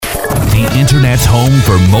Internet's home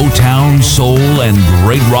for Motown, soul, and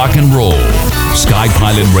great rock and roll.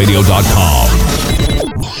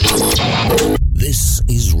 SkyPilotRadio.com. This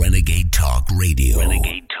is Renegade Talk Radio.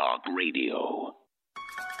 Renegade Talk Radio.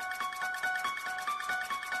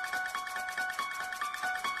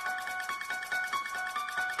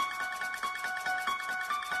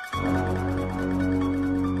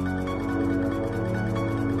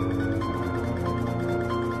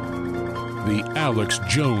 The Alex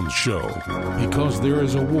Jones Show, because there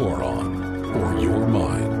is a war on for your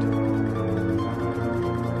mind.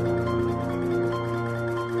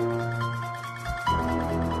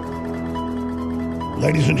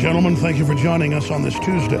 Ladies and gentlemen, thank you for joining us on this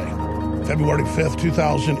Tuesday, February 5th,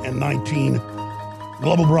 2019,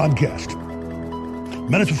 global broadcast.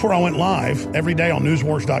 Minutes before I went live, every day on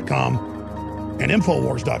newswars.com and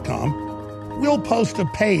infowars.com, we'll post a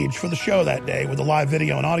page for the show that day with the live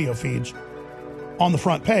video and audio feeds on the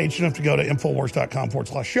front page. You don't have to go to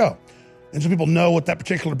infowars.com/show. And so people know what that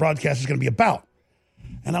particular broadcast is going to be about.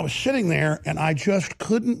 And I was sitting there and I just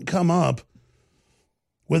couldn't come up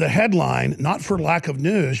with a headline, not for lack of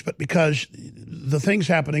news, but because the things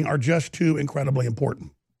happening are just too incredibly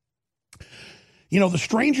important. You know, the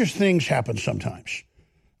strangest things happen sometimes.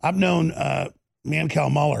 I've known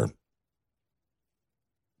Mancal Muller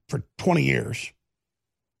for 20 years.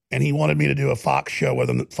 And he wanted me to do a Fox show with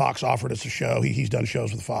him. Fox offered us a show. He's done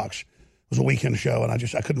shows with Fox. It was a weekend show, and I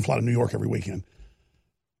couldn't fly to New York every weekend.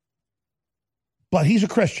 But he's a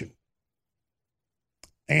Christian.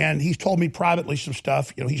 And he's told me privately some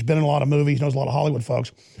stuff. You know, he's been in a lot of movies, knows a lot of Hollywood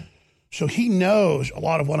folks. So he knows a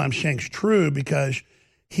lot of what I'm saying is true because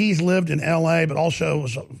he's lived in L.A., but also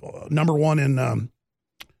was number one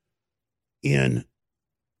in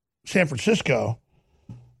San Francisco.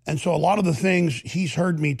 And so a lot of the things he's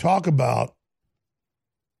heard me talk about,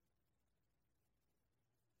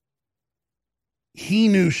 he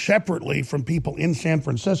knew separately from people in San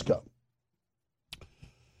Francisco.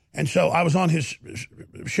 And so I was on his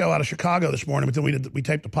show out of Chicago this morning, but then we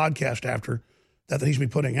taped a podcast after that he's been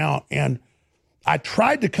putting out. And I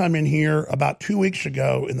tried to come in here about 2 weeks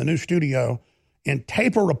ago in the new studio and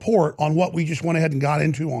tape a report on what we just went ahead and got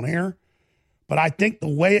into on air. But I think the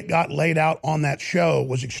way it got laid out on that show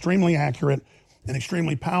was extremely accurate and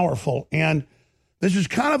extremely powerful. And this is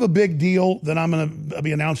kind of a big deal that I'm going to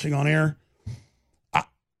be announcing on air.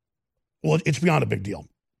 Well, it's beyond a big deal.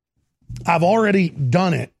 I've already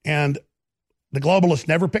done it, and the globalists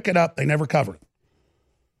never pick it up. They never cover it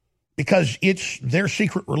because it's their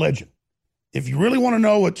secret religion. If you really want to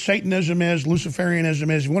know what Satanism is, Luciferianism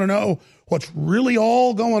is, you want to know what's really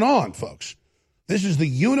all going on, folks, this is the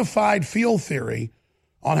unified field theory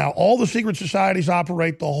on how all the secret societies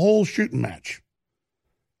operate, the whole shooting match.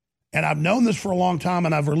 And I've known this for a long time,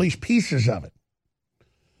 and I've released pieces of it.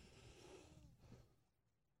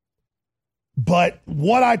 But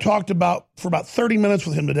what I talked about for about 30 minutes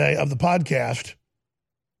with him today of the podcast,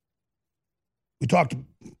 we talked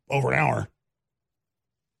over an hour,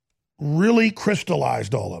 really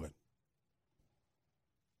crystallized all of it.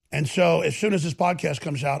 And so as soon as this podcast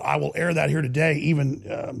comes out, I will air that here today,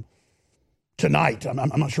 even tonight. I'm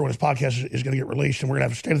not sure when this podcast is going to get released, and we're going to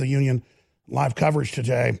have a State of the Union live coverage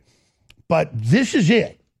today. But this is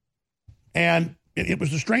it. And it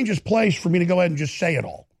was the strangest place for me to go ahead and just say it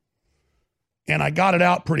all. And I got it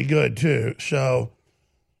out pretty good, too. So,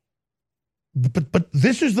 but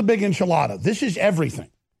this is the big enchilada. This is everything.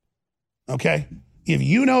 Okay? If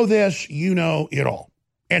you know this, you know it all.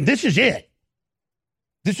 And this is it.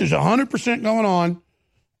 This is 100% going on,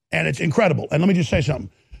 and it's incredible. And let me just say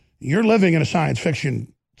something. You're living in a science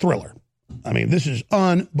fiction thriller. I mean, this is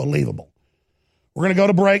unbelievable. We're going to go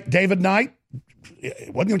to break. David Knight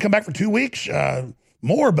wasn't going to come back for 2 weeks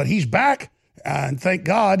more, but he's back. And thank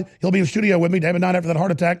God he'll be in the studio with me, David Knight, after that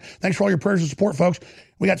heart attack. Thanks for all your prayers and support, folks.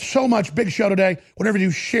 We got so much big show today. Whatever you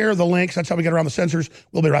do, share the links. That's how we get around the censors.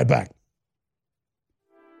 We'll be right back.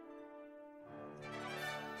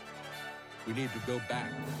 We need to go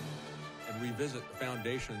back and revisit the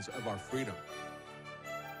foundations of our freedom.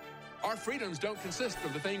 Our freedoms don't consist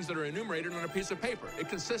of the things that are enumerated on a piece of paper. It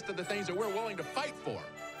consists of the things that we're willing to fight for.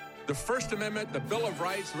 The First Amendment, the Bill of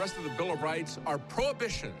Rights, the rest of the Bill of Rights are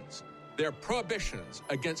prohibitions. They're prohibitions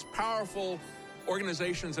against powerful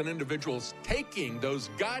organizations and individuals taking those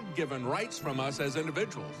God-given rights from us as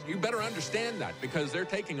individuals. You better understand that because they're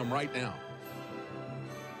taking them right now.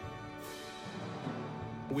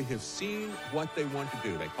 We have seen what they want to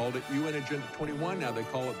do. They called it UN Agenda 21. Now they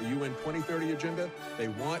call it the UN 2030 Agenda. They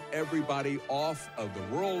want everybody off of the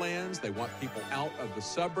rural lands. They want people out of the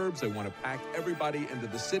suburbs. They want to pack everybody into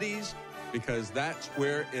the cities because that's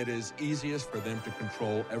where it is easiest for them to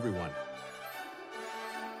control everyone.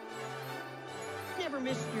 never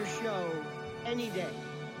missed your show any day.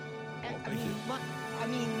 I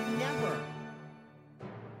mean, never.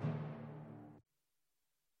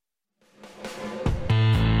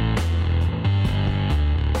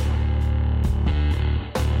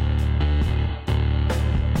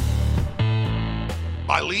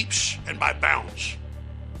 By leaps and by bounds,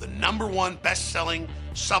 the number one best-selling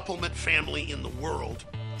supplement family in the world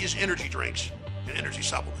is energy drinks and energy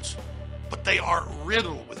supplements. But they are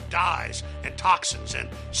riddled with dyes and toxins and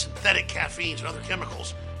synthetic caffeines and other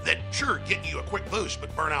chemicals that sure get you a quick boost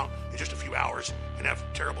but burn out in just a few hours and have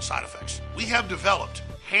terrible side effects. We have developed,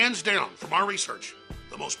 hands down from our research,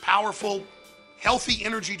 the most powerful, healthy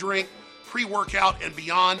energy drink, pre-workout, and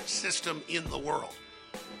beyond system in the world.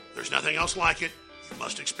 There's nothing else like it. You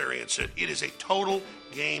must experience it. It is a total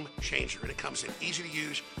game changer, and it comes in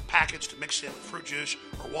easy-to-use packets to mix in with fruit juice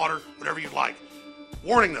or water, whatever you'd like.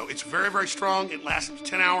 Warning, though, it's very, very strong. It lasts up to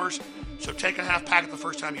 10 hours, so take a half packet the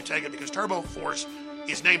first time you take it because Turbo Force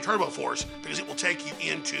is named Turbo Force because it will take you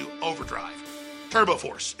into overdrive. Turbo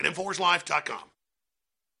Force at InfoWarsLife.com.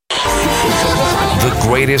 The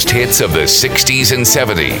greatest hits of the 60s and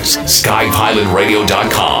 70s.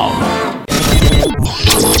 SkyPilotRadio.com.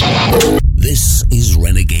 This is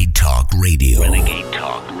Renegade Talk Radio. Renegade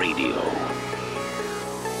Talk Radio.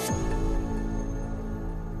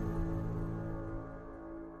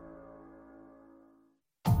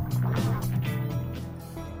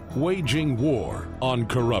 Waging war on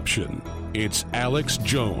corruption. It's Alex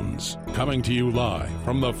Jones coming to you live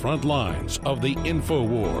from the front lines of the info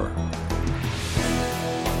war.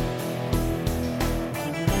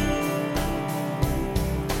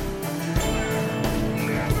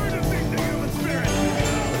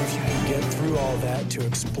 To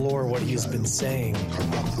explore what he has been saying,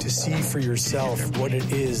 to see for yourself what it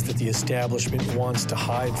is that the establishment wants to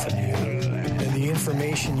hide from you, and the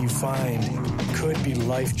information you find could be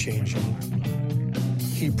life-changing.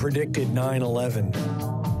 He predicted 9/11.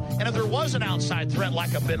 And if there was an outside threat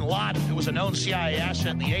like a bin Laden, who was a known CIA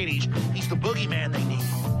asset in the 80s, he's the boogeyman they need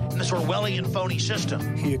in this Orwellian phony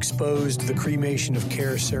system. He exposed the cremation of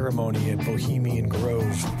care ceremony at Bohemian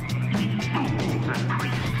Grove.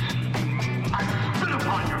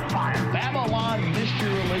 Babylon missed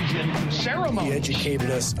your religion ceremony. He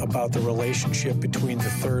educated us about the relationship between the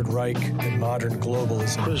Third Reich and modern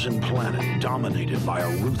globalism. Prison planet dominated by a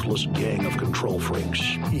ruthless gang of control freaks.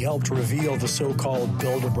 He helped reveal the so-called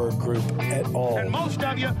Bilderberg Group et al. And most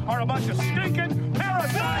of you are a bunch of stinking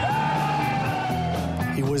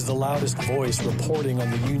parasites! He was the loudest voice reporting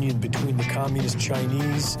on the union between the communist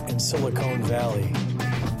Chinese and Silicon Valley.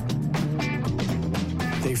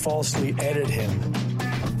 They falsely edit him.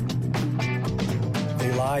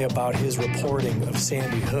 They lie about his reporting of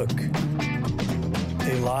Sandy Hook.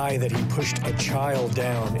 They lie that he pushed a child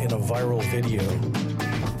down in a viral video.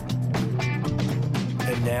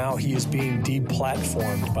 And now he is being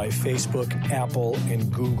deplatformed by Facebook, Apple,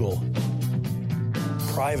 and Google.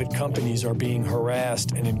 Private companies are being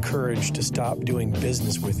harassed and encouraged to stop doing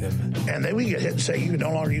business with him. And then we get hit and say, you can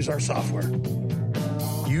no longer use our software.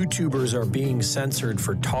 YouTubers are being censored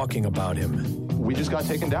for talking about him. We just got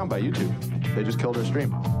taken down by YouTube. They just killed our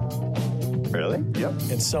stream. Really? Yep.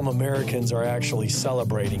 And some Americans are actually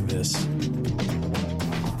celebrating this.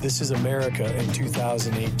 This is America in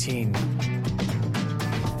 2018.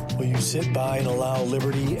 Will you sit by and allow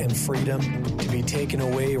liberty and freedom to be taken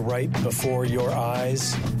away right before your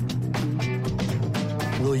eyes?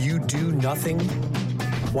 Will you do nothing?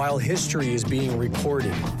 While history is being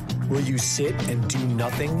recorded, will you sit and do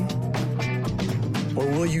nothing? Or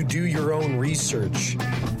will you do your own research,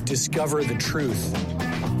 discover the truth,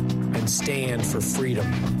 and stand for freedom?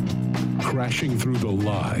 Crashing through the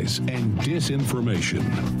lies and disinformation.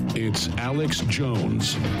 It's Alex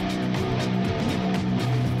Jones.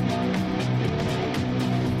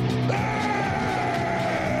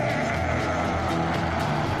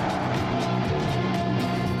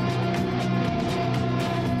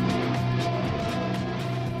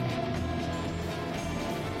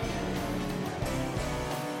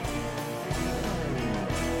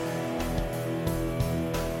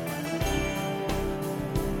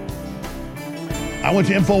 I went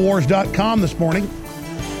to Infowars.com this morning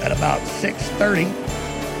at about 6:30.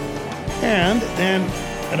 And then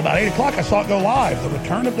at about 8 o'clock, I saw it go live, the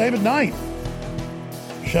return of David Knight.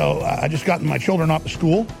 So I just gotten my children off to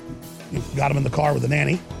school, got them in the car with the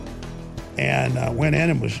nanny, and went in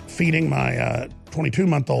and was feeding my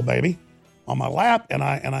 22-month-old baby on my lap, and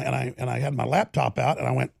I had my laptop out, and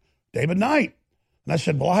I went, David Knight. And I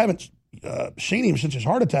said, well, I haven't seen him since his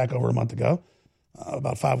heart attack over a month ago.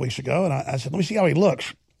 About 5 weeks ago, and I said, let me see how he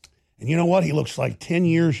looks. And you know what? He looks like 10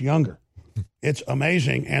 years younger. It's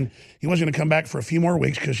amazing. And he wasn't going to come back for a few more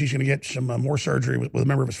weeks because he's going to get some more surgery with a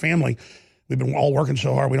member of his family. We've been all working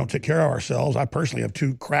so hard, we don't take care of ourselves. I personally have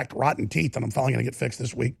 2 cracked, rotten teeth, and I'm finally going to get fixed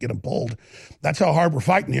this week, get them pulled. That's how hard we're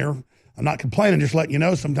fighting here. I'm not complaining, just letting you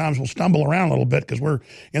know sometimes we'll stumble around a little bit because we're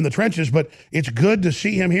in the trenches, but it's good to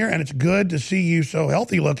see him here, and it's good to see you so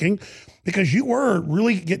healthy looking because you were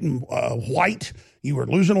really getting white. You were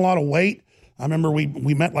losing a lot of weight. I remember we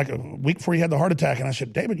met like a week before you had the heart attack, and I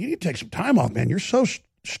said, David, you need to take some time off, man. You're so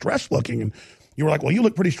stressed looking. And you were like, well, you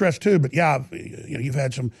look pretty stressed too, but yeah, you've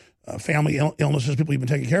had some family illnesses, people you've been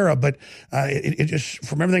taking care of, but it just,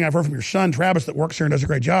 from everything I've heard from your son, Travis, that works here and does a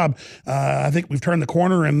great job, I think we've turned the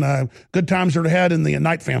corner and good times are ahead in the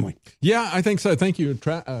Knight family. Yeah, I think so. Thank you.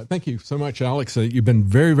 Thank you so much, Alex. You've been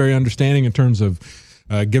very, very understanding in terms of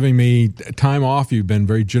giving me time off. You've been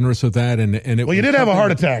very generous with that. And it well, you did have a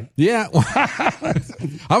heart attack. Yeah.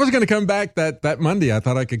 I was going to come back that Monday. I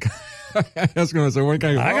thought I could. I was going to say, when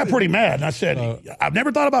can I got pretty mad. And I said, I've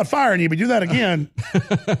never thought about firing you, but do that again.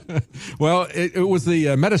 Well, it was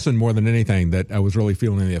the medicine more than anything that I was really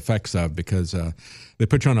feeling the effects of because they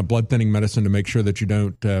put you on a blood thinning medicine to make sure that you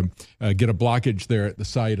don't get a blockage there at the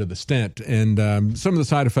site of the stent. And some of the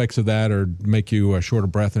side effects of that are make you short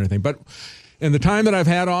of breath and everything. But in the time that I've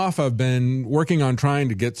had off, I've been working on trying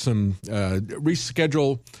to get some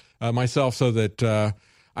reschedule myself so that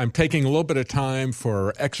I'm taking a little bit of time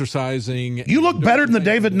for exercising. You look better than the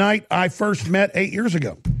David Knight I first met 8 years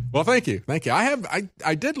ago. Well, thank you. Thank you.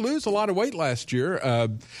 I did lose a lot of weight last year,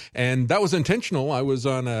 and that was intentional. I was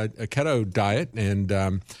on a keto diet, and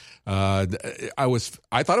I thought I was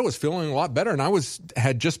feeling a lot better, and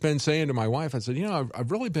had just been saying to my wife, I said,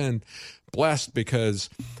 I've really been blessed because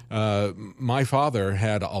my father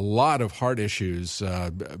had a lot of heart issues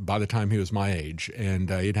by the time he was my age, and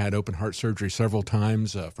he'd had open heart surgery several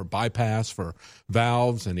times for bypass, for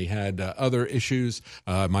valves, and he had other issues.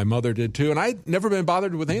 My mother did too, and I'd never been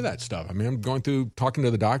bothered with any of that stuff. I mean, I'm going through talking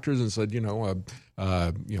to the doctors and said,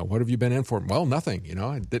 what have you been in for? Well, nothing.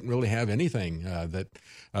 I didn't really have anything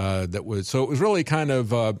that was. So it was really kind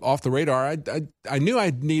of off the radar. I knew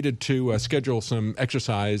I needed to schedule some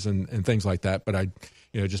exercise and things like that, but I,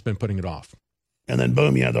 just been putting it off. And then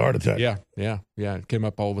boom, you had the heart attack. Yeah. It came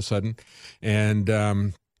up all of a sudden, and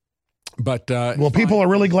well, people are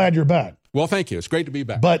really glad you're back. Well, thank you. It's great to be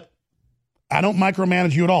back. But I don't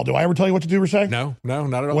micromanage you at all. Do I ever tell you what to do or say? No,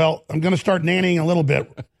 not at all. Well, I'm going to start nannying a little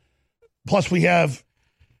bit. Plus, we've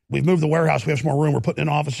moved the warehouse. We have some more room. We're putting in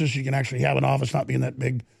offices so you can actually have an office, not being that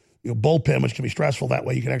big bullpen, which can be stressful. That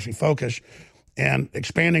way you can actually focus. And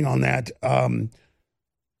expanding on that,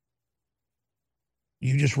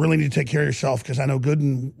 you just really need to take care of yourself because I know good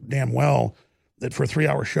and damn well that for a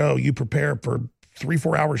 3-hour show, you prepare for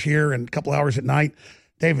 3-4 hours here and a couple hours at night.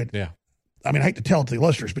 David, yeah. I mean, I hate to tell it to the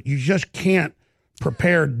listeners, but you just can't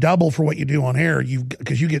prepare double for what you do on air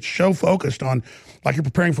because you get so focused on, like you're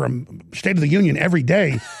preparing for a State of the Union every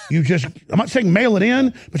day. I'm not saying mail it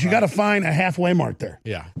in, but you got to find a halfway mark there.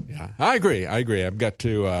 Yeah. I agree. I've got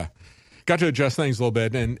to adjust things a little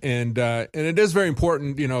bit, and it is very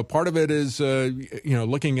important. Part of it is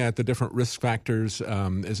looking at the different risk factors.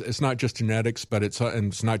 It's not just genetics, but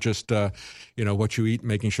it's not just what you eat,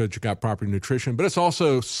 making sure that you got proper nutrition, but it's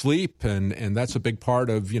also sleep, and that's a big part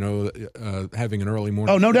of having an early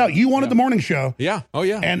morning. Oh, no doubt. You wanted the morning show. Yeah. Oh,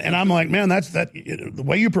 yeah. And I'm like, man, that's the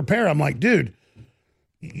way you prepare. I'm like, dude.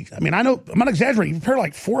 I mean, I know I'm not exaggerating. You prepare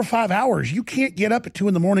like 4 or 5 hours. You can't get up at 2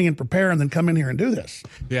 a.m. and prepare and then come in here and do this.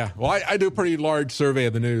 Yeah. Well, I do a pretty large survey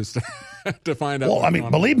of the news to find out. Well, I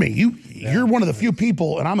mean, believe me, you're one of the few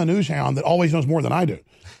people, and I'm a news hound that always knows more than I do.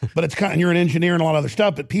 But it's and you're an engineer and a lot of other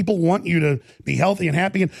stuff. But people want you to be healthy and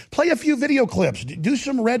happy and play a few video clips. Do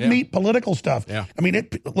some red meat political stuff. Yeah. I mean,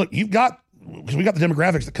 look, because we got the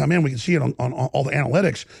demographics that come in. We can see it on all the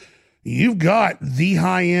analytics. You've got the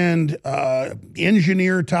high-end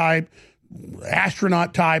engineer type,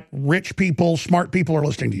 astronaut type, rich people, smart people are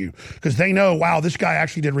listening to you because they know, wow, this guy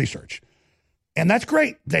actually did research. And that's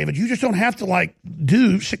great, David. You just don't have to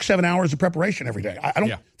do 6-7 hours of preparation every day. I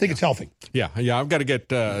don't think it's healthy. Yeah. I've got to get.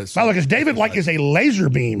 By the way, because David is a laser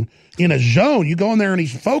beam in a zone. You go in there and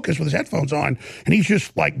he's focused with his headphones on, and he's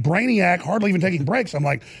just like brainiac, hardly even taking breaks. I'm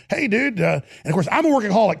like, hey, dude. And of course, I'm a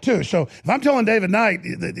workaholic too. So if I'm telling David Knight,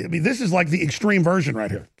 I mean, this is like the extreme version right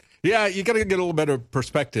here. Yeah, you got to get a little bit of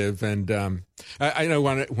perspective, and I know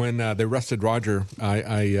when they arrested Roger,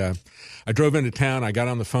 I drove into town. I got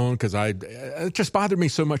on the phone because it just bothered me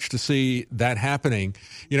so much to see that happening.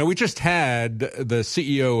 You know, we just had the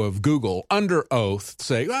CEO of Google under oath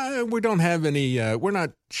say, we don't have any, we're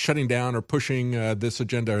not shutting down or pushing this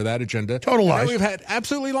agenda or that agenda. Total lies. We've had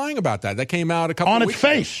absolutely lying about that. That came out a couple on of its weeks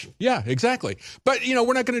face. ago. Yeah, exactly. But, you know,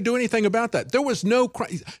 we're not going to do anything about that. There was no,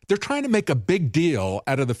 they're trying to make a big deal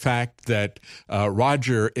out of the fact that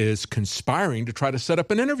Roger is conspiring to try to set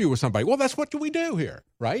up an interview with somebody. Well, that's what we do here,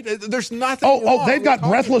 right? There's nothing wrong. They've got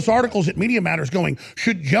breathless articles at Media Matters going,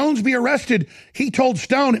 should Jones be arrested? He told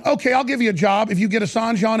Stone, okay, I'll give you a job if you get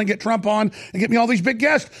Assange on and get Trump on and get me all these big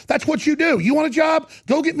guests. That's what you do. You want a job?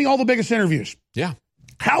 Go get me all the biggest interviews. Yeah.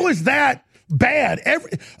 How is that bad?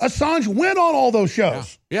 Assange went on all those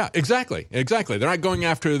shows. Yeah, exactly. They're not going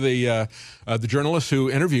after the journalists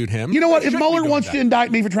who interviewed him. You know what? If Mueller wants to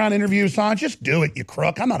indict me for trying to interview Assange, just do it, you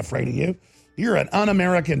crook. I'm not afraid of you. You're an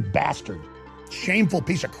un-American bastard. Shameful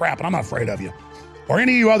piece of crap, and I'm not afraid of you. Or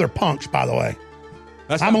any of you other punks, by the way.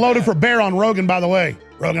 I'm loaded for bear on Rogan, by the way.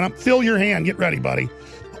 Rogan, fill your hand. Get ready, buddy.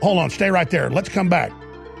 Hold on. Stay right there. Let's come back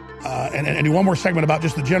and do one more segment about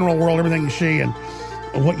just the general world, everything you see and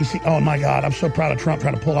what you see. Oh, my God. I'm so proud of Trump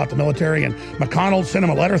trying to pull out the military. And McConnell sent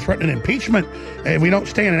him a letter threatening impeachment if we don't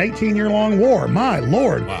stay in an 18-year-long war. My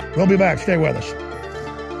Lord. Wow. We'll be back. Stay with us.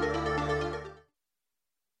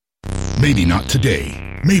 Maybe not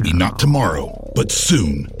today, maybe not tomorrow, but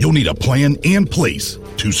soon you'll need a plan and place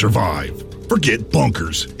to survive. Forget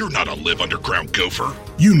bunkers. You're not a live underground gopher.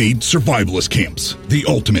 You need survivalist camps, the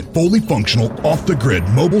ultimate fully functional, off-the-grid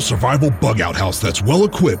mobile survival bug-out house that's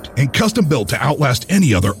well-equipped and custom-built to outlast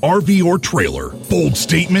any other RV or trailer. Bold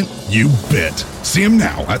statement? You bet. See them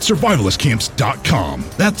now at survivalistcamps.com.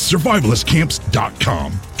 That's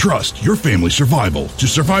survivalistcamps.com. Trust your family's survival to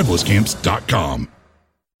survivalistcamps.com.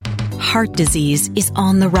 Heart disease is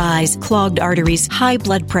on the rise. Clogged arteries, high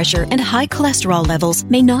blood pressure, and high cholesterol levels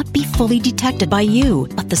may not be fully detected by you,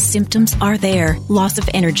 but the symptoms are there. Loss of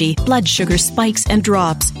energy, blood sugar spikes and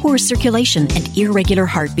drops, poor circulation, and irregular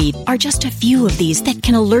heartbeat are just a few of these that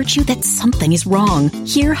can alert you that something is wrong.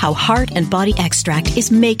 Hear how Heart and Body Extract is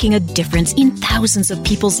making a difference in thousands of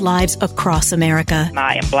people's lives across America.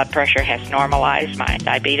 My blood pressure has normalized. My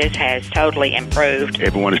diabetes has totally improved.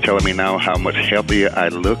 Everyone is telling me now how much healthier I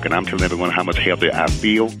look, and I'm telling everyone how much healthier I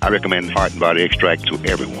feel. I recommend Heart and Body Extract to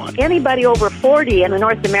everyone. Anybody over 40 in the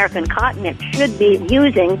North American continent should be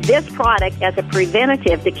using this product as a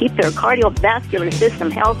preventative to keep their cardiovascular system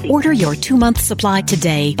healthy. Order your 2-month supply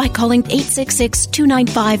today by calling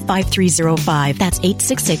 866-295-5305. That's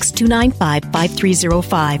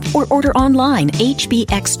 866-295-5305. Or order online,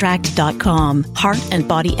 hbextract.com. Heart and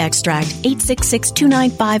Body Extract,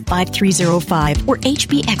 866-295-5305 or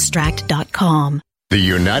hbextract.com. The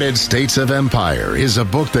United States of Empire is a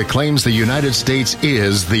book that claims the United States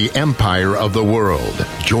is the empire of the world.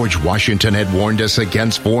 George Washington had warned us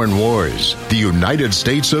against foreign wars. The United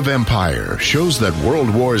States of Empire shows that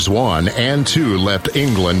World Wars I and II left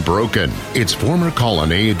England broken. Its former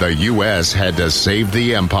colony, the U.S., had to save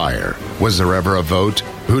the empire. Was there ever a vote?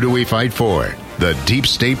 Who do we fight for? The deep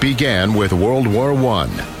state began with World War I.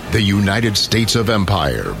 The United States of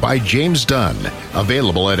Empire by James Dunn.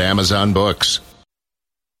 Available at Amazon Books.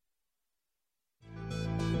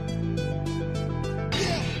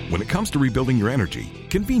 When it comes to rebuilding your energy,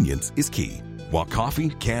 convenience is key. While coffee,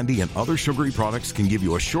 candy, and other sugary products can give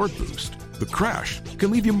you a short boost, the crash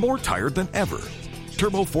can leave you more tired than ever.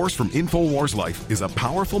 Turbo Force from InfoWars Life is a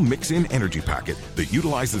powerful mix-in energy packet that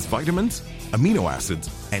utilizes vitamins, amino acids,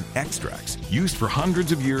 and extracts used for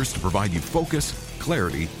hundreds of years to provide you focus,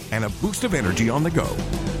 clarity, and a boost of energy on the go.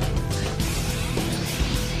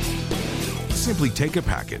 Simply take a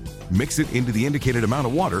packet, mix it into the indicated amount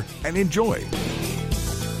of water, and enjoy.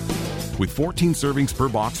 With 14 servings per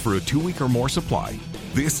box for a 2-week or more supply,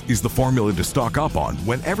 this is the formula to stock up on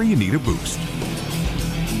whenever you need a boost.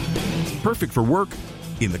 Perfect for work,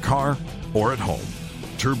 in the car, or at home.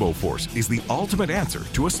 Turbo Force is the ultimate answer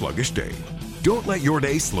to a sluggish day. Don't let your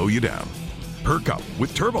day slow you down. Perk up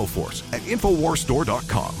with Turbo Force at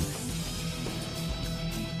InfoWarsStore.com.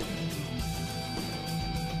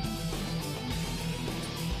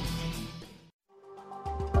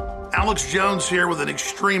 Alex Jones here with an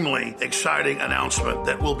extremely exciting announcement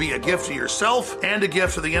that will be a gift to yourself and a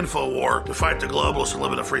gift to the InfoWar to fight the globalists and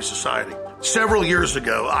live in a free society. Several years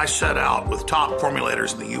ago, I set out with top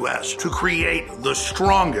formulators in the U.S. to create the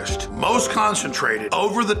strongest, most concentrated,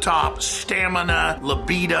 over-the-top stamina,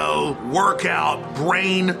 libido, workout,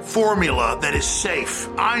 brain formula that is safe.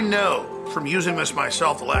 I know from using this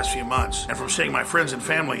myself the last few months and from seeing my friends and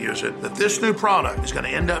family use it that this new product is going to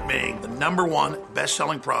end up being the #1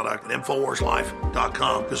 best-selling product at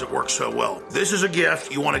InfoWarsLife.com because it works so well. This is a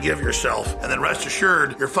gift you want to give yourself, and then rest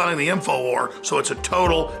assured you're funding the InfoWar, so it's a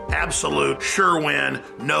total, absolute, sure win,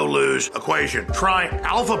 no-lose equation. Try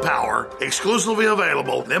Alpha Power, exclusively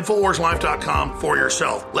available at InfoWarsLife.com for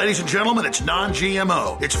yourself. Ladies and gentlemen, it's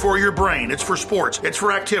non-GMO. It's for your brain. It's for sports. It's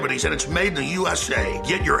for activities, and it's made in the USA.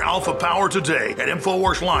 Get your Alpha Power today at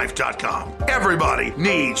InfoWarsLife.com. Everybody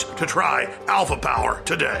needs to try Alpha Power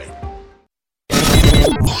today.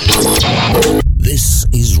 This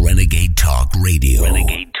is Renegade Talk Radio.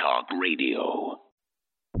 Renegade Talk Radio.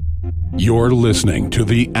 You're listening to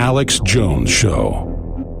The Alex Jones Show.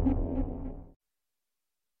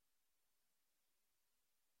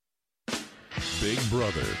 Big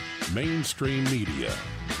Brother, mainstream media,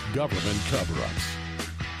 government cover-ups.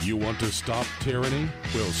 You want to stop tyranny?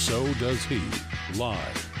 Well, so does he.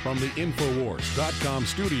 Live from the Infowars.com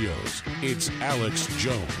studios, it's Alex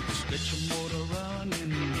Jones. Get your motor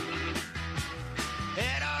running.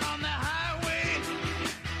 Head out on the highway.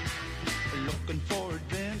 Looking for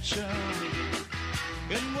adventure.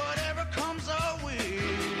 And whatever comes our way.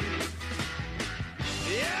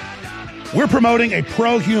 Yeah, darling, We're promoting a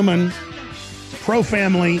pro-human,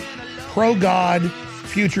 pro-family, pro-God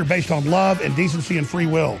future based on love and decency and free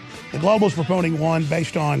will. The Global's promoting one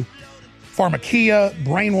based on pharmakia,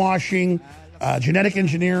 brainwashing, genetic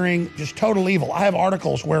engineering, just total evil. I have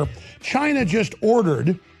articles where China just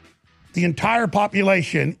ordered the entire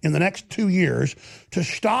population in the next 2 years to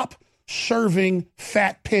stop serving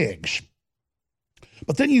fat pigs.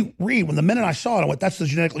 But then you read, when the minute I saw it, I went, that's the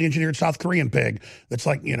genetically engineered South Korean pig that's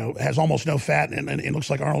like, you know, has almost no fat and it looks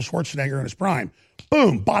like Arnold Schwarzenegger in his prime.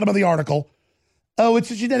 Boom, bottom of the article. Oh,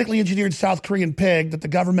 it's a genetically engineered South Korean pig that the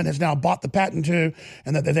government has now bought the patent to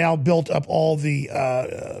and that they now built up all the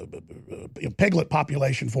piglet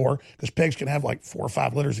population for, because pigs can have like 4 or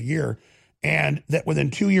 5 litters a year. And that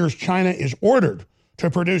within 2 years, China is ordered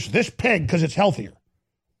to produce this pig because it's healthier.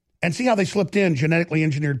 And see how they slipped in genetically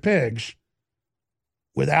engineered pigs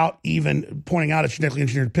without even pointing out it's genetically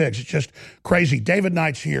engineered pigs. It's just crazy. David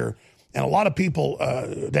Knight's here. And a lot of people,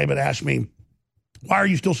 David asked me, why are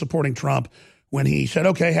you still supporting Trump? When he said,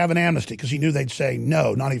 okay, have an amnesty, because he knew they'd say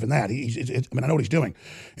no, not even that. I know what he's doing.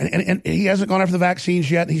 And he hasn't gone after the vaccines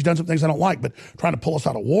yet. He's done some things I don't like, but trying to pull us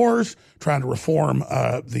out of wars, trying to reform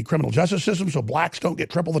the criminal justice system so blacks don't get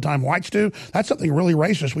triple the time whites do. That's something really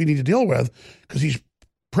racist we need to deal with, because these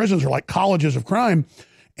prisons are like colleges of crime.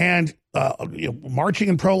 And marching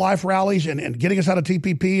in pro-life rallies and getting us out of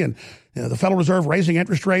TPP and the Federal Reserve raising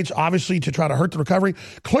interest rates, obviously to try to hurt the recovery.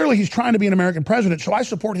 Clearly, he's trying to be an American president, so I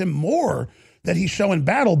support him more that he's so in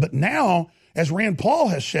battle. But now, as Rand Paul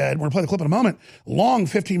has said, we're going to play the clip in a moment, long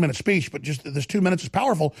 15-minute speech, but just this 2 minutes is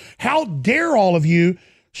powerful. How dare all of you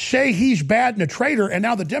say he's bad and a traitor, and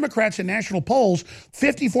now the Democrats in national polls,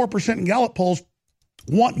 54% in Gallup polls,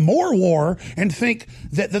 want more war and think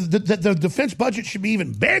that the defense budget should be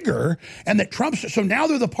even bigger, and that Trump's, so now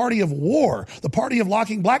they're the party of war, the party of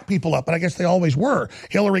locking black people up, but I guess they always were.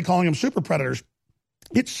 Hillary calling them super predators.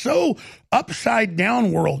 It's so upside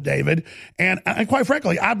down world, David. And quite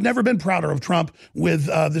frankly, I've never been prouder of Trump with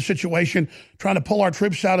the situation, trying to pull our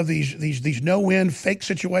troops out of these no-win fake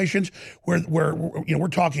situations where we're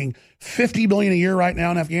talking $50 billion a year right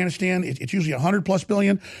now in Afghanistan. It's usually $100+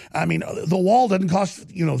 billion. I mean, the wall doesn't cost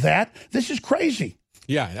that. This is crazy.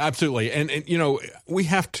 Yeah, absolutely. And we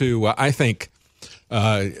have to, I think,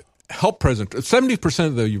 help President. 70%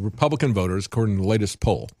 of the Republican voters, according to the latest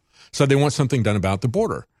poll, said they want something done about the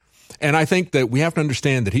border. And I think that we have to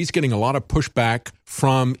understand that he's getting a lot of pushback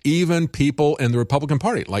from even people in the Republican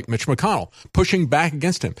Party, like Mitch McConnell, pushing back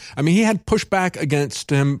against him. I mean, he had pushback against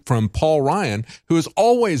him from Paul Ryan, who has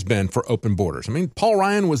always been for open borders. I mean, Paul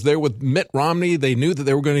Ryan was there with Mitt Romney. They knew that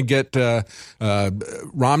they were going to get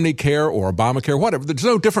Romney care or Obamacare, whatever. There's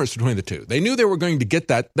no difference between the two. They knew they were going to get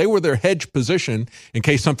that. They were their hedge position in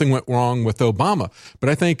case something went wrong with Obama. But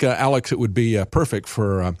I think, Alex, it would be perfect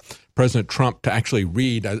for President Trump to actually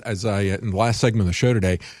read, as I, in the last segment of the show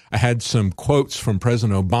today, I had some quotes from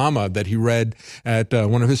President Obama that he read at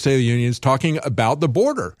one of his State of the Unions talking about the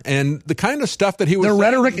border and the kind of stuff that he was saying.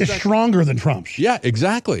 Their rhetoric is stronger than Trump's. Yeah,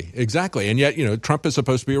 exactly. And yet, Trump is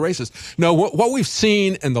supposed to be a racist. No, what we've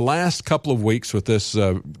seen in the last couple of weeks with this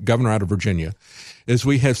governor out of Virginia is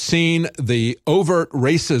we have seen the overt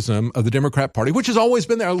racism of the Democrat Party, which has always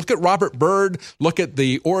been there. Look at Robert Byrd. Look at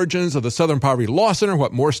the origins of the Southern Poverty Law Center,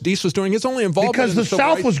 what Morris Deese was doing. It's only involved because the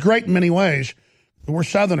South was great in many ways. We're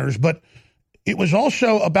Southerners, but It was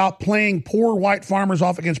also about playing poor white farmers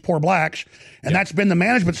off against poor blacks, and that's been the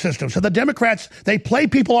management system. So the Democrats, they play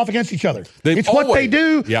people off against each other. It's what they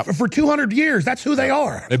do for 200 years. That's who they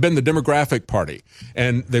are. They've been the demographic party,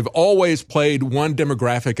 and they've always played one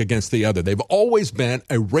demographic against the other. They've always been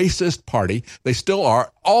a racist party. They still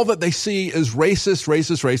are. All that they see is racist,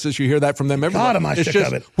 racist, racist. You hear that from them everywhere. God, am I sick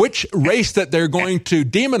of it. Which race that they're going to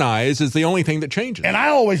demonize is the only thing that changes. And I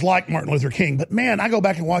always liked Martin Luther King, but man, I go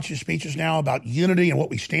back and watch his speeches now about unity and what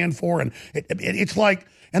we stand for, and it's like,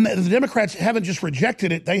 and the Democrats haven't just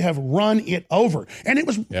rejected it, they have run it over. And it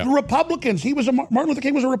was the Republicans. Martin Luther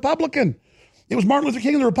King was a Republican. It was Martin Luther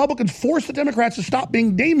King and the Republicans forced the Democrats to stop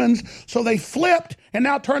being demons, so they flipped and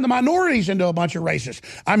now turned the minorities into a bunch of racists.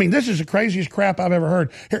 I mean, this is the craziest crap I've ever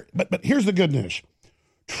heard. But here's the good news.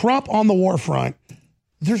 Trump on the war front,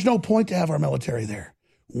 there's no point to have our military there.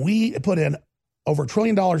 We put in over $1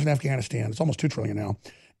 trillion in Afghanistan. It's almost $2 trillion now.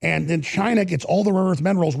 And then China gets all the rare earth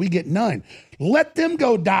minerals. We get none. Let them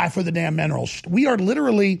go die for the damn minerals. We are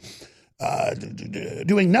literally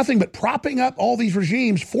doing nothing but propping up all these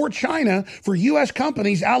regimes for China, for U.S.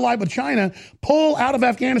 companies allied with China. Pull out of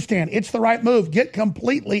Afghanistan. It's the right move. Get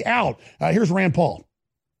completely out. Here's Rand Paul.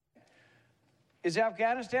 Is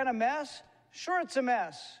Afghanistan a mess? Sure, it's a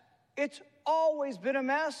mess. It's always been a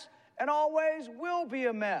mess and always will be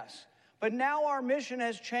a mess. But now our mission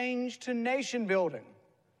has changed to nation building.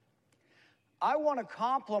 I want to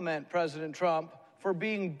compliment President Trump for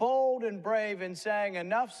being bold and brave in saying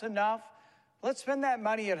enough's enough. Let's spend that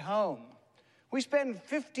money at home. We spend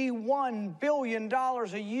 $51 billion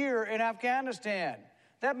a year in Afghanistan.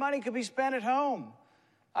 That money could be spent at home.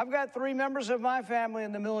 I've got 3 members of my family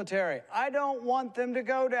in the military. I don't want them to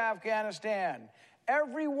go to Afghanistan.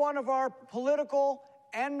 Every one of our political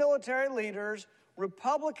and military leaders,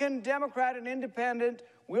 Republican, Democrat, and Independent,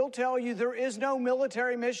 will tell you there is no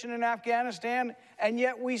military mission in Afghanistan, and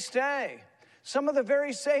yet we stay. Some of the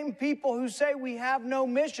very same people who say we have no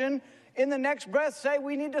mission in the next breath say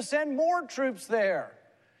we need to send more troops there.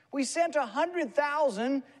 We sent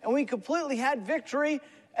 100,000 and we completely had victory,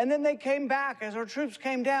 and then they came back as our troops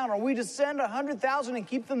came down. Are we to send 100,000 and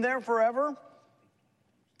keep them there forever?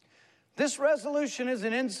 This resolution is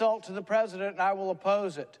an insult to the president, and I will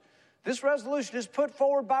oppose it. This resolution is put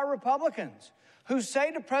forward by Republicans who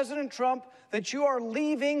say to President Trump that you are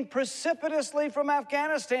leaving precipitously from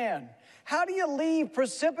Afghanistan. How do you leave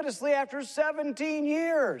precipitously after 17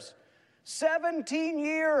 years? 17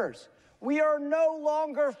 years. We are no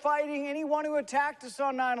longer fighting anyone who attacked us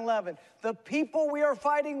on 9/11. The people we are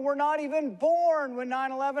fighting were not even born when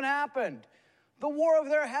 9/11 happened. The war over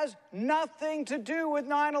there has nothing to do with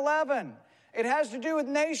 9/11. It has to do with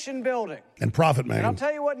nation building. And profit making. And I'll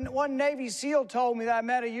tell you what one Navy SEAL told me that I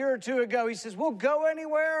met a year or two ago. He says, we'll go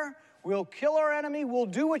anywhere, we'll kill our enemy, we'll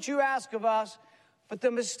do what you ask of us. But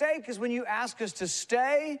the mistake is when you ask us to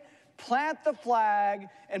stay, plant the flag,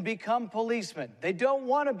 and become policemen. They don't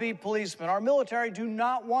want to be policemen. Our military do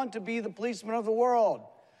not want to be the policemen of the world.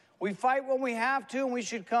 We fight when we have to, and we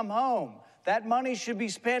should come home. That money should be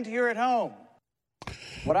spent here at home.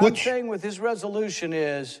 What I'm saying with this resolution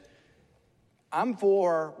is, I'm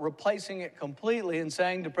for replacing it completely and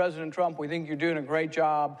saying to President Trump, we think you're doing a great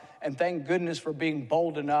job, and thank goodness for being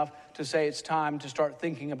bold enough to say it's time to start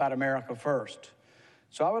thinking about America first.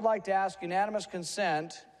 So I would like to ask unanimous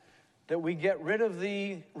consent that we get rid of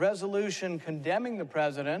the resolution condemning the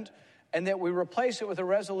president and that we replace it with a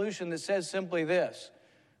resolution that says simply this,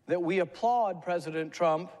 that we applaud President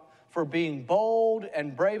Trump for being bold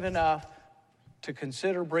and brave enough to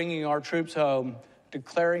consider bringing our troops home,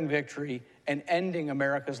 declaring victory, and ending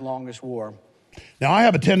America's longest war. Now, I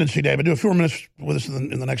have a tendency, David, do a few more minutes with us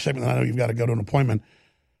in the next segment. I know you've got to go to an appointment.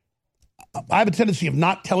 I have a tendency of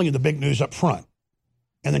not telling you the big news up front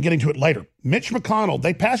and then getting to it later. Mitch McConnell,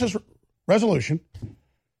 they passed this resolution,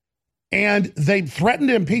 and they threatened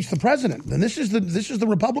to impeach the president. And this is the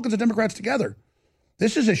Republicans and Democrats together.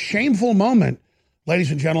 This is a shameful moment, ladies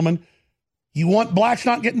and gentlemen. You want blacks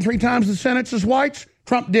not getting 3 times the Senate as whites?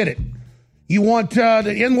 Trump did it. You want to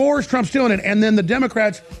end wars? Trump's doing it. And then the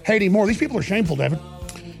Democrats hate him more. These people are shameful, David.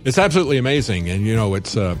 It's absolutely amazing. And, you know,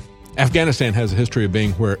 it's Afghanistan has a history of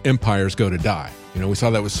being where empires go to die. You know, we saw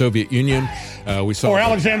that with Soviet Union. We saw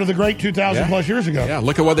Alexander the Great 2,000 plus years ago. Yeah,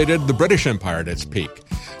 look at what they did to the British Empire at its peak.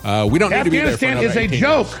 We don't need to be there for another 18 years. Afghanistan is a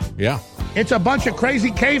joke. Yeah. It's a bunch of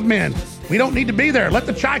crazy cavemen. We don't need to be there. Let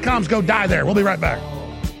the Chi-Coms go die there. We'll be right back.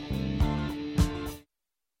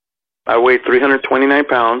 I weighed 329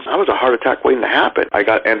 pounds. I was a heart attack waiting to happen. I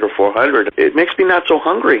got Andro 400. It makes me not so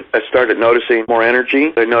hungry. I started noticing more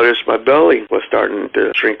energy. I noticed my belly was starting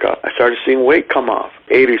to shrink up. I started seeing weight come off,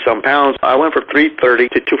 80-some pounds. I went from 330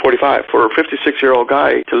 to 245. For a 56-year-old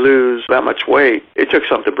guy to lose that much weight, it took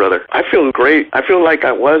something, brother. I feel great. I feel like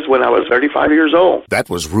I was when I was 35 years old. That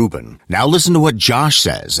was Ruben. Now listen to what Josh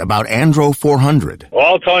says about Andro 400. Well,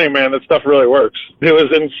 I'll tell you, man, that stuff really works. It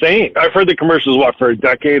was insane. I've heard the commercials, for a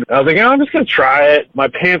decade. I was like, I'm just going to try it. My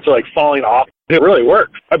pants are, falling off. It really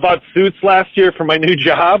works. I bought suits last year for my new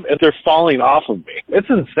job, and they're falling off of me. It's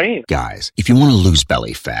insane. Guys, if you want to lose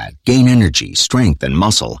belly fat, gain energy, strength, and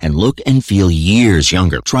muscle, and look and feel years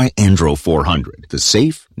younger, try Andro 400, the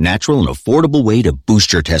safe, natural, and affordable way to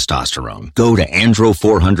boost your testosterone. Go to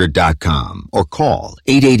andro400.com or call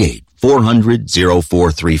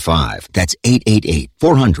 888-400-0435. That's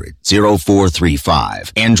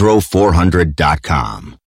 888-400-0435.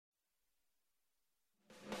 Andro400.com.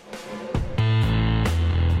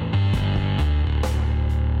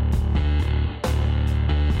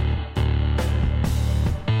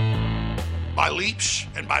 By leaps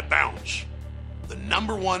and by bounds, the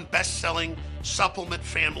 #1 best-selling supplement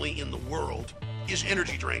family in the world is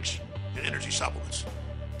energy drinks and energy supplements.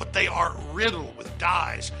 But they are riddled with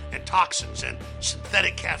dyes and toxins and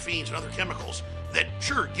synthetic caffeines and other chemicals that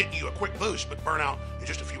sure get you a quick boost but burn out in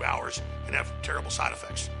just a few hours and have terrible side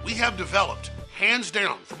effects. We have developed, hands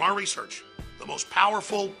down from our research, the most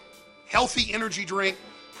powerful, healthy energy drink,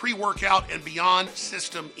 pre-workout, and beyond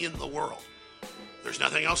system in the world. There's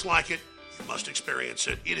nothing else like it. You must experience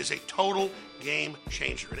it. It is a total game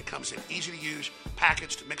changer, and it comes in easy-to-use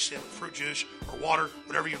packets to mix in with fruit juice or water,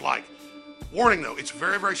 whatever you like. Warning, though, it's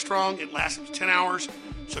very, very strong. It lasts up to 10 hours,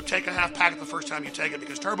 so take a half packet the first time you take it,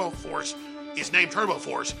 because Turbo Force is named Turbo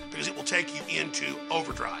Force because it will take you into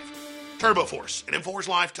overdrive. Turbo Force at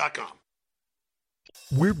InfoWarsLife.com.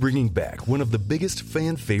 We're bringing back one of the biggest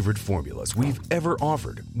fan-favorite formulas we've ever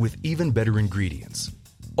offered with even better ingredients.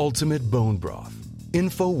 Ultimate Bone Broth.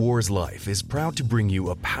 InfoWars Life is proud to bring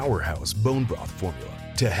you a powerhouse bone broth formula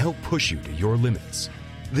to help push you to your limits.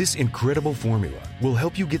 This incredible formula will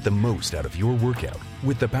help you get the most out of your workout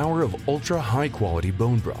with the power of ultra high-quality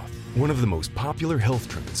bone broth, one of the most popular health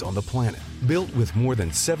trends on the planet. Built with more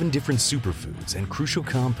than 7 different superfoods and crucial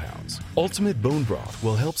compounds, Ultimate Bone Broth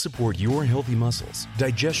will help support your healthy muscles,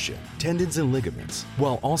 digestion, tendons, and ligaments,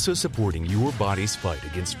 while also supporting your body's fight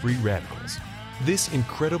against free radicals. This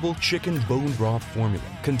incredible chicken bone broth formula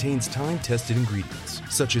contains time-tested ingredients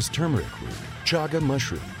such as turmeric root, chaga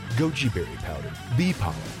mushroom, goji berry powder, bee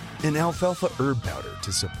pollen, and alfalfa herb powder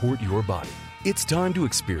to support your body. It's time to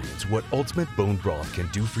experience what Ultimate Bone Broth can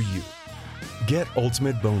do for you. Get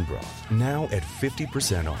Ultimate Bone Broth now at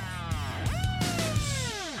 50% off.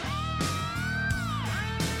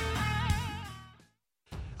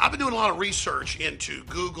 I've been doing a lot of research into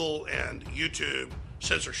Google and YouTube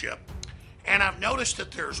censorship. And I've noticed that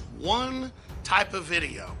there's one type of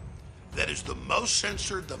video that is the most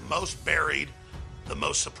censored, the most buried, the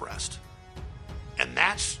most suppressed. And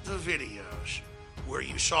that's the videos where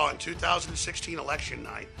you saw in 2016 election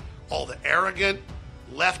night, all the arrogant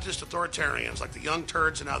leftist authoritarians like the Young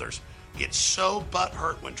Turds and others get so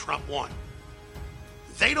butthurt when Trump won.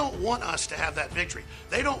 They don't want us to have that victory.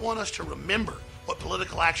 They don't want us to remember what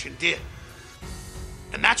political action did.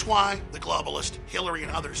 And that's why the globalist, Hillary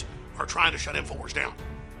and others, are trying to shut InfoWars down.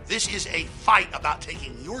 This is a fight about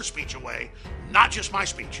taking your speech away, not just my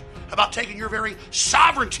speech, about taking your very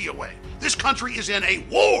sovereignty away. This country is in a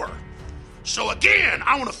war. So again,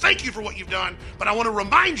 I want to thank you for what you've done, but I want to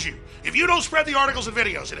remind you, if you don't spread the articles and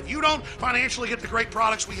videos, and if you don't financially get the great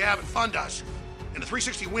products we have and fund us, and the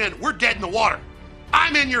 360 win, we're dead in the water.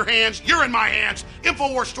 I'm in your hands, you're in my hands,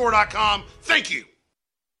 InfoWarsStore.com. Thank you.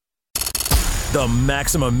 The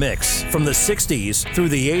Maximum Mix from the 60s through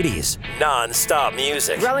the 80s. Non-stop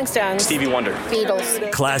music. Rolling Stones. Stevie Wonder. Beatles.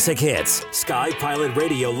 Classic hits. Sky Pilot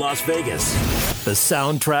Radio Las Vegas. The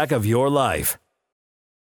soundtrack of your life.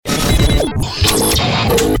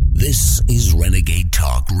 This is Renegade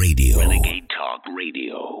Talk Radio. Renegade Talk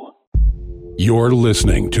Radio. You're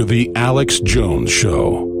listening to The Alex Jones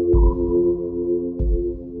Show.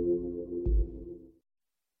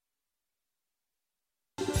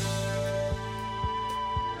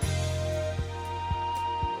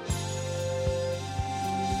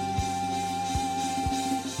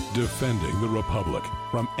 Defending the Republic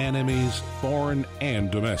from enemies, foreign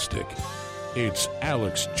and domestic. It's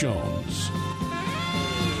Alex Jones.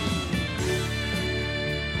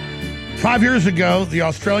 5 years ago, the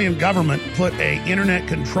Australian government put an internet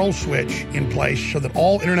control switch in place so that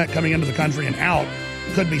all internet coming into the country and out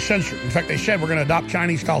could be censored. In fact, they said we're going to adopt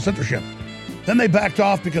Chinese-style censorship. Then they backed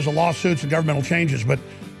off because of lawsuits and governmental changes. But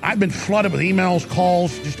I've been flooded with emails,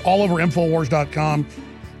 calls, just all over Infowars.com,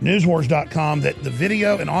 Newswars.com, that the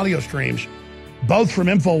video and audio streams, both from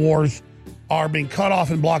Infowars, are being cut off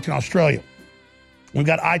and blocked in Australia. We've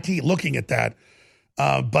got IT looking at that.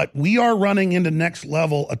 But we are running into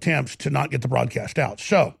next-level attempts to not get the broadcast out.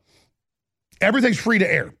 So everything's free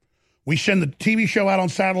to air. We send the TV show out on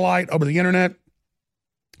satellite, over the internet.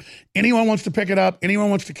 Anyone wants to pick it up. Anyone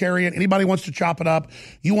wants to carry it. Anybody wants to chop it up.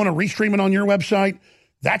 You want to restream it on your website.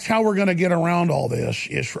 That's how we're going to get around all this,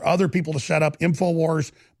 is for other people to set up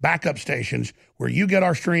Infowars backup stations where you get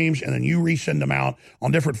our streams and then you resend them out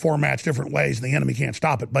on different formats, different ways, and the enemy can't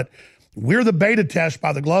stop it. But we're the beta test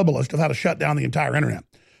by the globalist of how to shut down the entire internet.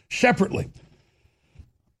 Separately,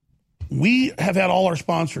 we have had all our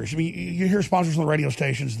sponsors. I mean, you hear sponsors on the radio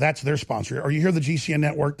stations, that's their sponsor. Or you hear the GCN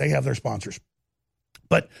network, they have their sponsors.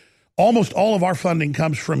 But almost all of our funding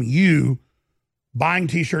comes from you buying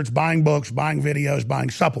T-shirts, buying books, buying videos, buying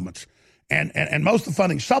supplements. And most of the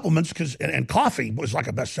funding supplements, and coffee was like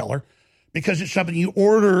a bestseller, because it's something you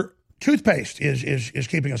order. Toothpaste is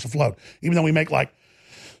keeping us afloat, even though we make like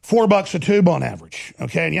 $4 a tube on average.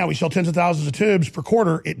 Okay. And yeah, we sell tens of thousands of tubes per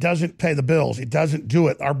quarter. It doesn't pay the bills. It doesn't do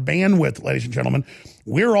it. Our bandwidth, ladies and gentlemen,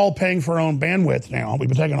 we're all paying for our own bandwidth now. We've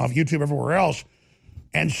been taking off YouTube everywhere else.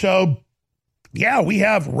 And so, yeah, we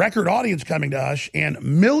have record audience coming to us and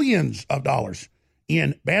millions of dollars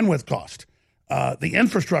in bandwidth cost. The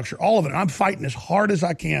infrastructure, all of it. I'm fighting as hard as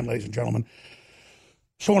I can, ladies and gentlemen.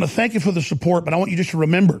 So I want to thank you for the support, but I want you just to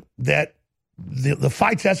remember that the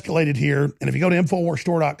fight's escalated here. And if you go to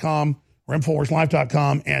InfoWarsStore.com or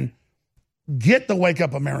InfoWarsLife.com and get the Wake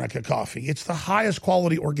Up America coffee, it's the highest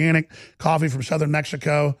quality organic coffee from southern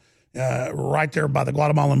Mexico, right there by the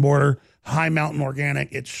Guatemalan border, High Mountain Organic.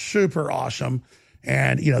 It's super awesome.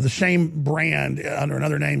 And, you know, the same brand under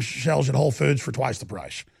another name sells at Whole Foods for twice the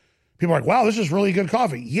price. People are like, wow, this is really good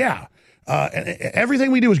coffee. Yeah.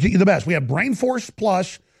 Everything we do is get you the best. We have Brain Force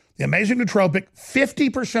Plus, the amazing nootropic,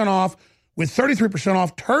 50% off with 33%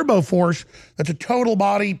 off Turbo Force. That's a total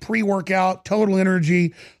body pre-workout, total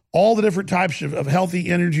energy, all the different types of healthy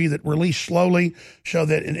energy that release slowly, so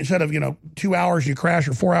that instead of, 2 hours you crash,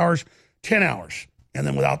 or 4 hours, 10 hours, and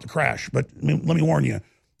then without the crash. But let me warn you,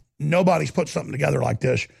 nobody's put something together like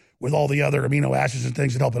this with all the other amino acids and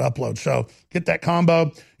things that help it upload. So get that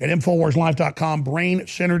combo at InfoWarsLife.com, Brain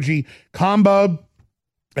Synergy Combo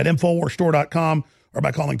at InfoWarsStore.com, or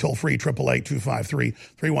by calling toll-free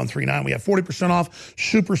 888-253-3139. We have 40% off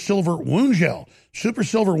Super Silver Wound Gel. Super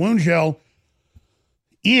Silver Wound Gel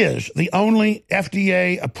is the only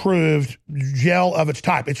FDA-approved gel of its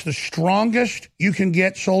type. It's the strongest you can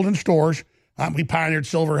get sold in stores. We pioneered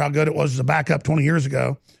silver, how good it was as a backup 20 years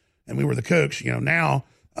ago, and we were the kooks. Now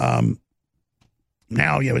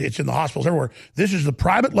it's in the hospitals everywhere. This is the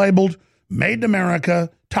private labeled, made in America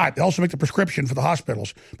type. They also make the prescription for the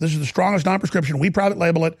hospitals. This is the strongest non-prescription. We private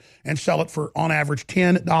label it and sell it for, on average,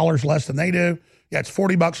 $10 less than they do. Yeah, it's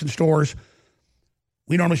 $40 in stores.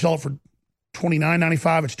 We normally sell it for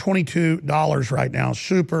 $29.95. It's $22 right now.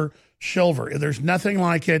 Super Silver. There's nothing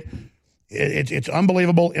like it. It's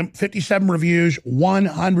unbelievable. 57 reviews,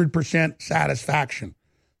 100% satisfaction.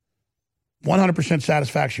 100%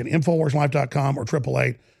 satisfaction. InfoWarsLife.com or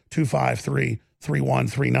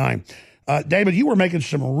 888-253-3139. David, you were making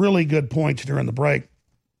some really good points during the break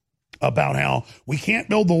about how we can't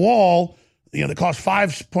build the wall, that costs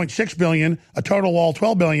 $5.6 billion, a total wall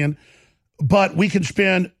 $12 billion, but we can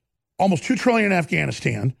spend almost $2 trillion in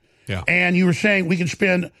Afghanistan. Yeah. And you were saying we can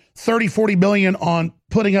spend $30-40 billion on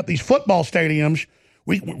putting up these football stadiums.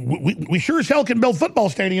 We sure as hell can build football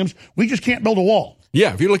stadiums. We just can't build a wall.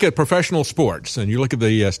 Yeah, if you look at professional sports and you look at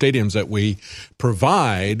the stadiums that we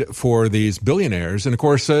provide for these billionaires, and of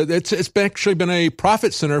course, it's actually been a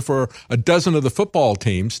profit center for a dozen of the football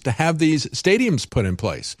teams to have these stadiums put in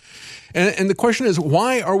place. And the question is,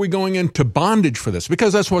 why are we going into bondage for this?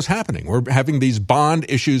 Because that's what's happening. We're having these bond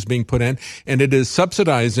issues being put in, and it is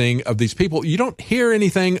subsidizing of these people. You don't hear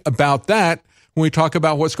anything about that when we talk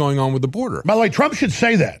about what's going on with the border. By the way, Trump should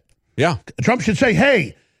say that. Yeah. Trump should say,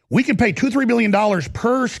 hey, we can pay $2-3 billion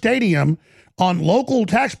per stadium on local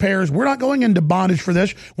taxpayers. We're not going into bondage for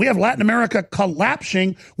this. We have Latin America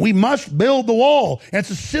collapsing. We must build the wall. And it's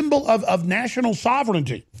a symbol of national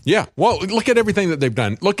sovereignty. Yeah. Well, look at everything that they've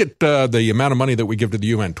done. Look at the amount of money that we give to the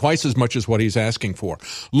UN, twice as much as what he's asking for.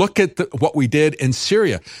 Look at what we did in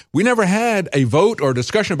Syria. We never had a vote or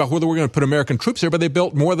discussion about whether we're going to put American troops there, but they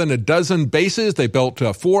built more than a dozen bases. They built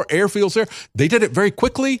 4 airfields there. They did it very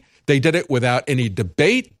quickly. They did it without any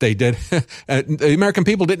debate. They did. The American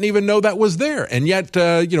people didn't even know that was there, and yet,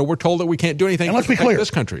 we're told that we can't do anything. And let's to be clear,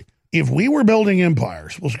 this country. If we were building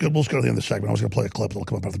empires, we'll go to the end of the segment. I was going to play a clip that'll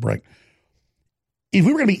come up after the break. If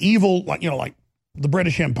we were going to be evil, like the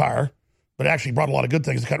British Empire, but actually brought a lot of good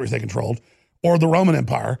things to the countries they controlled, or the Roman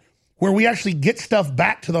Empire, where we actually get stuff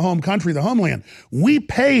back to the home country, the homeland. We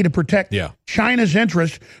pay to protect China's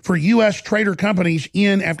interest for U.S. trader companies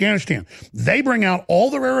in Afghanistan. They bring out all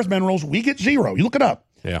the rare earth minerals. We get zero. You look it up.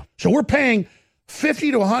 Yeah. So we're paying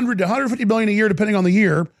 $50 to $100 to $150 billion a year, depending on the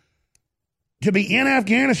year, to be in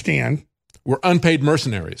Afghanistan. We're unpaid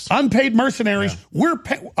mercenaries. Unpaid mercenaries. Yeah.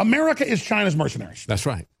 America is China's mercenaries. That's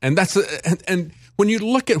right. And that's and when you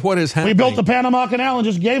look at what is happening, we built the Panama Canal and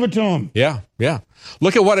just gave it to them. Yeah.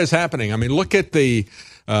 Look at what is happening. I mean, look at the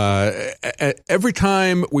every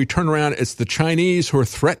time we turn around, it's the Chinese who are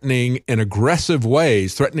threatening in aggressive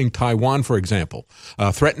ways, threatening Taiwan, for example,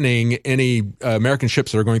 threatening any American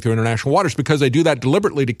ships that are going through international waters, because they do that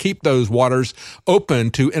deliberately to keep those waters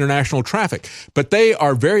open to international traffic. But they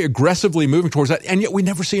are very aggressively moving towards that, and yet we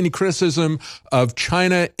never see any criticism of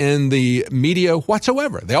China in the media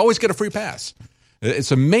whatsoever. They always get a free pass.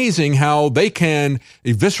 It's amazing how they can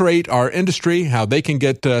eviscerate our industry, how they can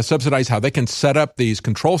get subsidized, how they can set up these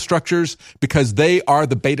control structures, because they are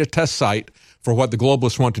the beta test site for what the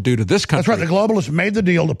globalists want to do to this country. That's right. The globalists made the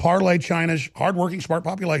deal to parlay China's hardworking, smart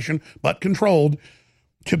population, but controlled,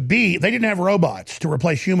 they didn't have robots to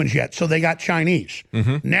replace humans yet, so they got Chinese.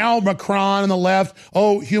 Mm-hmm. Now Macron and the left,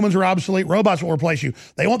 humans are obsolete, robots will replace you.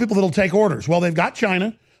 They want people that'll take orders. Well, they've got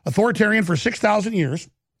China, authoritarian for 6,000 years.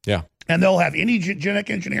 Yeah. And they'll have any genetic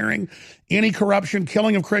engineering, any corruption,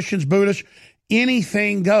 killing of Christians, Buddhists,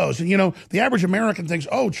 anything goes. And, the average American thinks,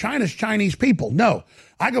 China's Chinese people. No.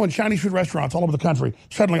 I go in Chinese food restaurants all over the country.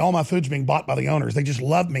 Suddenly all my food's being bought by the owners. They just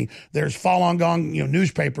love me. There's Falun Gong,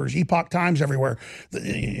 newspapers, Epoch Times everywhere.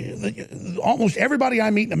 Almost everybody I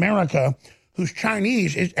meet in America who's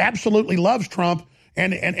Chinese absolutely loves Trump.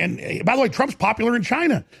 And by the way, Trump's popular in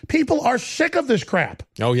China. People are sick of this crap.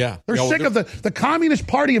 Oh, yeah. They're sick of the Communist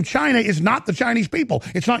Party of China is not the Chinese people.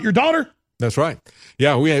 It's not your daughter. That's right.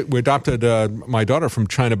 Yeah, we adopted my daughter from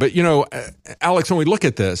China. But, Alex, when we look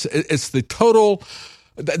at this, it's the total...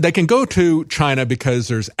 They can go to China because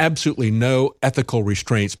there's absolutely no ethical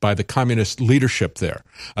restraints by the communist leadership there.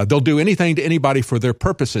 They'll do anything to anybody for their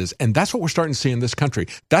purposes. And that's what we're starting to see in this country.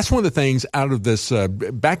 That's one of the things out of this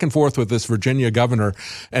back and forth with this Virginia governor,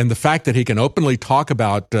 and the fact that he can openly talk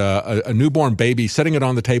about a newborn baby, setting it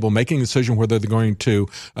on the table, making a decision whether they're going to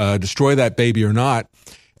destroy that baby or not.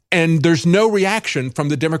 And there's no reaction from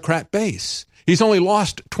the Democrat base. He's only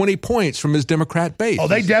lost 20 points from his Democrat base. Oh,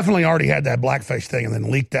 they definitely already had that blackface thing and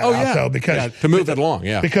then leaked that out, though. Because, to move it along,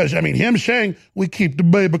 Because, him saying, we keep the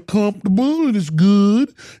baby comfortable, it is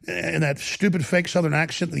good, and that stupid fake Southern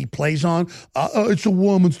accent that he plays on, it's a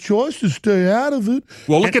woman's choice to stay out of it.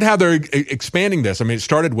 Well, look at how they're expanding this. It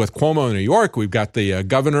started with Cuomo in New York. We've got the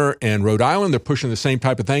governor in Rhode Island. They're pushing the same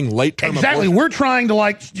type of thing, late-term Exactly. abortion. We're trying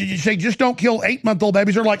to, say, just don't kill 8-month-old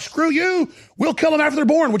babies. They're like, screw you. We'll kill them after they're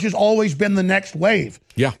born, which has always been the next wave.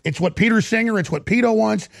 Yeah. It's what Peter Singer, it's what Pedo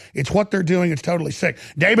wants, it's what they're doing. It's totally sick.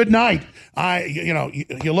 David Knight,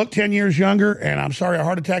 you look 10 years younger, and I'm sorry a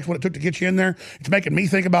heart attack's what it took to get you in there. It's making me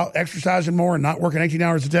think about exercising more and not working 18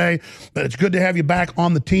 hours a day. But it's good to have you back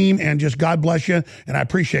on the team, and just God bless you, and I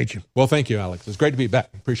appreciate you. Well, thank you, Alex. It's great to be back.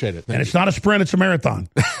 Appreciate it. It's not a sprint, it's a marathon.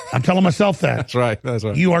 I'm telling myself that. That's right.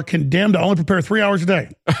 You are condemned to only prepare 3 hours a day.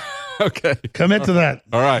 Okay. Commit to that.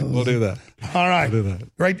 All right. We'll do that. All right. We'll do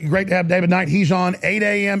that. Great to have David Knight. He's on 8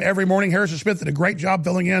 a.m. every morning. Harrison Smith did a great job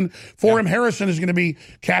filling in for him. Harrison is going to be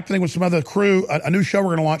captaining with some other crew, a new show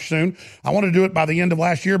we're going to launch soon. I wanted to do it by the end of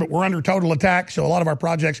last year, but we're under total attack, so a lot of our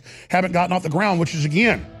projects haven't gotten off the ground, which is,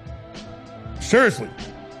 again, seriously,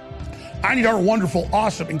 I need our wonderful,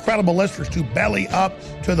 awesome, incredible listeners to belly up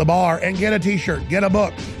to the bar and get a T-shirt, get a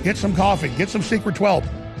book, get some coffee, get some Secret 12,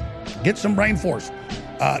 get some Brain Force.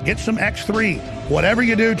 Get some X3. Whatever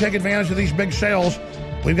you do, take advantage of these big sales.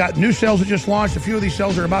 We've got new sales that just launched. A few of these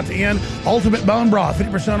sales are about to end. Ultimate Bone Broth,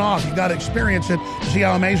 50% off. You've got to experience it to see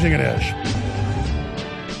how amazing it is.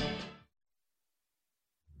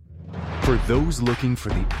 For those looking for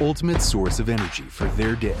the ultimate source of energy for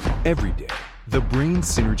their day, every day, the Brain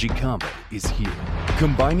Synergy Combo is here.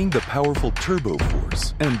 Combining the powerful Turbo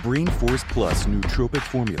Force and Brain Force Plus nootropic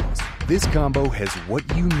formulas, this combo has what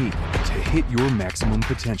you need to hit your maximum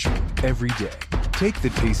potential every day. Take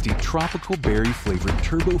the tasty tropical berry-flavored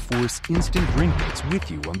Turbo Force instant drink bits with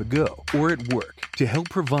you on the go or at work to help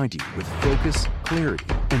provide you with focus, clarity,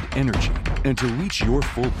 and energy, and to reach your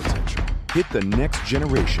full potential. Hit the next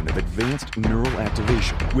generation of advanced neural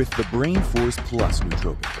activation with the Brain Force Plus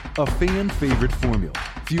nootropic, a fan-favorite formula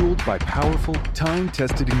fueled by powerful,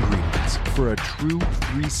 time-tested ingredients for a true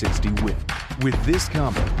 360 win. With this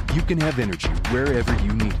combo, you can have energy wherever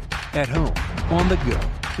you need it, at home, on the go,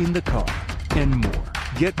 in the car, and more.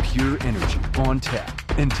 Get pure energy on tap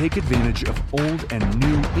and take advantage of old and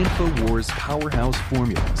new InfoWars powerhouse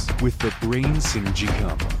formulas with the Brain Synergy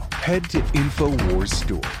combo. Head to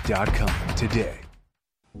InfoWarsStore.com today.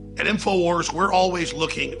 At InfoWars, we're always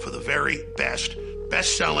looking for the very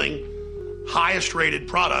best-selling, highest-rated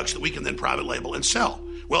products that we can then private label and sell.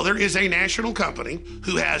 Well, there is a national company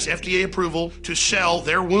who has FDA approval to sell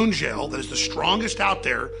their wound gel that is the strongest out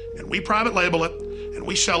there, and we private label it, and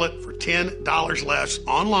we sell it for $10 less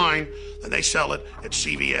online than they sell it at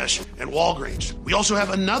CVS and Walgreens. We also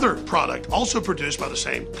have another product, also produced by the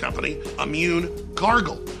same company, Immune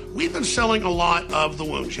Gargle. We've been selling a lot of the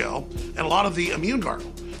wound gel and a lot of the Immune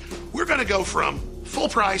Gargle. We're going to go from full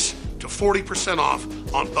price to 40% off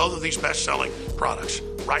on both of these best-selling products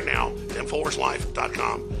right now at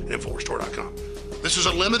InfoWarsLife.com and InfoWarsStore.com. This is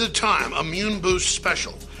a limited time Immune Boost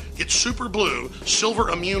special. Get Super Blue, Silver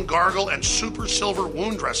Immune Gargle, and Super Silver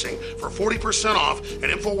Wound Dressing for 40% off at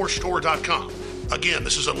InfoWarsStore.com. Again,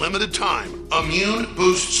 this is a limited time Immune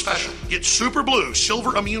Boost special. Get Super Blue,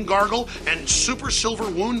 Silver Immune Gargle, and Super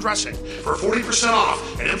Silver Wound Dressing for 40%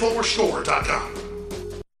 off at InfoWarsStore.com.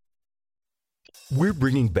 We're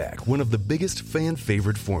bringing back one of the biggest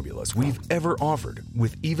fan-favorite formulas we've ever offered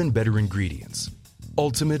with even better ingredients.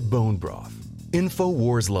 Ultimate Bone Broth.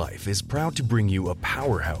 InfoWars Life is proud to bring you a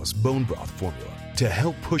powerhouse bone broth formula to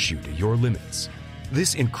help push you to your limits.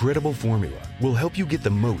 This incredible formula will help you get the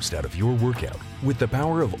most out of your workout with the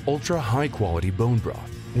power of ultra high-quality bone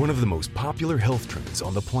broth, one of the most popular health trends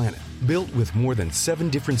on the planet. Built with more than 7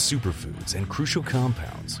 different superfoods and crucial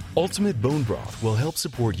compounds, Ultimate Bone Broth will help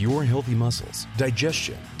support your healthy muscles,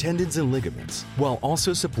 digestion, tendons, and ligaments, while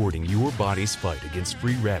also supporting your body's fight against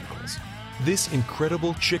free radicals. This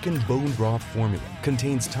incredible chicken bone broth formula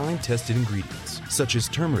contains time-tested ingredients such as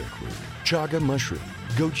turmeric root, chaga mushroom,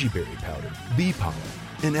 goji berry powder, bee pollen,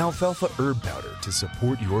 and alfalfa herb powder to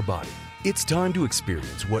support your body. It's time to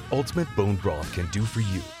experience what Ultimate Bone Broth can do for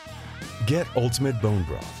you. Get Ultimate Bone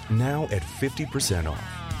Broth now at 50% off.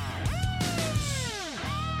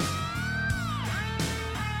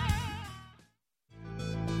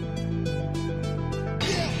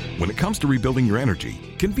 When it comes to rebuilding your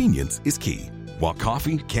energy, convenience is key. While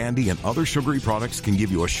coffee, candy, and other sugary products can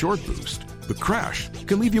give you a short boost, the crash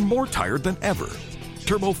can leave you more tired than ever.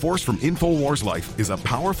 Turbo Force from InfoWars Life is a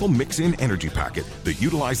powerful mix-in energy packet that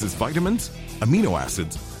utilizes vitamins, amino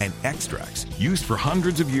acids, and extracts used for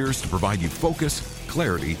hundreds of years to provide you focus,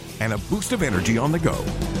 clarity, and a boost of energy on the go.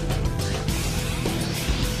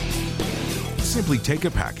 Simply take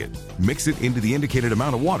a packet, mix it into the indicated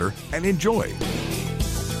amount of water, and enjoy.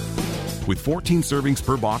 With 14 servings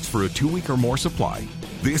per box for a 2-week or more supply,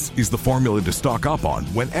 this is the formula to stock up on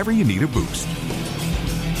whenever you need a boost.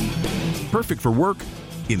 Perfect for work,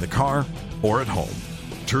 in the car, or at home.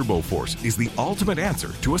 Turbo Force is the ultimate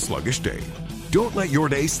answer to a sluggish day. Don't let your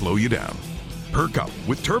day slow you down. Perk up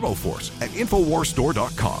with Turbo Force at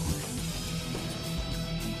InfoWarsStore.com.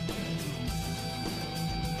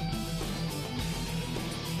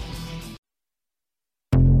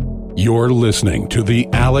 You're listening to The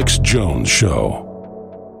Alex Jones Show.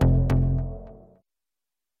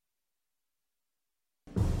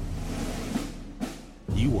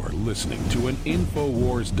 You are listening to an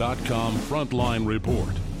Infowars.com frontline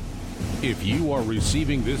report. If you are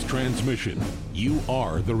receiving this transmission, you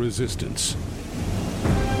are the resistance.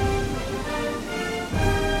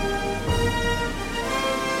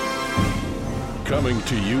 Coming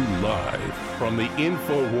to you live from the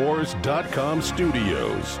Infowars.com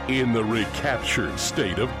studios in the recaptured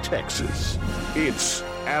state of Texas, it's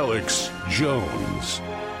Alex Jones.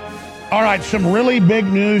 All right, some really big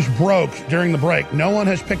news broke during the break. No one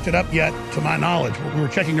has picked it up yet, to my knowledge. We were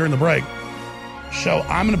checking during the break. So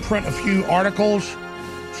I'm going to print a few articles,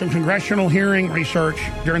 some congressional hearing research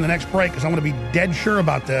during the next break, because I'm going to be dead sure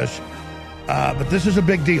about this. But this is a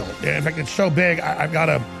big deal. In fact, it's so big, I've got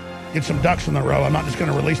to get some ducks in a row. I'm not just going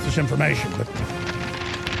to release this information. But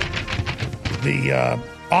the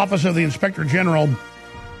Office of the Inspector General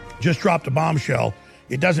just dropped a bombshell.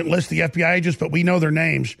 It doesn't list the FBI agents, but we know their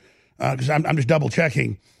names because I'm just double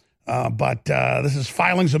checking. But this is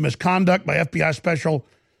filings of misconduct by FBI Special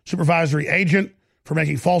Supervisory Agent for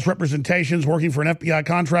making false representations, working for an FBI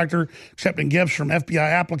contractor, accepting gifts from FBI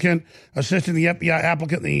applicant, assisting the FBI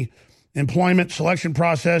applicant in the employment selection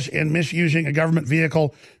process, and misusing a government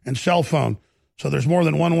vehicle and cell phone. So there's more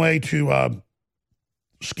than one way to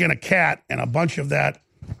skin a cat, and a bunch of that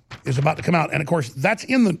is about to come out. And, of course, that's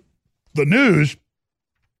in the news.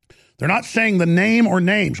 They're not saying the name or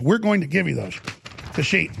names. We're going to give you those. Because,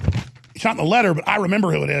 see, it's not in the letter, but I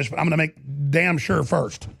remember who it is, but I'm going to make damn sure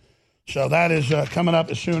first. So that is coming up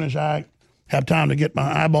as soon as I have time to get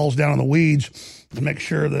my eyeballs down in the weeds and make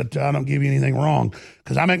sure that I don't give you anything wrong.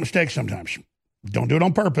 Because I make mistakes sometimes. Don't do it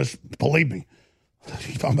on purpose. Believe me.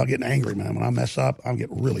 You're talking about getting angry, man. When I mess up, I get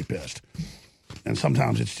really pissed. And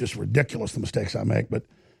sometimes it's just ridiculous, the mistakes I make. But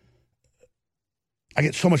I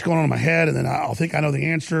get so much going on in my head, and then I'll think I know the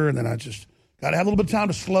answer, and then I just got to have a little bit of time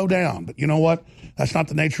to slow down. But you know what? That's not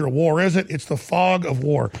the nature of war, is it? It's the fog of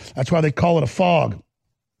war. That's why they call it a fog.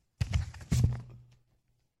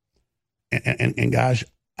 And guys,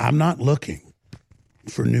 I'm not looking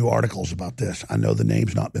for new articles about this. I know the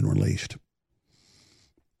name's not been released.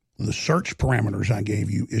 The search parameters I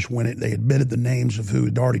gave you is when they admitted the names of who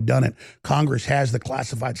had already done it. Congress has the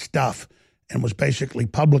classified stuff and was basically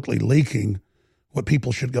publicly leaking what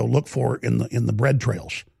people should go look for in the bread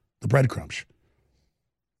trails, the breadcrumbs.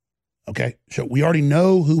 Okay, so we already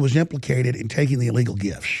know who was implicated in taking the illegal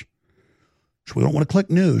gifts. So we don't want to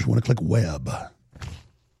click news, we want to click web.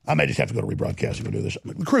 I may just have to go to rebroadcast and go do this.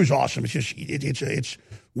 The crew's awesome. It's just it's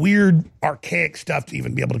weird, archaic stuff to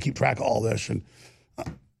even be able to keep track of all this. And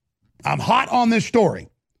I'm hot on this story.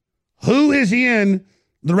 Who is in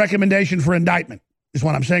the recommendation for indictment is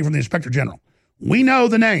what I'm saying from the Inspector General. We know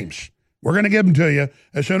the names. We're going to give them to you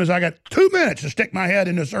as soon as I got 2 minutes to stick my head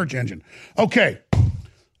into a search engine. Okay,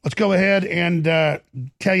 let's go ahead and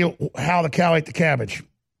tell you how the cow ate the cabbage.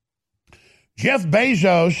 Jeff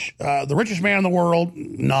Bezos, the richest man in the world,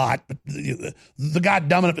 not, but the guy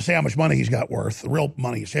dumb enough to say how much money he's got worth. The real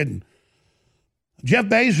money is hidden. Jeff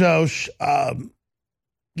Bezos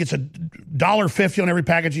gets $1.50 on every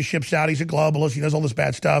package he ships out. He's a globalist. He does all this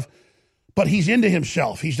bad stuff. But he's into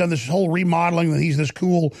himself. He's done this whole remodeling that he's this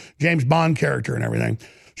cool James Bond character and everything.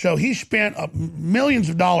 So he spent millions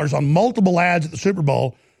of dollars on multiple ads at the Super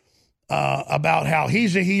Bowl about how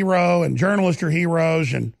he's a hero and journalists are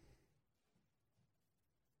heroes and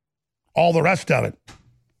all the rest of it.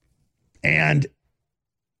 And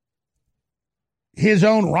his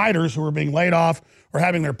own writers who are being laid off or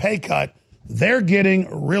having their pay cut, they're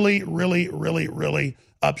getting really, really, really, really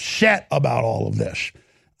upset about all of this.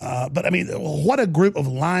 But, I mean, what a group of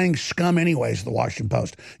lying scum anyways, the Washington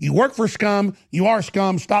Post. You work for scum, you are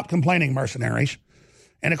scum, stop complaining, mercenaries.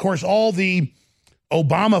 And, of course, all the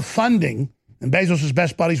Obama funding, and Bezos is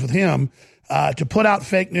best buddies with him, to put out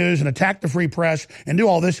fake news and attack the free press and do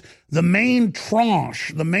all this, the main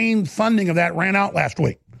tranche, the main funding of that ran out last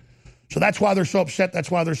week. So that's why they're so upset. That's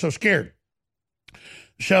why they're so scared.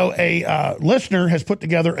 So a listener has put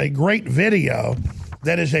together a great video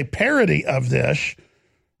that is a parody of this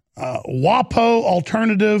WAPO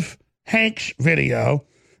alternative Hanks video.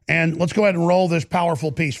 And let's go ahead and roll this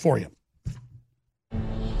powerful piece for you.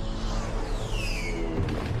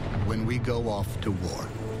 When we go off to war,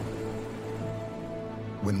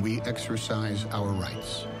 when we exercise our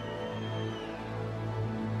rights,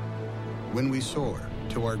 when we soar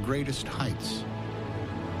to our greatest heights,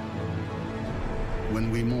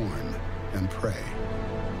 when we mourn and pray,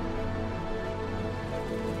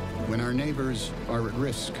 when our neighbors are at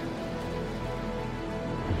risk,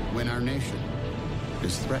 when our nation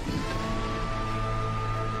is threatened,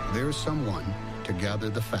 there's someone to gather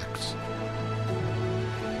the facts,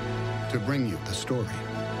 to bring you the story,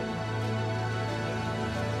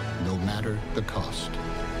 no matter the cost.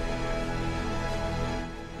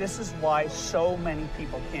 This is why so many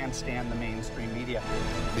people can't stand the mainstream media.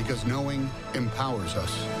 Because knowing empowers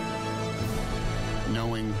us.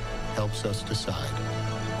 Knowing helps us decide.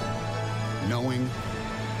 Knowing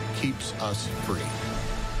keeps us free.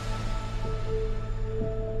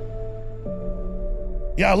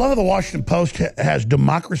 Yeah, I love how the Washington Post has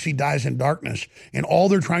democracy dies in darkness, and all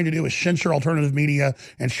they're trying to do is censor alternative media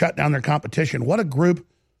and shut down their competition. What a group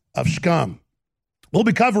of scum. We'll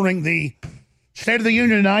be covering the State of the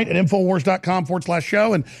Union tonight at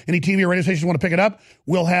Infowars.com/show, and any TV or radio stations want to pick it up.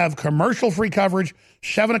 We'll have commercial-free coverage,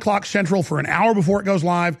 7 o'clock Central for an hour before it goes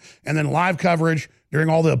live, and then live coverage during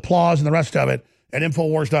all the applause and the rest of it at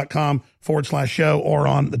Infowars.com/show or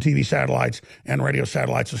on the TV satellites and radio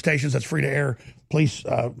satellites. The stations that's free to air, please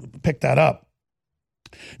pick that up.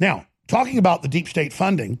 Now, talking about the deep state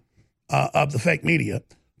funding of the fake media,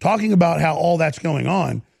 talking about how all that's going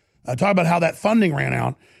on, talking about how that funding ran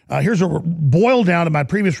out, here's a boil down to my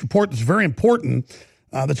previous report that's very important,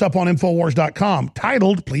 that's up on Infowars.com,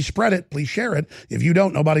 titled, please spread it, please share it. If you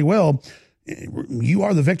don't, nobody will. You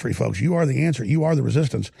are the victory, folks. You are the answer. You are the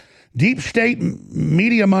resistance. Deep state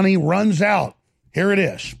media money runs out. Here it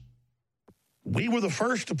is. We were the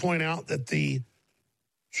first to point out that the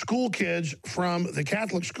school kids from the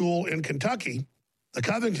Catholic school in Kentucky, the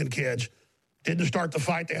Covington kids, didn't start the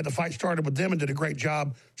fight. They had the fight started with them and did a great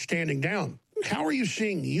job standing down. How are you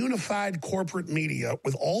seeing unified corporate media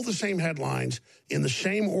with all the same headlines in the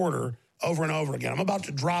same order over and over again? I'm about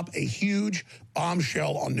to drop a huge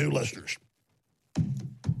bombshell on new listeners.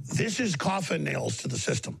 This is coffin nails to the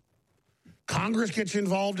system. Congress gets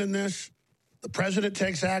involved in this. The president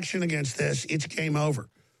takes action against this. It's game over.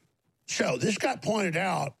 So this got pointed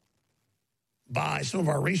out by some of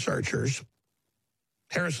our researchers,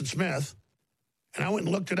 Harrison Smith, and I went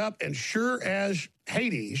and looked it up, and sure as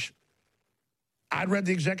Hades, I'd read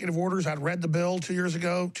the executive orders. I'd read the bill 2.5 years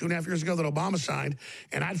ago that Obama signed,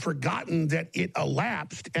 and I'd forgotten that it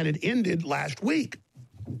elapsed and it ended last week.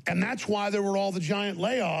 And that's why there were all the giant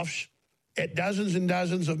layoffs at dozens and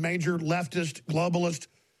dozens of major leftist, globalist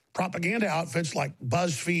propaganda outfits like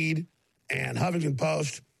BuzzFeed and Huffington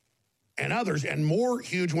Post and others, and more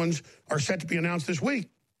huge ones are set to be announced this week.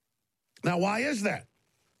 Now, why is that?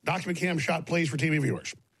 Document cam shot, please, for TV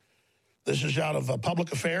viewers. This is out of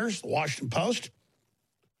Public Affairs, the Washington Post.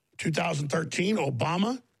 2013,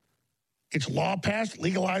 Obama, its law passed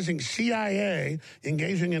legalizing CIA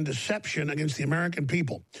engaging in deception against the American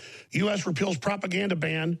people. U.S. repeals propaganda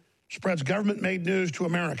ban, spreads government-made news to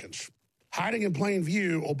Americans. Hiding in plain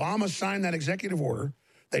view, Obama signed that executive order.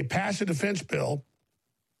 They passed a defense bill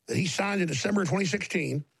that he signed in December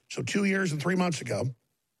 2016, so 2 years and 3 months ago,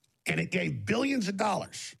 and it gave billions of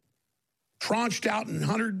dollars, tranched out in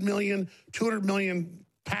 100 million, 200 million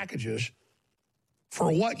packages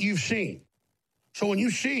for what you've seen. So when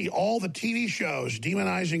you see all the TV shows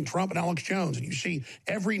demonizing Trump and Alex Jones, and you see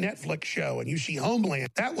every Netflix show, and you see Homeland,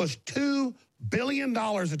 that was $2 billion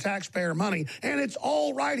of taxpayer money, and it's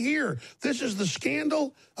all right here. This is the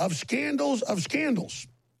scandal of scandals of scandals.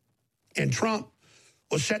 And Trump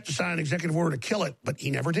was set to sign an executive order to kill it, but he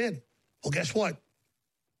never did. Well, guess what?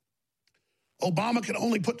 Obama can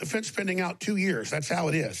only put defense spending out 2 years. That's how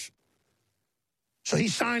it is. So he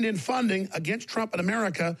signed in funding against Trump and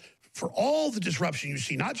America for all the disruption you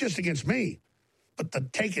see, not just against me, but the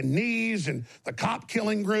taking knees and the cop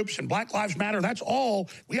killing groups and Black Lives Matter. That's all.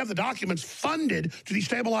 We have the documents funded to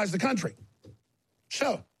destabilize the country.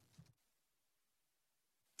 So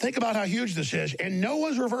think about how huge this is. And no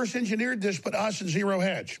one's reverse engineered this but us and Zero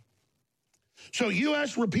Hedge. So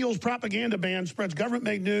U.S. repeals propaganda ban, spreads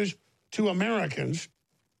government-made news to Americans,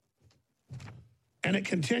 and it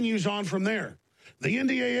continues on from there. The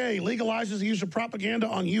NDAA legalizes the use of propaganda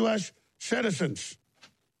on U.S. citizens.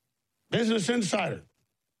 Business Insider.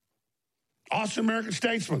 Austin American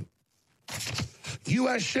Statesman.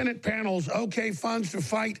 U.S. Senate panels okay funds to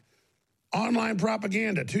fight online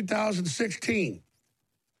propaganda, 2016.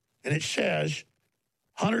 And it says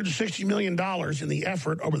 $160 million in the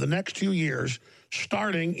effort over the next 2 years,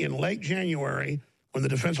 starting in late January when the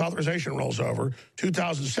defense authorization rolls over,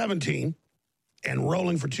 2017, and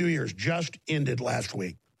rolling for 2 years, just ended last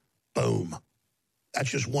week. Boom. That's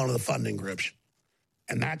just one of the funding groups.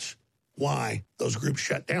 And that's why those groups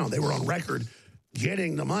shut down. They were on record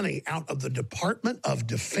getting the money out of the Department of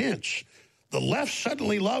Defense. The left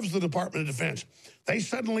suddenly loves the Department of Defense. They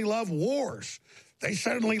suddenly love wars. They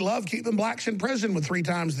suddenly love keeping blacks in prison with 3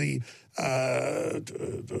 times the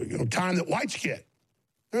time that whites get.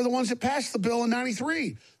 They're the ones that passed the bill in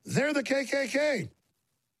 93. They're the KKK.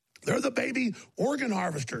 They're the baby organ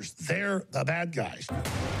harvesters. They're the bad guys.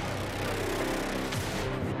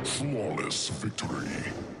 Flawless victory.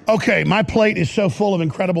 Okay, my plate is so full of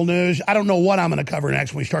incredible news. I don't know what I'm going to cover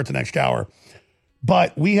next when we start the next hour.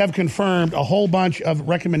 But we have confirmed a whole bunch of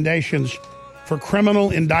recommendations for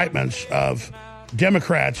criminal indictments of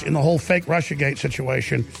Democrats in the whole fake Russiagate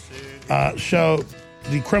situation. So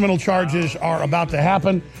the criminal charges are about to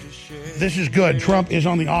happen. This is good. Trump is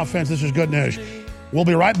on the offense. This is good news. We'll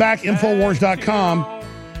be right back.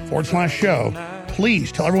 Infowars.com/show.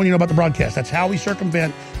 Please tell everyone you know about the broadcast. That's how we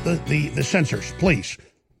circumvent the censors. Please.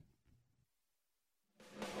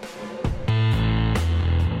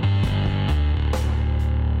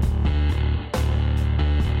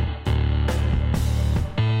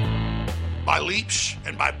 By leaps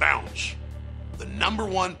and by bounds, the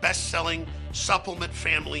 #1 best-selling supplement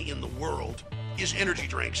family in the world is energy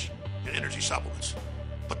drinks and energy supplements.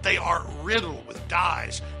 But they are riddled with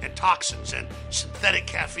dyes and toxins and synthetic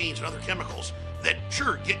caffeines and other chemicals that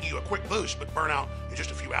sure get you a quick boost but burn out in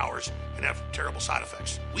just a few hours and have terrible side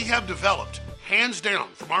effects. We have developed, hands down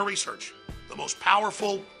from our research, the most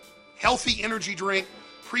powerful, healthy energy drink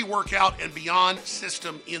pre-workout and beyond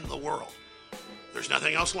system in the world. There's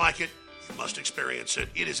nothing else like it. You must experience it.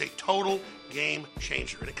 It is a total game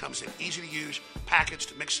changer, and it comes in easy-to-use packets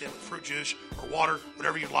to mix in with fruit juice or water,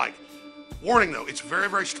 whatever you'd like. Warning, though, it's very,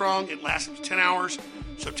 very strong. It lasts up to 10 hours,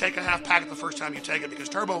 so take a half packet the first time you take it, because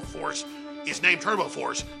Turbo Force is named Turbo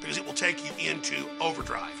Force because it will take you into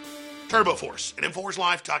overdrive. Turbo Force at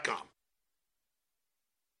InfoWarsLife.com.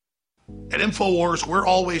 At InfoWars, we're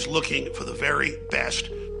always looking for the very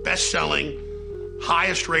best-selling,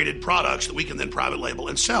 highest-rated products that we can then private label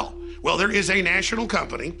and sell. Well, there is a national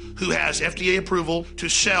company who has FDA approval to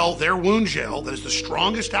sell their wound gel that is the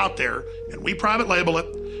strongest out there, and we private label it,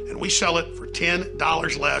 and we sell it for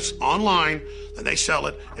 $10 less online than they sell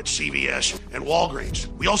it at CVS and Walgreens.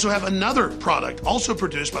 We also have another product also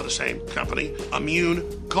produced by the same company,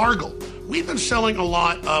 Immune Gargle. We've been selling a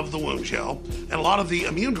lot of the wound gel and a lot of the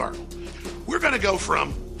Immune Gargle. We're going to go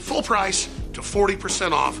from full price to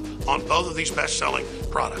 40% off on both of these best-selling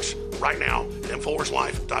products right now at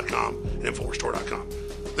InfoWarsLife.com and InfoWarsStore.com.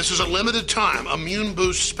 This is a limited time Immune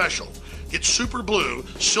Boost special. Get Super Blue,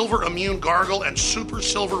 Silver Immune Gargle, and Super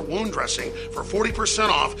Silver Wound Dressing for 40%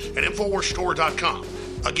 off at InfoWarsStore.com.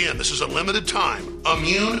 Again, this is a limited time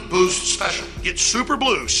Immune Boost special. Get Super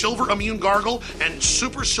Blue, Silver Immune Gargle, and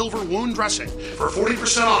Super Silver Wound Dressing for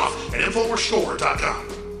 40% off at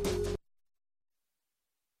InfoWarsStore.com.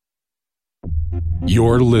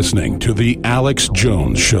 You're listening to The Alex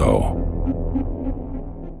Jones Show.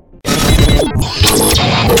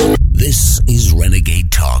 This is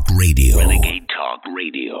Renegade Talk Radio. Renegade Talk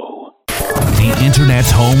Radio. The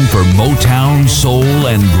Internet's home for Motown, soul,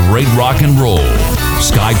 and great rock and roll.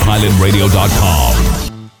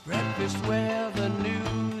 SkyPilotRadio.com. Breakfast where the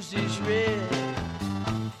news is read.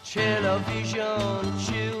 Television,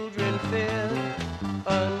 children fed.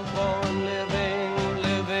 Unborn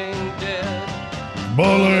living dead.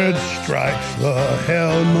 Bullet strikes the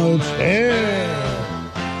helmet's head.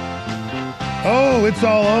 Oh, it's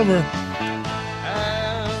all over.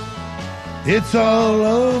 It's all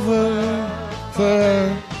over for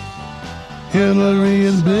Hillary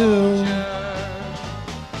and Bill.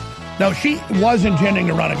 No, she was intending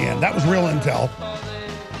to run again. That was real intel.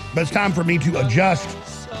 But it's time for me to adjust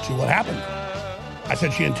to what happened. I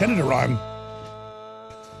said she intended to run.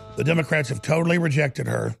 The Democrats have totally rejected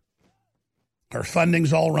her. Her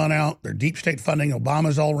funding's all run out. Their deep state funding,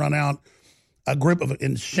 Obama's all run out. A group of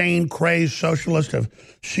insane, crazed socialists have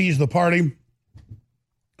seized the party.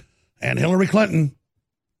 And Hillary Clinton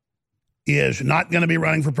is not going to be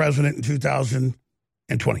running for president in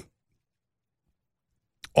 2020.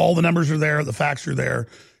 All the numbers are there. The facts are there.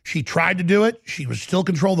 She tried to do it. She was still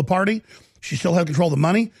control of the party. She still had control of the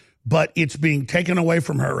money. But it's being taken away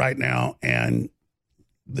from her right now. And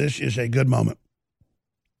this is a good moment.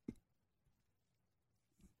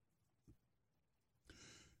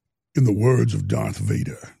 In the words of Darth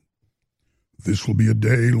Vader, this will be a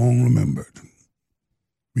day long remembered.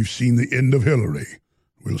 We've seen the end of Hillary.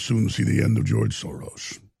 We'll soon see the end of George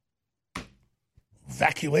Soros.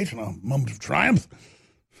 Evacuation, a moment of triumph.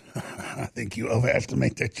 I think you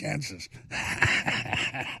overestimate their chances.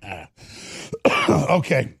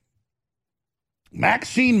 Okay.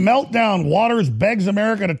 Maxine meltdown. Waters begs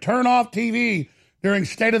America to turn off TV during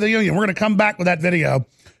State of the Union. We're going to come back with that video.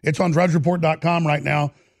 It's on DrudgeReport.com right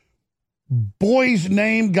now. Boy's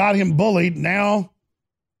name got him bullied. Now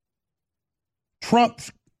Trump's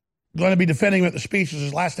going to be defending him at the speech.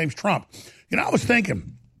 His last name's Trump. You know, I was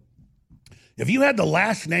thinking, if you had the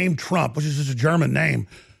last name Trump, which is just a German name,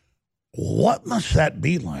 what must that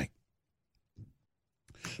be like?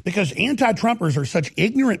 Because anti-Trumpers are such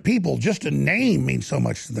ignorant people, just a name means so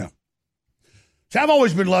much to them. So I've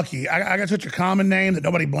always been lucky. I got such a common name that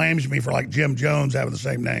nobody blames me for, like Jim Jones having the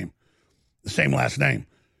same name, the same last name.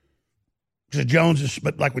 Because Jones is,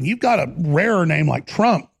 but like when you've got a rarer name like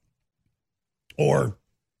Trump or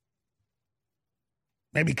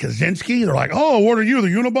maybe Kaczynski, they're like, oh, what are you, the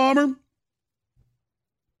Unabomber?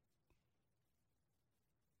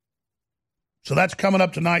 So that's coming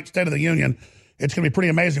up tonight, State of the Union. It's going to be pretty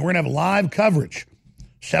amazing. We're going to have live coverage,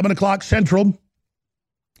 7 o'clock Central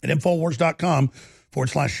at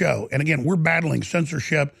Infowars.com/show. And again, we're battling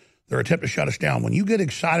censorship, their attempt to shut us down. When you get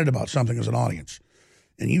excited about something as an audience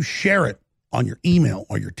and you share it on your email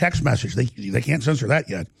or your text message, they can't censor that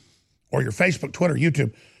yet, or your Facebook, Twitter,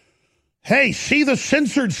 YouTube. Hey, see the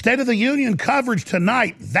censored State of the Union coverage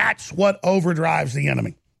tonight. That's what overdrives the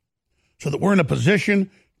enemy. So that we're in a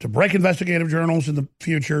position to break investigative journals in the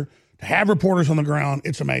future, to have reporters on the ground.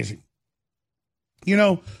 It's amazing. You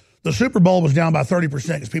know, the Super Bowl was down by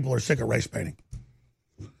 30% because people are sick of race baiting.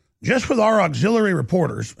 just with our auxiliary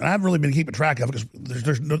reporters, and I haven't really been keeping track of it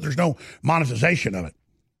because there's no monetization of it.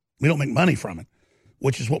 We don't make money from it,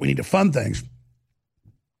 which is what we need to fund things.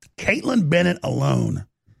 Caitlin Bennett alone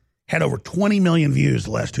had over 20 million views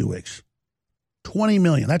the last 2 weeks. 20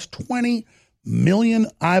 million. That's 20 million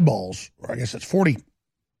eyeballs, or I guess that's 40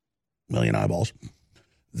 million eyeballs,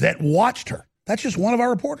 that watched her. That's just one of our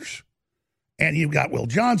reporters. And you've got Will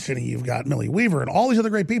Johnson, and you've got Millie Weaver, and all these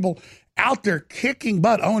other great people out there kicking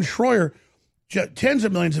butt. Owen Schroyer, tens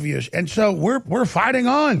of millions of views. And so we're fighting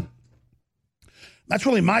on. That's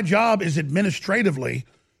really my job, is administratively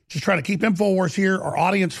just trying to keep InfoWars here, our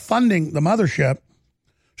audience funding the mothership,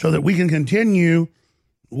 so that we can continue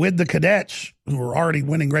with the cadets who are already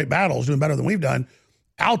winning great battles, doing better than we've done,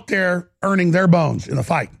 out there earning their bones in the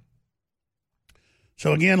fight.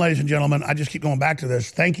 So again, ladies and gentlemen, I just keep going back to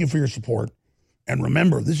this. Thank you for your support. And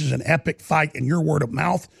remember, this is an epic fight, and your word of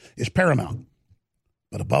mouth is paramount.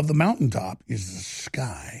 But above the mountaintop is the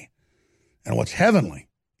sky. And what's heavenly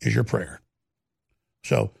is your prayer.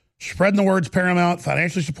 So spreading the word's paramount.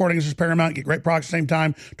 Financially supporting us is paramount. Get great products at the same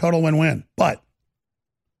time. Total win-win. But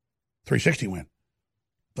 360 win.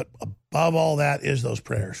 But above all that is those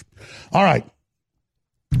prayers. All right.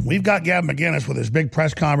 We've got Gavin McInnes with his big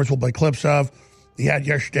press conference we'll play clips of. He had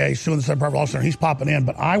yesterday, suing the Southern Poverty Law Center. He's popping in.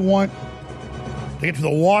 But I want to get to the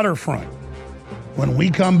waterfront when we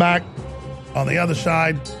come back on the other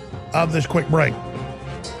side of this quick break.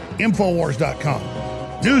 Infowars.com.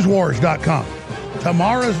 Newswars.com.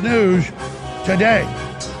 Tomorrow's news today.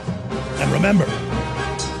 And remember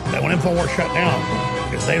that when InfoWars shut down,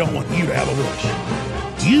 because they don't want you to have a voice.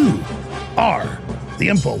 You are the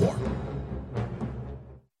InfoWar.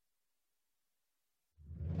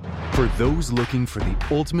 For those looking for the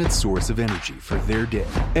ultimate source of energy for their day,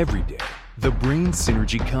 every day, the Brain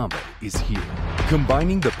Synergy Combo is here.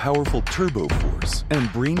 Combining the powerful Turbo Force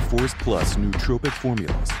and Brain Force Plus nootropic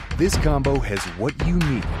formulas, this combo has what you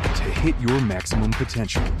need to hit your maximum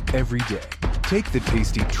potential every day. Take the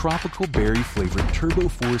tasty tropical berry-flavored Turbo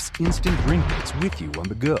Force instant drink mix with you on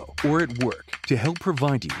the go or at work to help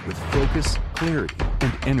provide you with focus, clarity,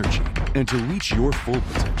 and energy, and to reach your full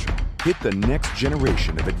potential. Hit the next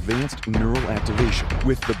generation of advanced neural activation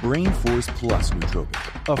with the Brain Force Plus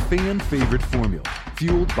nootropic, a fan-favorite formula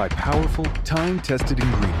fueled by powerful, time-tested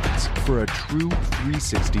ingredients for a true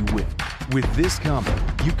 360 win. With this combo,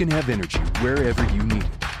 you can have energy wherever you need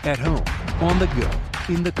it, at home, on the go,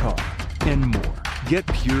 in the car, and more. Get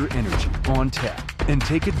pure energy on tap and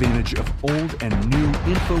take advantage of old and new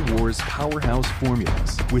InfoWars powerhouse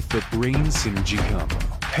formulas with the Brain Synergy Combo.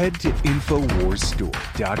 Head to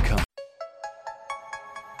InfoWarsStore.com.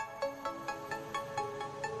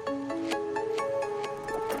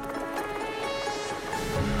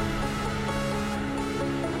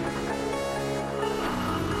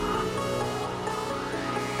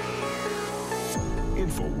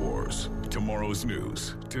 InfoWars. Tomorrow's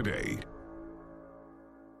news today.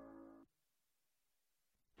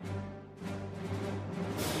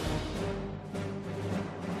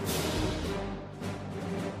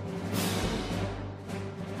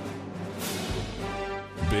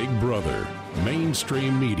 Big Brother,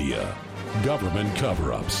 mainstream media, government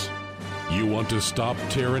cover-ups. You want to stop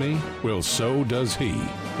tyranny? Well, so does he.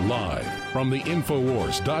 Live from the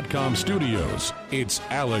Infowars.com studios, it's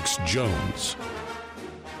Alex Jones.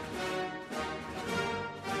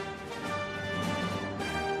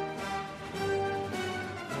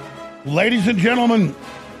 Ladies and gentlemen,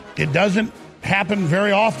 it doesn't happen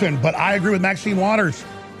very often, but I agree with Maxine Waters.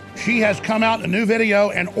 She has come out in a new video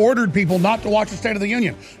and ordered people not to watch the State of the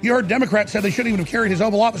Union. You heard Democrats said they shouldn't even have carried his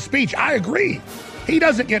Oval Office speech. I agree. He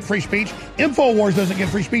doesn't get free speech. InfoWars doesn't get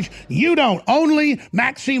free speech. You don't. Only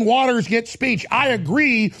Maxine Waters gets speech. I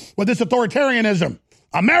agree with this authoritarianism.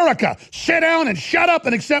 America, sit down and shut up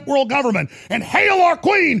and accept world government. And hail our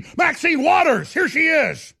queen, Maxine Waters. Here she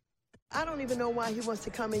is. I don't even know why he wants to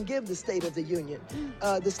come and give the State of the Union.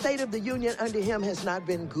 The State of the Union under him has not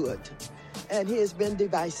been good, and he has been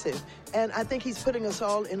divisive. And I think he's putting us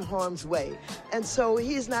all in harm's way. And so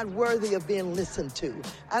he is not worthy of being listened to.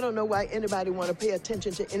 I don't know why anybody want to pay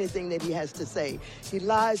attention to anything that he has to say. He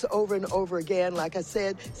lies over and over again. Like I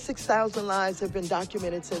said, 6,000 lies have been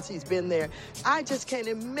documented since he's been there. I just can't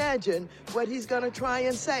imagine what he's going to try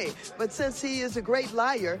and say. But since he is a great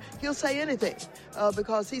liar, he'll say anything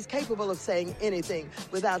because he's capable of saying anything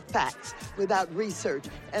without facts, without research.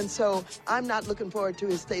 And so I'm not looking forward to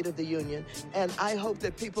his State of the Union. And I hope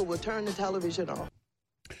that people will turn the television off.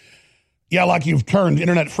 Yeah, like you've turned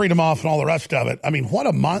internet freedom off and all the rest of it. I mean, what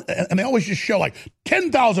a month. And they always just show like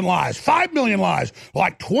 10,000 lies, 5 million lies,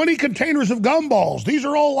 like 20 containers of gumballs. These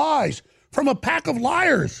are all lies from a pack of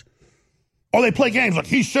liars. Or they play games like,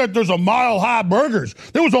 he said there's a Mile High Burgers.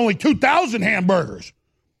 There was only 2,000 hamburgers.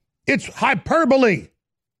 It's hyperbole.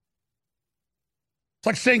 It's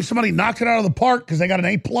like saying somebody knocked it out of the park because they got an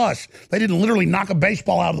A+. They didn't literally knock a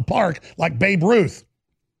baseball out of the park like Babe Ruth.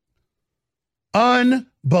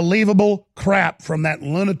 Unbelievable crap from that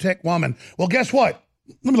lunatic woman. Well, guess what?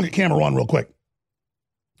 Let me look at camera one real quick.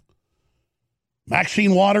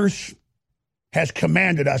 Maxine Waters has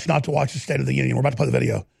commanded us not to watch the State of the Union. We're about to play the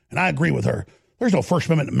video, and I agree with her. There's no First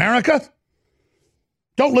Amendment in America.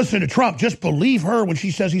 Don't listen to Trump. Just believe her when she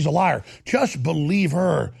says he's a liar. Just believe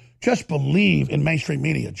her. Just believe in mainstream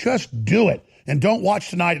media. Just do it. And don't watch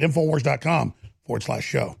tonight at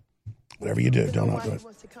Infowars.com/show. Whatever you do, don't not do it. He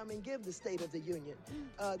wants to come and give the State of the Union.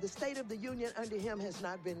 The State of the Union under him has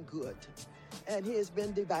not been good, and he has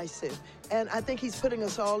been divisive. And I think he's putting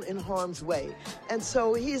us all in harm's way. And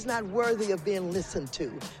so he's not worthy of being listened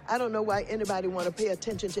to. I don't know why anybody want to pay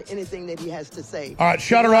attention to anything that he has to say. All right,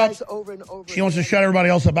 shut her up. Over and over She wants to shut everybody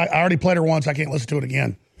else up. I already played her once. I can't listen to it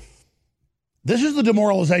again. This is the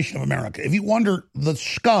demoralization of America. If you wonder the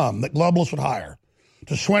scum that globalists would hire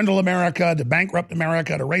to swindle America, to bankrupt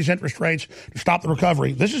America, to raise interest rates, to stop the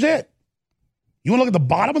recovery, this is it. You want to look at the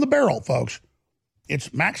bottom of the barrel, folks.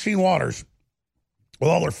 It's Maxine Waters with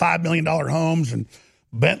all her $5 million homes and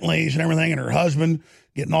Bentleys and everything, and her husband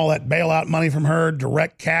getting all that bailout money from her,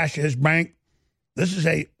 direct cash to his bank. This is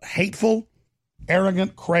a hateful,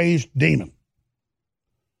 arrogant, crazed demon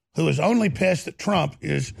who is only pissed that Trump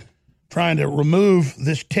is trying to remove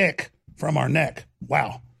this tick from our neck.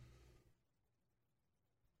 Wow.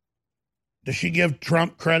 Does she give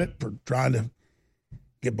Trump credit for trying to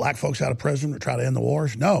get black folks out of prison or try to end the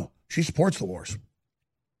wars? No, she supports the wars.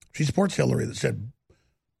 She supports Hillary that said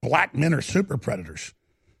black men are super predators.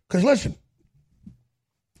 Because listen,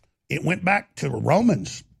 it went back to the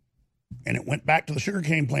Romans, and it went back to the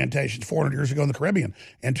sugarcane plantations 400 years ago in the Caribbean,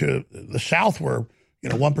 and to the South where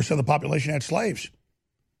 1% of the population had slaves.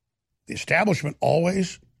 The establishment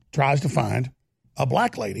always tries to find a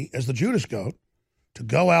black lady as the Judas goat to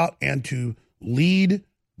go out and to lead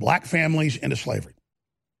black families into slavery.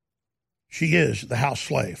 She is the house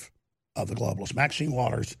slave of the globalists. Maxine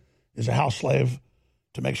Waters is a house slave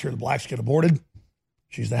to make sure the blacks get aborted.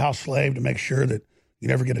 She's the house slave to make sure that you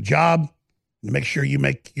never get a job, to make sure you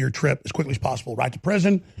make your trip as quickly as possible right to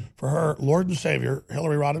prison for her Lord and Savior,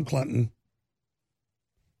 Hillary Rodham Clinton,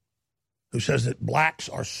 who says that blacks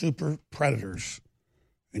are super predators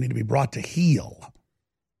and need to be brought to heel.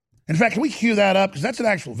 In fact, can we cue that up? Because that's an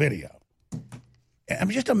actual video. I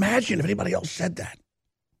mean, just imagine if anybody else said that.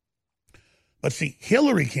 But see,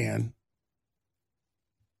 Hillary can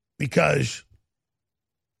because,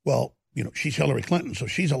 well, she's Hillary Clinton, so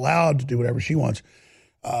she's allowed to do whatever she wants.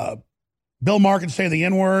 Bill Maher can say the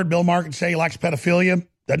N-word. Bill Maher can say he likes pedophilia.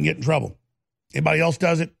 Doesn't get in trouble. Anybody else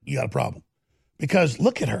does it, you got a problem. Because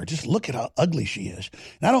look at her. Just look at how ugly she is.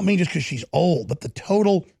 And I don't mean just because she's old, but the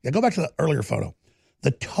total, go back to the earlier photo. The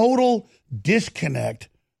total disconnect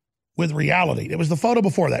with reality. It was the photo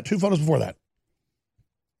before that, 2 photos before that.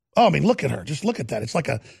 Oh, I mean, look at her. Just look at that. It's like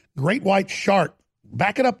a great white shark.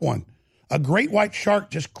 Back it up one. A great white shark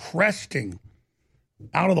just cresting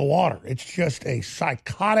out of the water. It's just a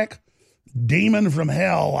psychotic demon from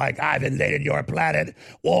hell, like, I've invaded your planet.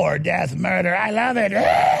 War, death, murder. I love it.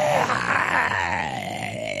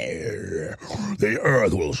 The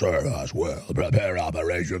earth will serve us well. Prepare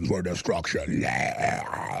operations for destruction. It's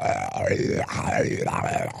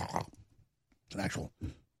an actual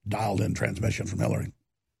dialed-in transmission from Hillary.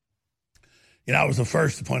 I was the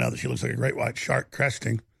first to point out that she looks like a great white shark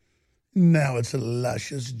cresting. Now it's a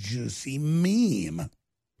luscious, juicy meme.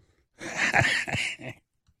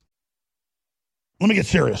 Let me get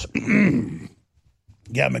serious. Gavin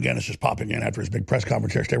McInnes is popping in after his big press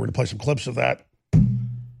conference yesterday. We're going to play some clips of that.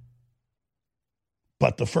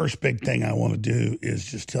 But the first big thing I want to do is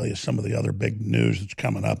just tell you some of the other big news that's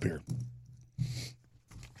coming up here.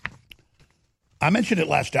 I mentioned it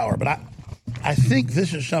last hour, but I think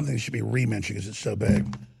this is something that should be re-mentioned because it's so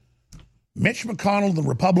big. Mitch McConnell and the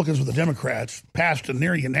Republicans with the Democrats passed a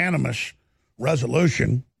near unanimous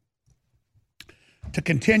resolution to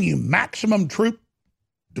continue maximum troop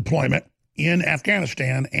deployment in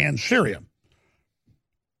Afghanistan and Syria,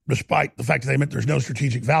 despite the fact that they admit there's no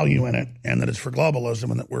strategic value in it and that it's for globalism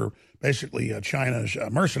and that we're basically China's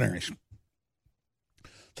mercenaries.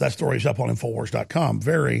 So that story's up on Infowars.com.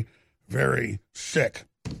 Very, very sick.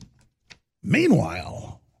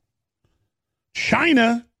 Meanwhile,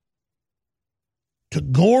 China to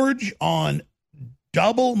gorge on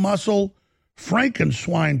double muscle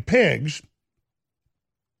Frankenstein pigs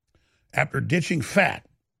after ditching fat.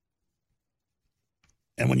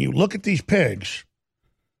 And when you look at these pigs,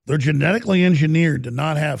 they're genetically engineered to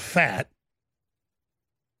not have fat.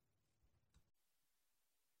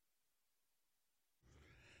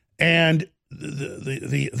 And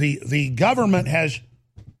the government has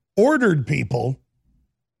ordered people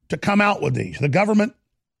to come out with these. The government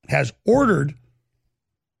has ordered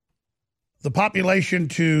the population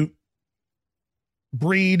to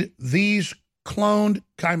breed these cloned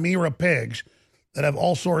chimera pigs that have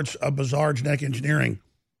all sorts of bizarre genetic engineering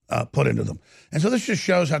put into them. And so this just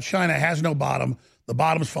shows how China has no bottom. The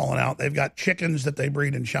bottom's fallen out. They've got chickens that they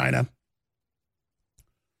breed in China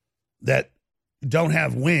that don't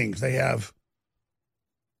have wings. They have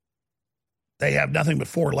nothing but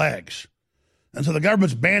 4 legs. And so the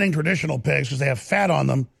government's banning traditional pigs because they have fat on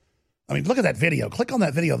them. I mean, look at that video. Click on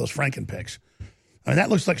that video of those Franken pigs. I mean, that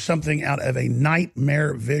looks like something out of a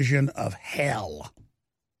nightmare vision of hell.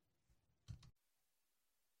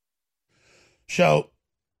 So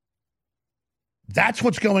that's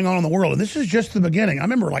what's going on in the world. And this is just the beginning. I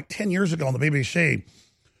remember like 10 years ago on the BBC,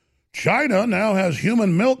 China now has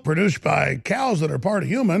human milk produced by cows that are part of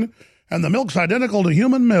human, and the milk's identical to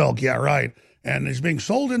human milk. Yeah, right. And it's being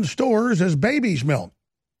sold in stores as baby's milk.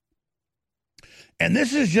 And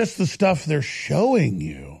this is just the stuff they're showing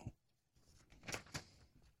you.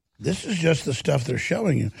 This is just the stuff they're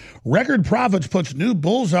showing you. Record profits puts new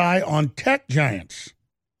bullseye on tech giants.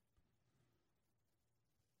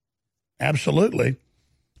 Absolutely.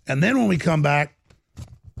 And then when we come back,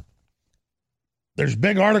 there's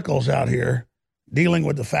big articles out here dealing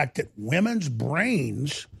with the fact that women's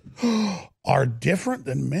brains are different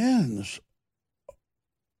than men's.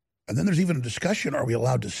 And then there's even a discussion, are we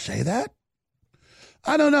allowed to say that?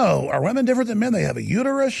 I don't know. Are women different than men? They have a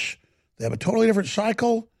uterus. They have a totally different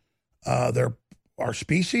cycle. They're our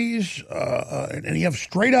species. And you have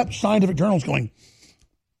straight up scientific journals going,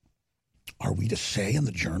 are we to say in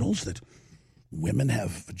the journals that women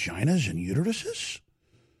have vaginas and uteruses?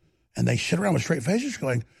 And they sit around with straight faces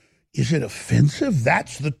going, is it offensive?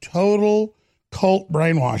 That's the total cult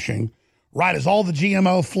brainwashing. Right, as all the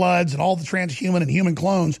GMO floods and all the transhuman and human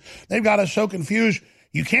clones, they've got us so confused.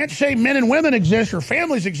 You can't say men and women exist or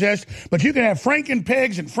families exist, but you can have Franken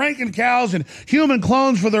pigs and Franken cows and human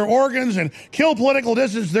clones for their organs and kill political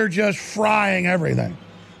dissidents. They're just frying everything.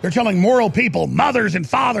 They're telling moral people mothers and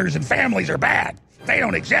fathers and families are bad. They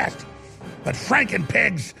don't exist. But Franken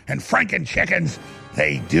pigs and Franken chickens,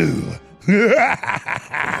 they do. You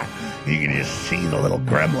can just see the little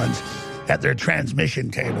gremlins at their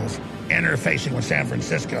transmission tables interfacing with San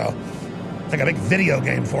Francisco. It's like a big video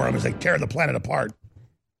game for them as they tear the planet apart.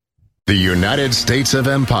 The United States of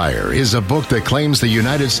Empire is a book that claims the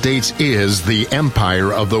United States is the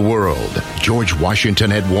empire of the world. George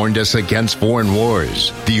Washington had warned us against foreign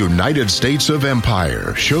wars. The United States of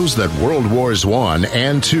Empire shows that World Wars I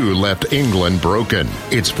and II left England broken.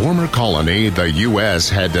 Its former colony, the U.S.,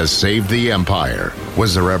 had to save the empire.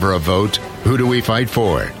 Was there ever a vote? Who do we fight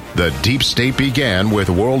for? The deep state began with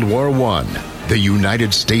World War I. The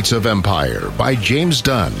United States of Empire by James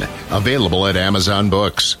Dunn. Available at Amazon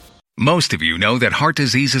Books. Most of you know that heart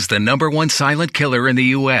disease is the #1 silent killer in the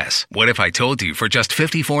U.S. What if I told you for just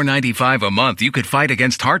 $54.95 a month you could fight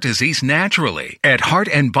against heart disease naturally? At Heart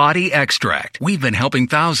and Body Extract, we've been helping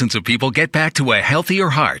thousands of people get back to a healthier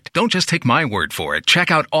heart. Don't just take my word for it. Check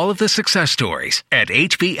out all of the success stories at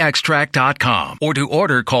hbextract.com, or to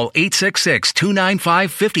order, call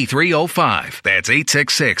 866-295-5305. That's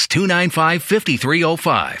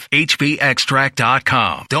 866-295-5305.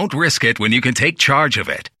 hbextract.com. Don't risk it when you can take charge of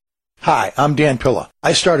it. Hi, I'm Dan Pilla.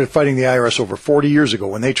 I started fighting the IRS over 40 years ago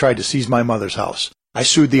when they tried to seize my mother's house. I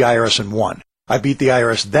sued the IRS and won. I beat the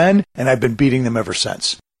IRS then, and I've been beating them ever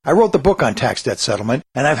since. I wrote the book on tax debt settlement,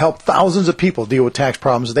 and I've helped thousands of people deal with tax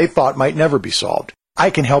problems they thought might never be solved. I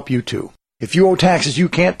can help you too. If you owe taxes you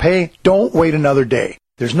can't pay, don't wait another day.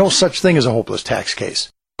 There's no such thing as a hopeless tax case.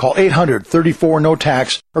 Call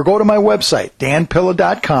 800-34-NO-TAX or go to my website,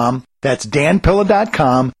 danpilla.com. That's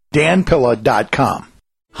danpilla.com, danpilla.com.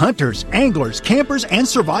 Hunters, anglers, campers, and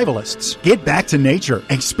survivalists. Get back to nature.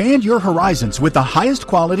 Expand your horizons with the highest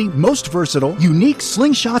quality, most versatile, unique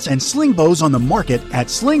slingshots and sling bows on the market at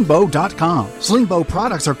slingbow.com. Slingbow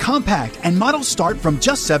products are compact and models start from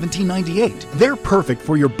just $17.98. They're perfect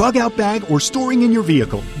for your bug out bag or storing in your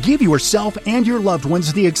vehicle. Give yourself and your loved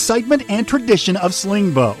ones the excitement and tradition of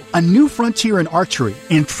slingbow. A new frontier in archery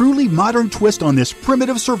and truly modern twist on this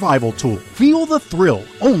primitive survival tool. Feel the thrill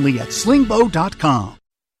only at slingbow.com.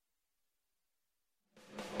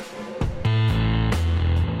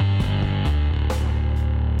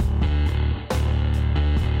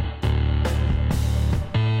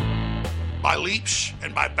 By leaps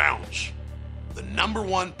and by bounds, The number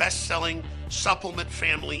one best-selling supplement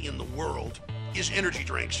family in the world is energy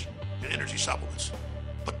drinks and energy supplements.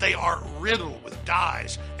 But they are riddled with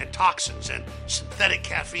dyes and toxins and synthetic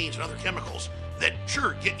caffeines and other chemicals that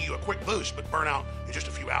sure get you a quick boost but burn out in just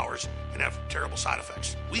a few hours and have terrible side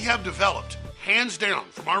effects. We have developed, hands down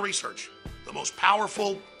from our research, the most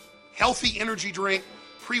powerful, healthy energy drink,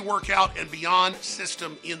 pre-workout, and beyond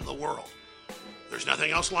system in the world. There's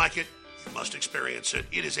nothing else like it. You must experience it.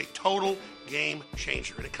 It is a total game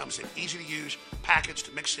changer, and it comes in easy-to-use packets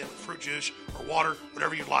to mix in with fruit juice or water,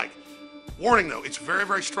 whatever you'd like. Warning, though, it's very,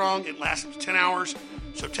 very strong. It lasts up to 10 hours,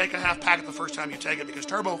 so take a half packet the first time you take it, because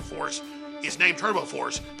Turbo Force is named Turbo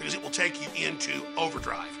Force because it will take you into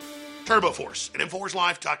overdrive. Turbo Force at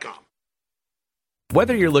InfoWarsLife.com.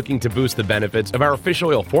 Whether you're looking to boost the benefits of our fish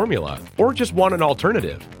oil formula or just want an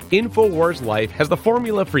alternative, InfoWars Life has the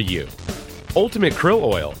formula for you. Ultimate Krill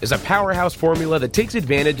Oil is a powerhouse formula that takes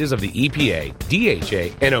advantages of the EPA,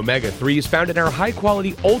 DHA, and omega-3s found in our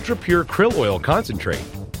high-quality, ultra-pure krill oil concentrate.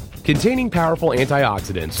 Containing powerful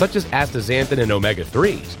antioxidants such as astaxanthin and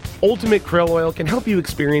omega-3s, Ultimate Krill Oil can help you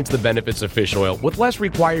experience the benefits of fish oil with less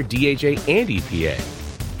required DHA and EPA.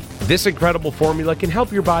 This incredible formula can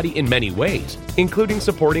help your body in many ways, including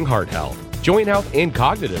supporting heart health, joint health, and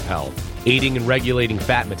cognitive health, aiding in regulating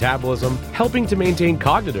fat metabolism, helping to maintain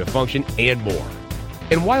cognitive function, and more.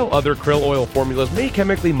 And while other krill oil formulas may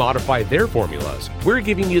chemically modify their formulas, we're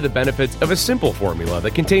giving you the benefits of a simple formula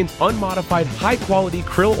that contains unmodified, high-quality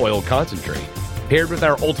krill oil concentrate. Paired with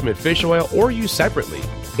our Ultimate Fish Oil or used separately,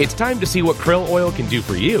 it's time to see what krill oil can do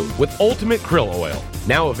for you with Ultimate Krill Oil,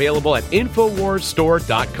 now available at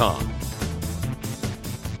InfoWarsStore.com.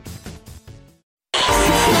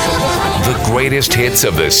 The greatest hits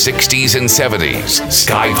of the 60s and 70s.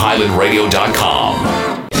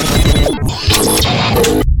 SkyPilotRadio.com.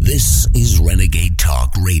 This is Renegade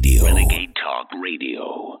Talk Radio. Renegade Talk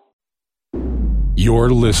Radio.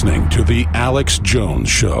 You're listening to The Alex Jones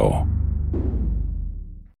Show.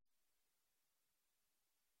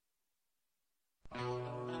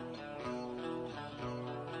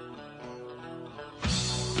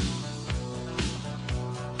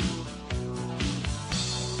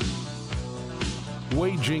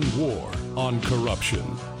 Waging war on corruption.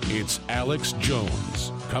 It's Alex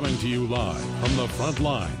Jones coming to you live from the front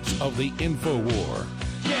lines of the InfoWar.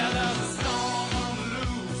 Yeah, there's a storm on the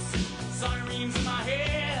loose, sirens in my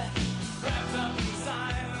head, wrapped up in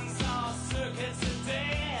silence, all circuits are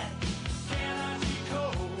dead. Can I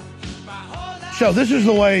decode my whole life? So this is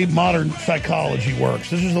the way modern psychology works.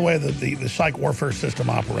 This is the way that the psych warfare system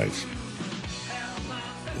operates.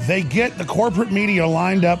 They get the corporate media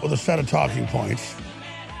lined up with a set of talking points,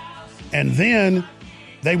 and then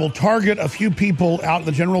they will target a few people out in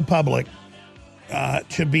the general public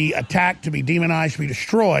to be attacked, to be demonized, to be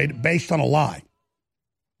destroyed based on a lie.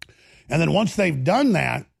 And then once they've done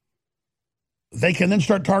that, they can then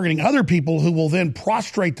start targeting other people who will then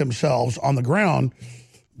prostrate themselves on the ground,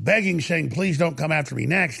 begging, saying, please don't come after me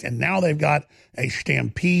next. And now they've got a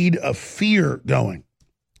stampede of fear going.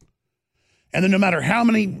 And then no matter how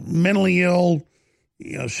many mentally ill,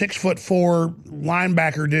 6'4"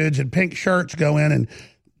 linebacker dudes in pink shirts go in and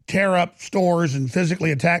tear up stores and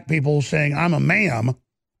physically attack people saying, I'm a ma'am,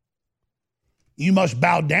 you must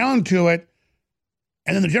bow down to it.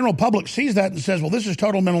 And then the general public sees that and says, well, this is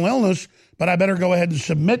total mental illness, but I better go ahead and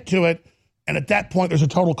submit to it. And at that point, there's a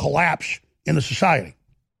total collapse in the society.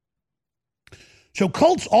 So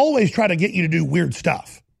cults always try to get you to do weird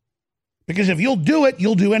stuff, because if you'll do it,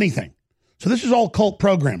 you'll do anything. So this is all cult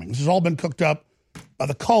programming. This has all been cooked up by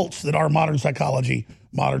the cults that are modern psychology,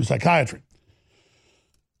 modern psychiatry.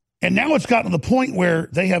 And now it's gotten to the point where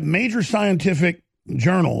they have major scientific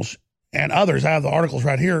journals and others, I have the articles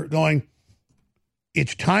right here, going,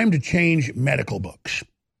 it's time to change medical books.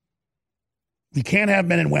 You can't have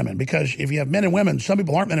men and women, because if you have men and women, some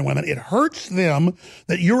people aren't men and women, it hurts them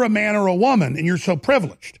that you're a man or a woman and you're so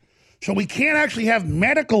privileged. So we can't actually have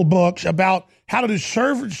medical books about how to do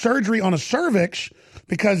surgery on a cervix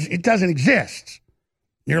because it doesn't exist.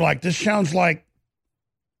 You're like, this sounds like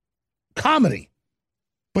comedy.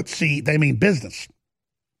 But see, they mean business.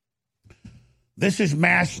 This is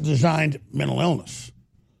mass-designed mental illness.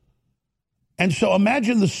 And so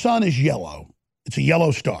imagine the sun is yellow. It's a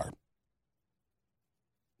yellow star.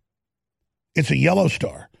 It's a yellow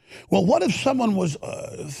star. Well, what if someone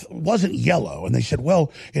wasn't yellow and they said,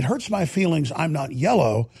 well, it hurts my feelings, I'm not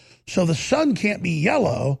yellow, so the sun can't be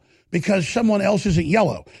yellow because someone else isn't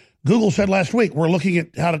yellow. Google said last week, we're looking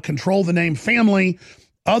at how to control the name family.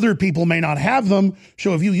 Other people may not have them,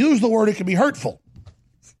 so if you use the word, it can be hurtful.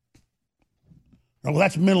 Well,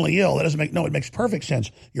 that's mentally ill. That doesn't make, no, it makes perfect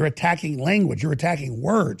sense. You're attacking language. You're attacking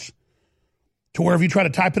words. To where if you try to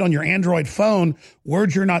type it on your Android phone,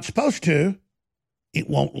 words you're not supposed to, it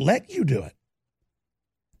won't let you do it.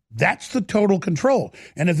 That's the total control.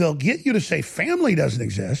 And if they'll get you to say family doesn't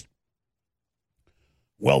exist,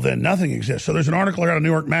 well, then nothing exists. So there's an article out of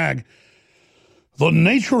New York Mag, The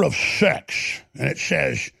Nature of Sex, and it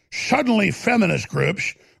says, suddenly feminist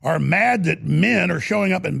groups are mad that men are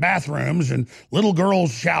showing up in bathrooms and little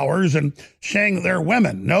girls' showers and saying that they're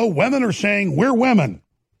women. No, women are saying we're women.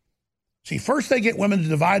 See, first they get women to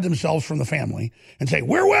divide themselves from the family and say,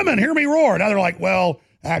 we're women, hear me roar. Now they're like, well,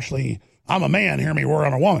 actually, I'm a man, hear me roar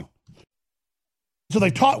on a woman. So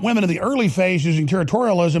they taught women in the early phase using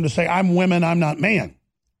territorialism to say, I'm women, I'm not man.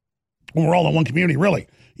 When we're all in one community, really.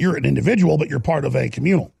 You're an individual, but you're part of a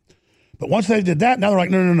communal. But once they did that, now they're like,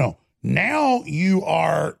 no. Now you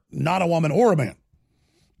are not a woman or a man.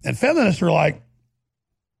 And feminists are like,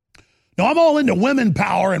 no, I'm all into women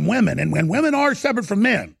power and women. And when women are separate from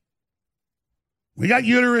men, we got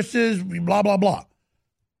uteruses, blah, blah, blah.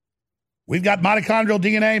 We've got mitochondrial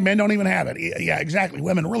DNA. Men don't even have it. Yeah, exactly.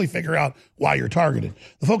 Women really figure out why you're targeted.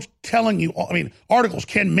 The folks telling you, articles,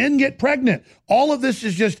 can men get pregnant? All of this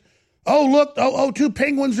is just, two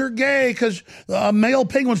penguins are gay because a male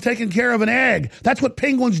penguin's taking care of an egg. That's what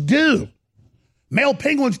penguins do. Male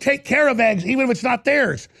penguins take care of eggs, even if it's not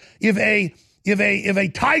theirs. If a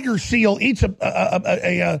tiger seal eats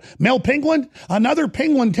a male penguin, another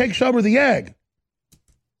penguin takes over the egg.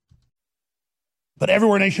 But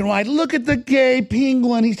everywhere nationwide, look at the gay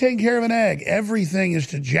penguin. He's taking care of an egg. Everything is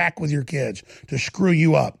to jack with your kids, to screw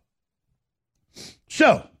you up.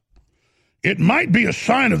 So, it might be a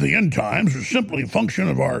sign of the end times or simply a function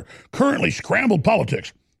of our currently scrambled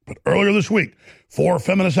politics. But earlier this week, 4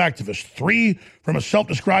 feminist activists, 3 from a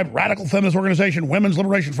self-described radical feminist organization, Women's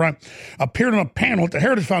Liberation Front, appeared on a panel at the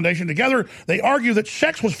Heritage Foundation. Together, they argue that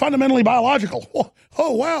sex was fundamentally biological.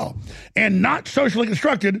 Oh, wow. And not socially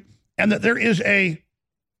constructed, and that there is a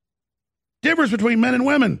difference between men and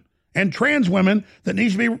women and trans women that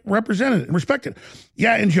needs to be represented and respected.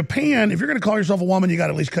 Yeah, in Japan, if you're going to call yourself a woman, you got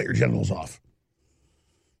to at least cut your genitals off.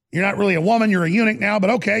 You're not really a woman, you're a eunuch now, but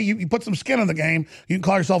okay, you put some skin in the game, you can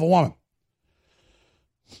call yourself a woman.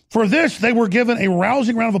 For this, they were given a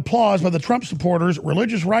rousing round of applause by the Trump supporters,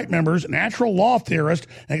 religious right members, natural law theorists,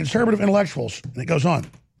 and conservative intellectuals. And it goes on.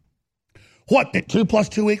 What, 2 +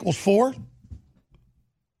 2 = 4?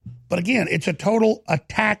 But again, it's a total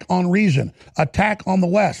attack on reason, attack on the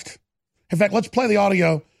West. In fact, let's play the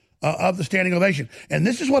audio of the standing ovation. And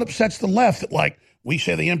this is what upsets the left, that like we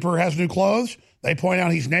say the emperor has new clothes, they point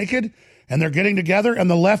out he's naked, and they're getting together, and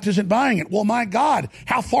the left isn't buying it. Well, my God,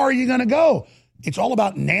 how far are you going to go? It's all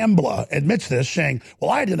about NAMBLA admits this, saying,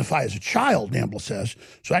 well, I identify as a child, NAMBLA says,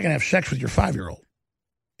 so I can have sex with your 5-year-old.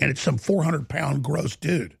 And it's some 400-pound gross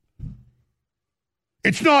dude.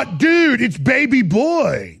 It's not dude, it's baby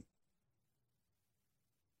boy.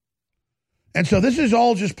 And so this is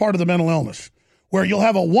all just part of the mental illness, where you'll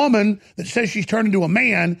have a woman that says she's turned into a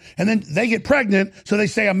man, and then they get pregnant, so they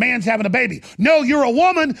say a man's having a baby. No, you're a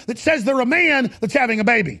woman that says they're a man that's having a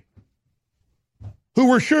baby, who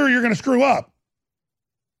we're sure you're going to screw up.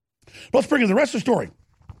 Let's bring in the rest of the story.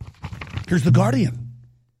 Here's The Guardian.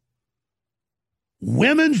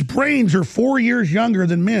 Women's brains are 4 years younger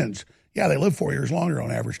than men's. Yeah, they live 4 years longer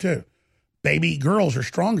on average, too. Baby girls are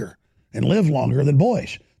stronger and live longer than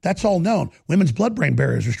boys. That's all known. Women's blood-brain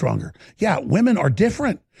barriers are stronger. Yeah, women are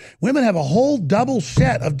different. Women have a whole double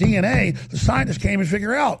set of DNA the scientists can't even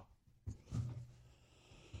figure out.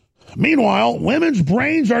 Meanwhile, women's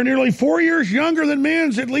brains are nearly 4 years younger than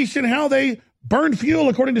men's, at least in how they burn fuel,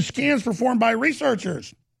 according to scans performed by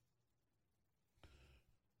researchers.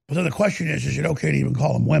 But then the question is it okay to even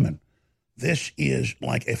call them women? This is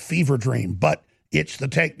like a fever dream, but it's the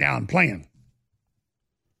takedown plan.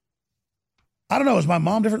 I don't know, is my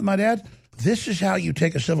mom different than my dad? This is how you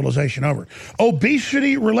take a civilization over.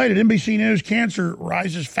 Obesity-related NBC News cancer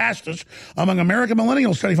rises fastest among American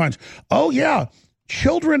millennials, study finds. Oh, yeah,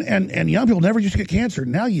 children and young people never used to get cancer.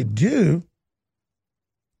 Now you do.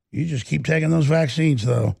 You just keep taking those vaccines,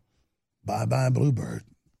 though. Bye-bye, Bluebird.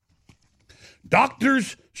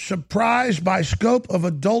 Doctors surprised by scope of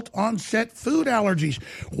adult-onset food allergies.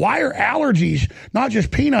 Why are allergies, not just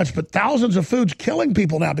peanuts, but thousands of foods killing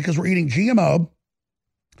people now? Because we're eating GMO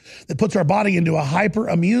that puts our body into a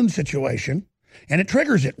hyperimmune situation, and it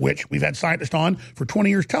triggers it, which we've had scientists on for 20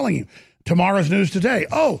 years telling you. Tomorrow's news today.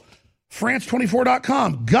 Oh,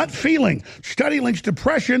 France24.com, gut feeling. Study links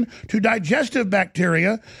depression to digestive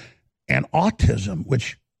bacteria and autism,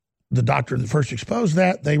 which the doctor that first exposed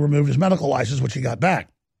that, they removed his medical license, which he got back.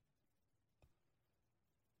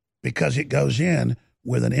 because it goes in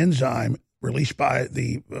with an enzyme released by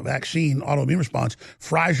the vaccine autoimmune response,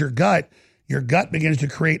 fries your gut begins to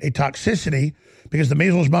create a toxicity because the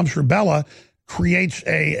measles, mumps, rubella creates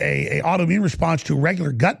a autoimmune response to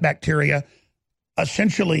regular gut bacteria,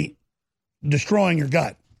 essentially destroying your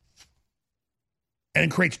gut. And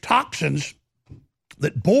it creates toxins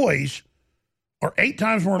that boys are 8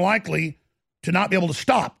 times more likely to not be able to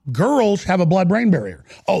stop. Girls have a blood-brain barrier.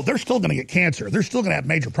 Oh, they're still going to get cancer. They're still going to have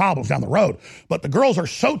major problems down the road. But the girls are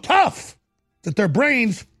so tough that their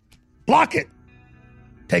brains block it.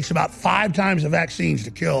 Takes about 5 times the vaccines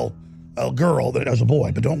to kill a girl than it does a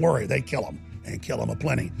boy. But don't worry, they kill them, and kill them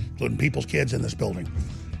aplenty, including people's kids in this building.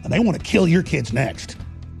 And they want to kill your kids next.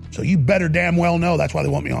 So you better damn well know that's why they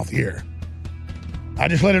want me off the air. I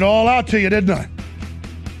just let it all out to you, didn't I?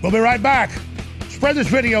 We'll be right back. Spread this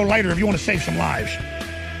video later if you want to save some lives.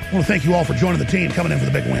 I want to thank you all for joining the team, coming in for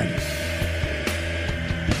the big win.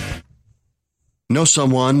 Know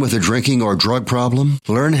someone with a drinking or drug problem?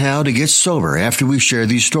 Learn how to get sober after we share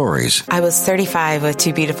these stories. I was 35 with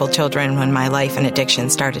 2 beautiful children when my life and addiction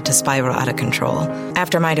started to spiral out of control.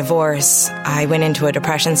 After my divorce, I went into a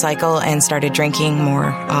depression cycle and started drinking more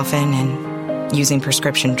often and using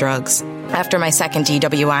prescription drugs. After my second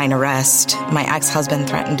DWI and arrest, my ex-husband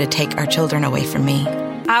threatened to take our children away from me.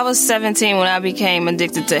 I was 17 when I became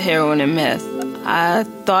addicted to heroin and meth. I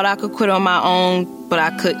thought I could quit on my own, but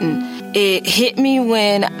I couldn't. It hit me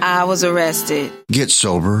when I was arrested. Get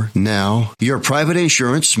sober now. Your private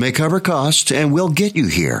insurance may cover costs and we'll get you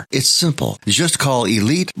here. It's simple. Just call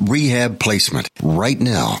Elite Rehab Placement right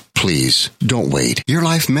now. Please don't wait. Your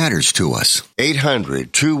life matters to us.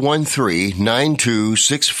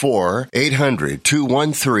 800-213-9264.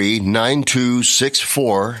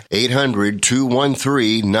 800-213-9264.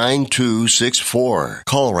 800-213-9264.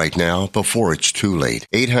 Call right now before it's too late.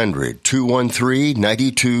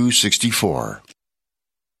 800-213-9264.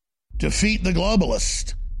 Defeat the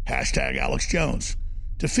globalists. Hashtag Alex Jones.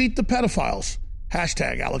 Defeat the pedophiles.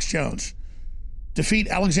 Hashtag Alex Jones. Defeat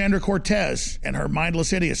Alexandra Cortez and her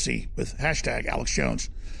mindless idiocy with hashtag Alex Jones.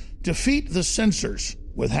 Defeat the censors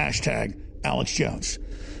with hashtag Alex Jones.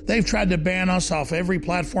 They've tried to ban us off every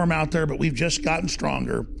platform out there, but we've just gotten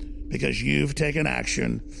stronger because you've taken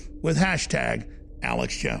action with hashtag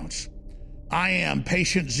Alex Jones. I am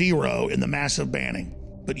patient zero in the massive banning.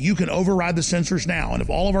 But you can override the censors now. And if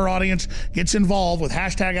all of our audience gets involved with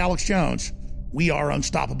hashtag Alex Jones, we are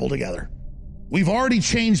unstoppable together. We've already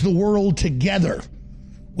changed the world together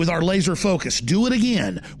with our laser focus. Do it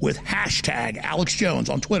again with hashtag Alex Jones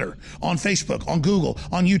on Twitter, on Facebook, on Google,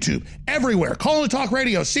 on YouTube, everywhere. Call it Talk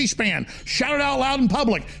Radio, C-SPAN. Shout it out loud in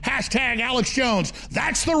public. Hashtag Alex Jones.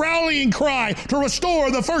 That's the rallying cry to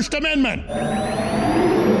restore the First Amendment.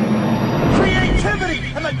 Creativity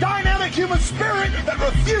and the dynamic human spirit that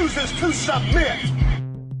refuses to submit.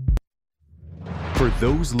 For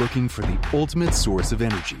those looking for the ultimate source of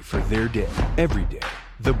energy for their day, every day,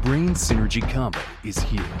 the Brain Synergy Combo is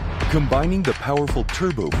here. Combining the powerful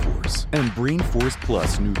Turbo Force and Brain Force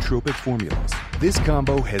Plus nootropic formulas, this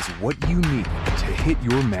combo has what you need to hit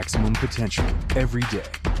your maximum potential every day.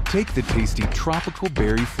 Take the tasty tropical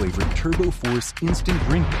berry-flavored Turbo Force instant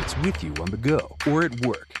drink mix with you on the go or at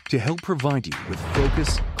work to help provide you with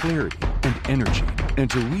focus, clarity, and energy,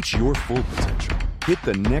 and to reach your full potential. Hit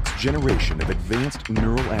the next generation of advanced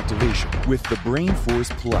neural activation with the Brain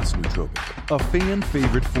Force Plus nootropic, a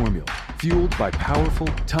fan-favorite formula fueled by powerful,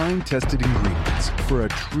 time-tested ingredients for a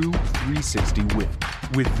true 360 win.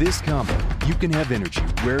 With this combo, you can have energy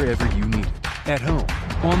wherever you need it, at home,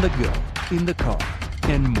 on the go, in the car,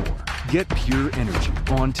 and more. Get pure energy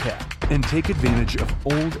on tap and take advantage of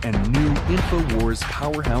old and new InfoWars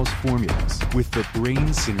powerhouse formulas with the Brain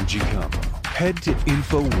Synergy Combo. Head to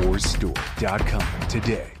InfoWarsStore.com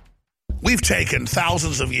today. We've taken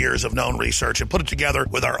thousands of years of known research and put it together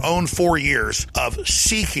with our own 4 years of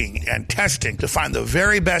seeking and testing to find the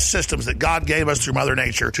very best systems that God gave us through Mother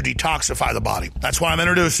Nature to detoxify the body. That's why I'm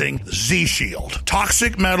introducing Z-Shield,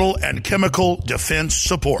 Toxic Metal and Chemical Defense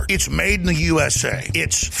Support. It's made in the USA.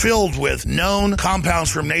 It's filled with known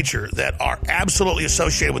compounds from nature that are absolutely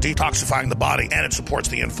associated with detoxifying the body, and it supports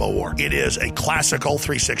the InfoWar. It is a classical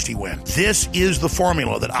 360 win. This is the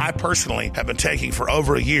formula that I personally have been taking for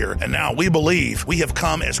over a year, and now now, we believe we have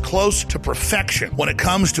come as close to perfection when it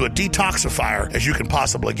comes to a detoxifier as you can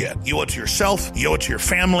possibly get. You owe it to yourself, you owe it to your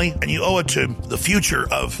family, and you owe it to the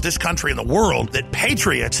future of this country and the world that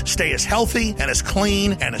patriots stay as healthy and as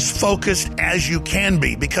clean and as focused as you can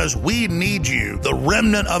be, because we need you, the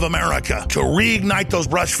remnant of America, to reignite those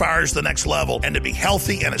brush fires to the next level and to be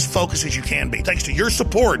healthy and as focused as you can be. Thanks to your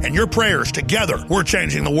support and your prayers, together, we're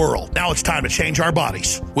changing the world. Now it's time to change our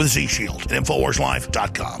bodies with Z-Shield at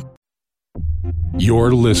InfoWarsLife.com.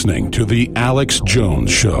 You're listening to The Alex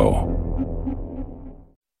Jones Show.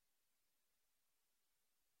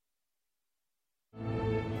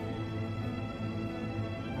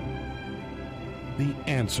 The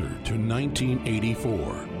answer to 1984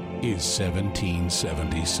 is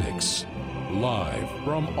 1776. Live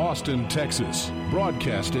from Austin, Texas,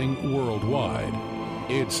 broadcasting worldwide,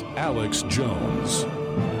 it's Alex Jones.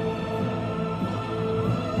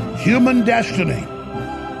 Human destiny.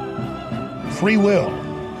 Free will.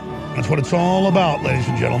 That's what it's all about, ladies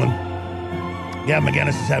and gentlemen. Gavin McInnes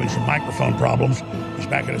is having some microphone problems. He's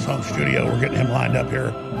back in his home studio. We're getting him lined up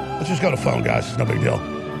here. Let's just go to phone, guys. It's no big deal.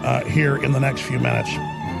 Here in the next few minutes.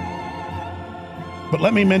 But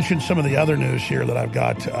let me mention some of the other news here that I've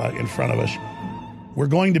got in front of us. We're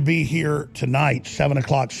going to be here tonight, 7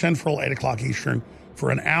 o'clock Central, 8 o'clock Eastern,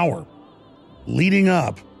 for an hour leading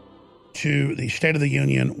up to the State of the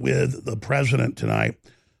Union with the president tonight.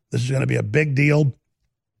 This is going to be a big deal.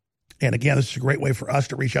 And again, this is a great way for us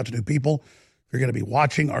to reach out to new people. If you're going to be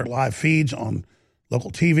watching our live feeds on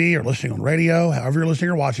local TV or listening on radio, however you're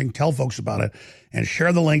listening or watching, tell folks about it and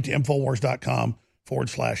share the link to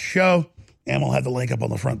Infowars.com/show. And we'll have the link up on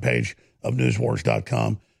the front page of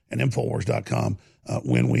Newswars.com and Infowars.com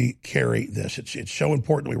when we carry this. It's so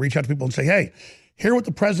important we reach out to people and say, hey, hear what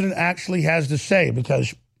the president actually has to say,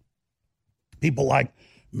 because people like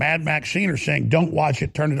Mad Maxine are saying, don't watch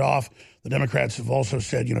it, turn it off. The Democrats have also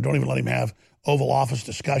said, don't even let him have Oval Office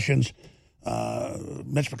discussions.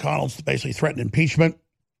 Mitch McConnell's basically threatened impeachment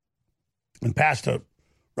and passed a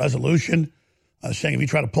resolution saying if you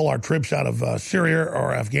try to pull our troops out of Syria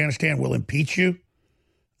or Afghanistan, we'll impeach you.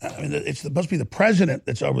 I mean, it's supposed to be the president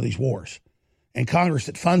that's over these wars and Congress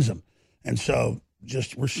that funds them. And so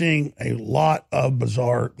we're seeing a lot of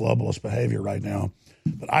bizarre globalist behavior right now.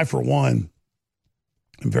 But I, for one,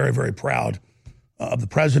 I'm very, very proud of the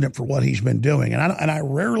president for what he's been doing. And I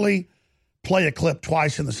rarely play a clip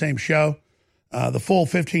twice in the same show. The full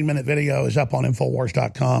 15-minute video is up on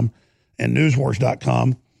Infowars.com and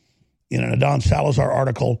Newswars.com. In an Adon Salazar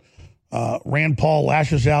article, Rand Paul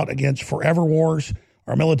lashes out against forever wars.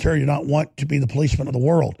 Our military do not want to be the policemen of the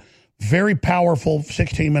world. Very powerful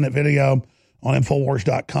 16-minute video on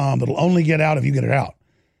Infowars.com that'll only get out if you get it out.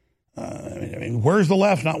 I mean, where's the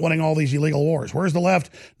left not wanting all these illegal wars? Where's the left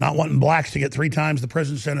not wanting blacks to get 3 times the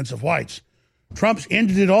prison sentence of whites? Trump's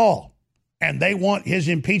ended it all, and they want his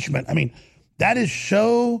impeachment. I mean, that is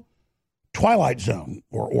so Twilight Zone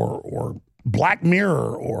or Black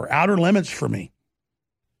Mirror or Outer Limits for me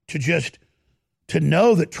to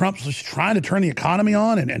know that Trump's just trying to turn the economy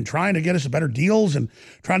on and trying to get us better deals and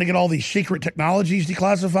trying to get all these secret technologies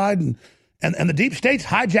declassified and the deep states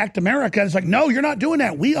hijacked America. It's like, no, you're not doing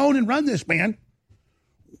that. We own and run this, man.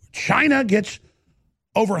 China gets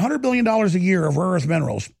over $100 billion a year of rare earth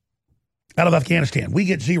minerals out of Afghanistan. We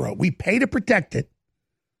get zero. We pay to protect it.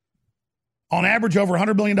 On average, over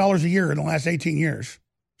 $100 billion a year in the last 18 years,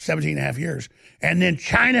 17 and a half years. And then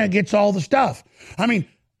China gets all the stuff. I mean,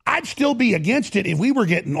 I'd still be against it if we were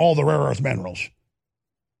getting all the rare earth minerals.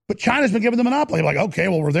 But China's been given the monopoly. Like, okay,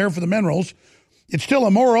 well, we're there for the minerals. It's still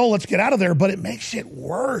immoral. Let's get out of there. But it makes it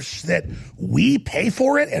worse that we pay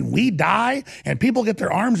for it and we die and people get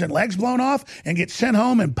their arms and legs blown off and get sent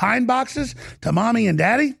home in pine boxes to mommy and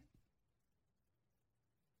daddy.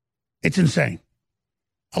 It's insane.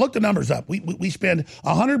 I looked the numbers up. We spend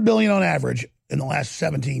 $100 billion on average in the last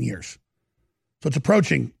 17 years. So it's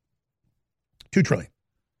approaching $2 trillion.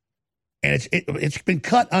 And it's been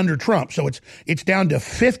cut under Trump. So it's down to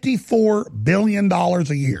 $54 billion a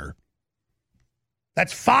year.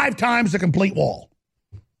 That's 5 times the complete wall.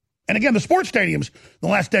 And again, the sports stadiums in the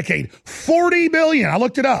last decade, $40 billion. I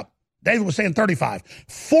looked it up. David was saying 35.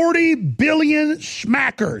 40 billion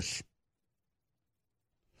smackers.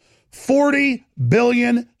 40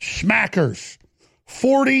 billion smackers.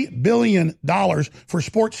 $40 billion for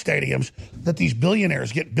sports stadiums that these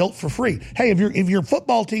billionaires get built for free. Hey, if your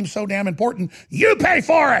football team's so damn important, you pay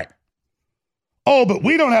for it. Oh, but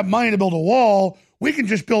we don't have money to build a wall. We can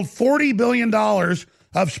just build $40 billion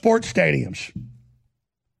of sports stadiums.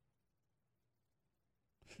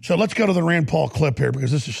 So let's go to the Rand Paul clip here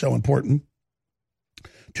because this is so important.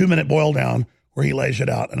 2-minute boil down where he lays it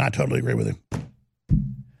out, and I totally agree with him.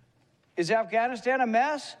 Is Afghanistan a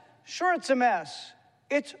mess? Sure, it's a mess.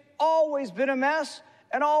 It's always been a mess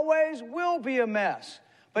and always will be a mess.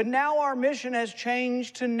 But now our mission has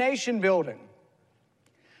changed to nation building.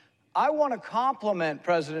 I want to compliment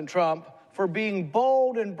President Trump for being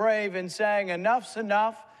bold and brave in saying enough's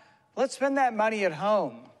enough. Let's spend that money at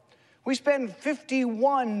home. We spend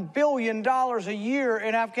 $51 billion a year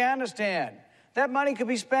in Afghanistan. That money could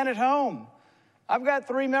be spent at home. I've got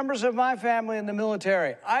 3 members of my family in the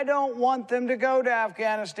military. I don't want them to go to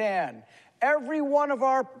Afghanistan. Every one of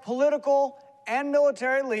our political and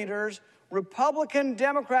military leaders, Republican,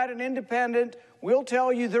 Democrat, and Independent, will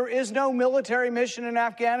tell you there is no military mission in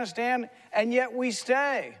Afghanistan, and yet we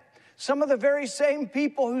stay. Some of the very same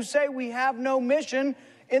people who say we have no mission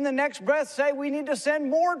in the next breath say we need to send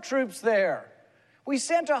more troops there. We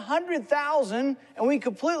sent 100,000 and we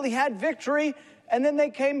completely had victory, and then they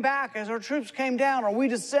came back as our troops came down. Are we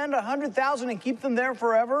to send 100,000 and keep them there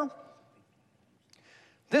forever?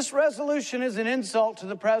 This resolution is an insult to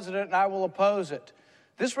the president, and I will oppose it.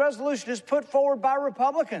 This resolution is put forward by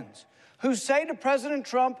Republicans who say to President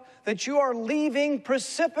Trump that you are leaving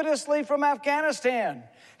precipitously from Afghanistan.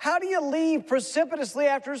 How do you leave precipitously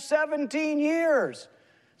after 17 years?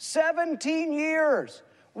 17 years.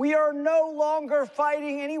 We are no longer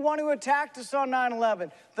fighting anyone who attacked us on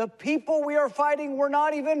 9/11. The people we are fighting were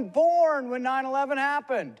not even born when 9/11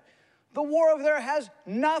 happened. The war over there has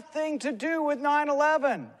nothing to do with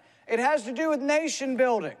 9/11. It has to do with nation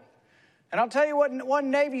building. And I'll tell you what one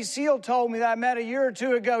Navy SEAL told me that I met a year or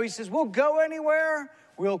two ago. He says, we'll go anywhere,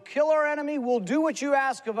 we'll kill our enemy, we'll do what you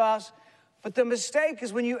ask of us. But the mistake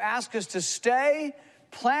is when you ask us to stay,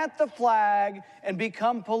 plant the flag, and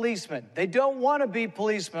become policemen. They don't want to be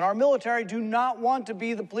policemen. Our military do not want to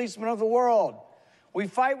be the policemen of the world. We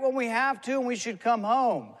fight when we have to, and we should come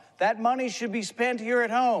home. That money should be spent here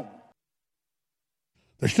at home.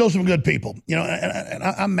 There's still some good people. You know, and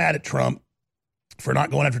I'm mad at Trump for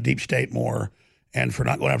not going after deep state more and for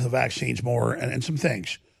not going after the vaccines more and some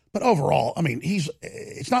things. But overall, I mean,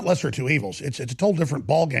 it's not lesser of two evils. It's a total different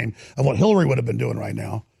ballgame of what Hillary would have been doing right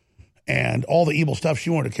now and all the evil stuff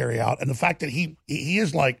she wanted to carry out. And the fact that he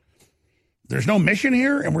is like, there's no mission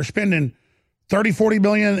here and we're spending 30, 40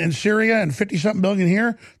 billion in Syria and 50 something billion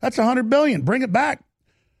here. That's 100 billion. Bring it back.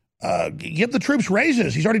 Give the troops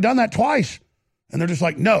raises. He's already done that twice. And they're just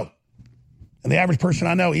like, no. And the average person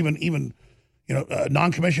I know, even you know,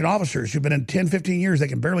 non-commissioned officers who've been in 10, 15 years, they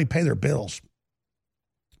can barely pay their bills.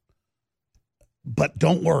 But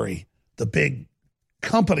don't worry, the big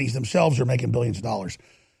companies themselves are making billions of dollars.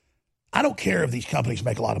 I don't care if these companies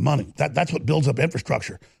make a lot of money. That's what builds up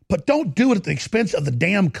infrastructure. But don't do it at the expense of the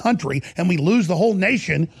damn country and we lose the whole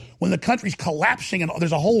nation when the country's collapsing and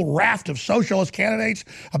there's a whole raft of socialist candidates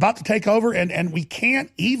about to take over and we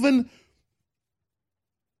can't even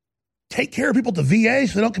take care of people at the VA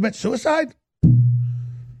so they don't commit suicide?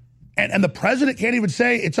 And the president can't even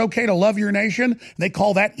say it's okay to love your nation. They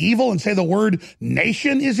call that evil and say the word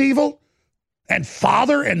nation is evil. And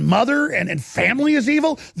father and mother and family is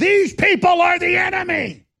evil. These people are the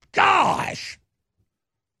enemy. Gosh.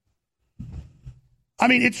 I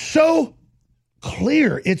mean, it's so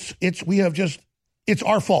clear. It's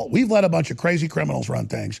our fault. We've let a bunch of crazy criminals run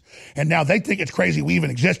things. And now they think it's crazy we even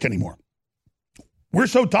exist anymore. We're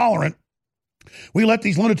so tolerant. We let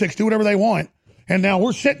these lunatics do whatever they want. And now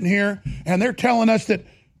we're sitting here and they're telling us that,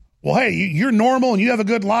 well, hey, you're normal and you have a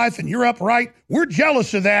good life and you're upright. We're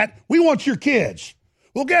jealous of that. We want your kids.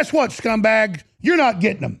 Well, guess what, scumbag? You're not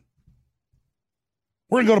getting them.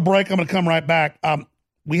 We're going to go to break. I'm going to come right back.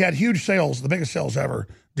 We had huge sales, the biggest sales ever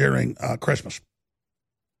during Christmas.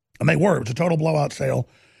 And they were. It was a total blowout sale.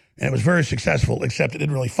 And it was very successful, except it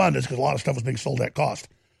didn't really fund us because a lot of stuff was being sold at cost.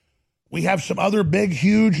 We have some other big,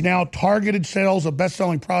 huge, now targeted sales of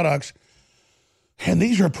best-selling products. And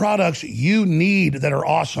these are products you need that are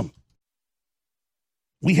awesome.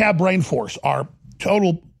 We have Brain Force, our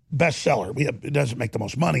total bestseller. It doesn't make the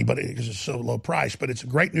most money, but because it's so low price, but it's a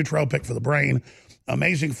great nootropic for the brain.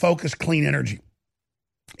 Amazing focus, clean energy.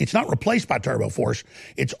 It's not replaced by Turbo Force.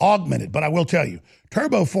 It's augmented. But I will tell you,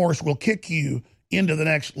 Turbo Force will kick you into the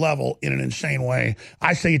next level in an insane way.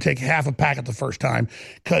 I say you take half a packet the first time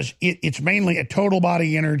because it's mainly a total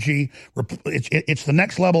body energy. It's the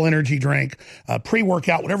next level energy drink,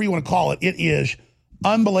 pre-workout, whatever you want to call it. It is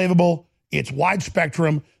unbelievable. It's wide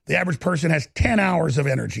spectrum. The average person has 10 hours of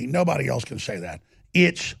energy. Nobody else can say that.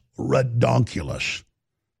 It's redonkulous.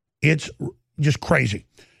 It's just crazy.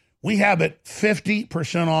 We have it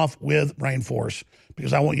 50% off with Brain Force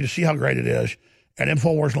because I want you to see how great it is at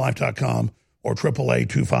InfoWarsLife.com or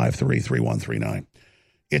 888-253-3139.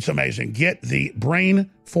 It's amazing. Get the Brain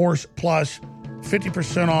Force Plus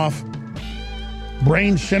 50% off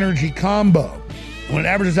Brain Synergy Combo. When it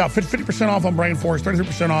averages out 50% off on Brain Force,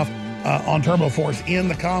 33% off on Turbo Force in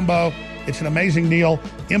the combo. It's an amazing deal.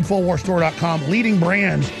 InfoWarsStore.com. Leading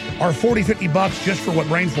brands are $40, $50 just for what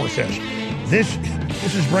Brain Force is. This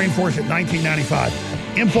is Brain Force at $19.95.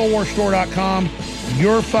 InfoWarsStore.com.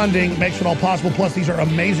 Your funding makes it all possible. Plus, these are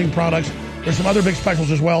amazing products. There's some other big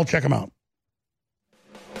specials as well. Check them out.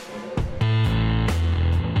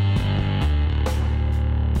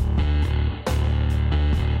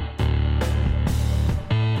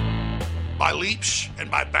 By leaps and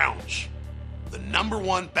by bounds, the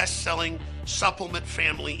 #1 best-selling supplement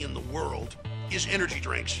family in the world is energy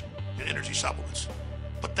drinks and energy supplements.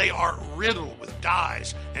 But they are riddled with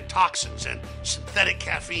dyes and toxins and synthetic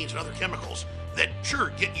caffeines and other chemicals that sure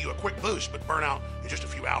get you a quick boost but burn out in just a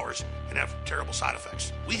few hours and have terrible side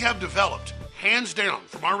effects. We have developed, hands down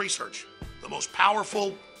from our research, the most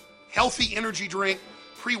powerful, healthy energy drink,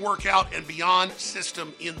 pre-workout, and beyond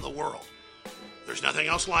system in the world. There's nothing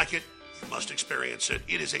else like it. You must experience it.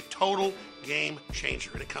 It is a total game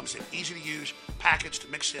changer, and it comes in easy-to-use packets to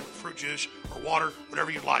mix in with fruit juice or water,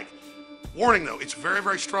 whatever you'd like. Warning, though, it's very,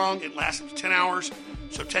 very strong. It lasts up to 10 hours,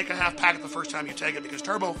 so take a half packet the first time you take it because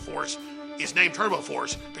Turbo Force is named Turbo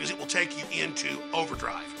Force because it will take you into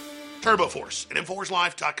overdrive. Turbo Force at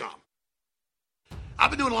InfoWarsLife.com.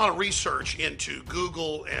 I've been doing a lot of research into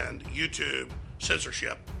Google and YouTube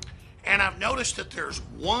censorship, and I've noticed that there's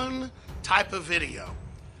one type of video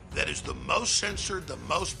that is the most censored, the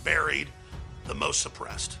most buried, the most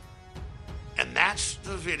suppressed. And that's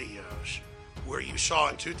the videos where you saw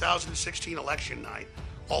in 2016 election night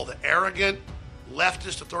all the arrogant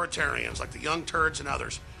leftist authoritarians like the Young Turds and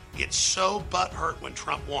others get so butthurt when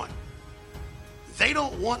Trump won. They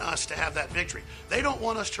don't want us to have that victory. They don't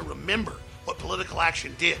want us to remember what political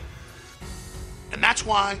action did. And that's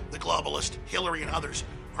why the globalist, Hillary and others,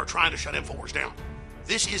 are trying to shut InfoWars down.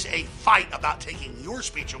 This is a fight about taking your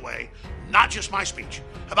speech away, not just my speech,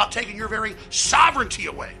 about taking your very sovereignty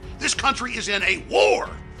away. This country is in a war.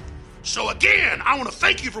 So again, I want to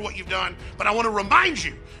thank you for what you've done, but I want to remind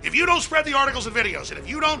you, if you don't spread the articles and videos, and if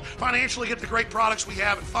you don't financially get the great products we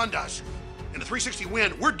have and fund us, in the 360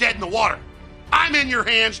 win, we're dead in the water. I'm in your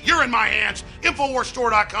hands, you're in my hands,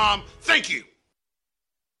 InfoWarsStore.com. Thank you.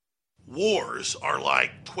 Wars are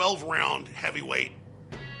like 12-round heavyweight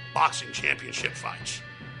boxing championship fights.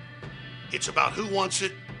 It's about who wants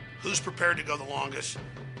it, who's prepared to go the longest,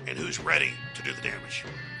 and who's ready to do the damage.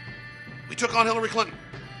 We took on Hillary Clinton.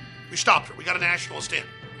 We stopped her. We got a nationalist in.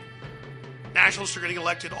 Nationalists are getting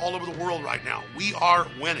elected all over the world right now. We are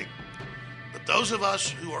winning. But those of us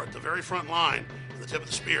who are at the very front line, at the tip of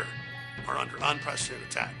the spear, are under unprecedented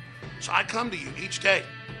attack. So I come to you each day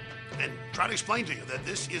and try to explain to you that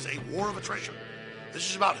this is a war of attrition. This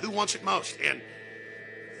is about who wants it most. And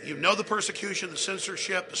you know the persecution, the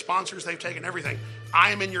censorship, the sponsors, they've taken everything. I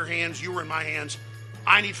am in your hands. You are in my hands.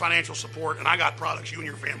 I need financial support, and I got products you and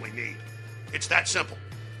your family need. It's that simple.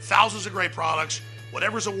 Thousands of great products,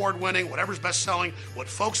 whatever's award-winning, whatever's best-selling, what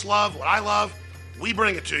folks love, what I love, we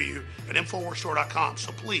bring it to you at InfoWarsStore.com.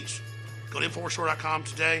 So please, go to InfoWarsStore.com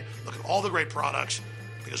today. Look at all the great products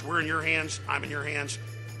because we're in your hands, I'm in your hands,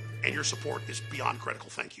 and your support is beyond critical.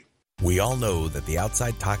 Thank you. We all know that the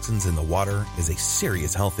outside toxins in the water is a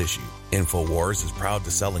serious health issue. InfoWars is proud to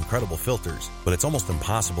sell incredible filters, but it's almost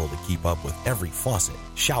impossible to keep up with every faucet,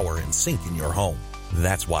 shower, and sink in your home.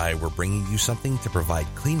 That's why we're bringing you something to provide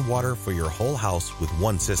clean water for your whole house with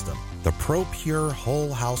one system. The ProPure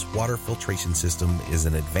Whole House Water Filtration System is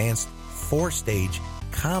an advanced 4-stage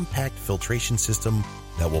compact filtration system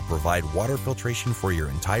that will provide water filtration for your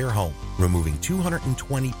entire home, removing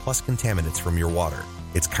 220 plus contaminants from your water.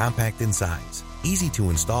 It's compact in size, easy to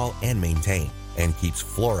install and maintain, and keeps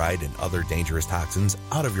fluoride and other dangerous toxins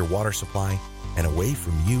out of your water supply and away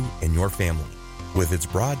from you and your family. With its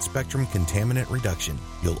broad spectrum contaminant reduction,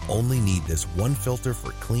 you'll only need this one filter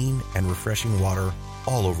for clean and refreshing water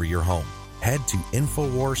all over your home. Head to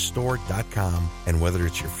InfoWarsStore.com, and whether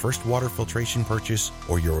it's your first water filtration purchase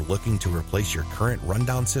or you're looking to replace your current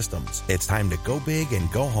rundown systems, it's time to go big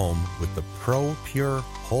and go home with the ProPure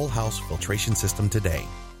Whole House Filtration System today.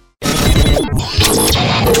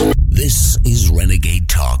 This is Renegade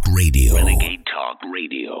Talk Radio. Renegade Talk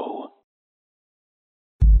Radio.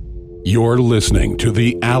 You're listening to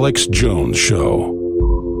The Alex Jones Show.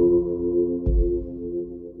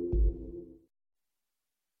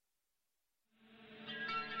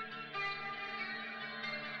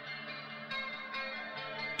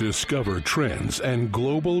 Discover trends and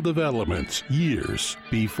global developments years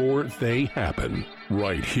before they happen,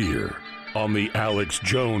 right here on The Alex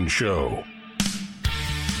Jones Show.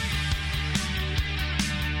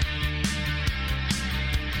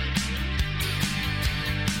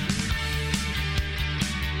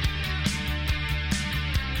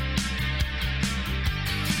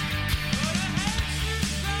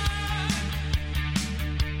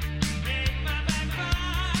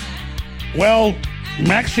 Well,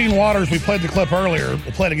 Maxine Waters, we played the clip earlier,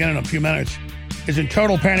 we'll play it again in a few minutes, is in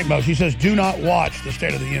total panic mode. She says, do not watch the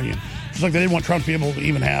State of the Union. It's like they didn't want Trump to be able to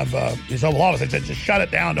even have his Oval Office. They said, just shut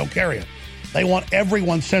it down, don't carry it. They want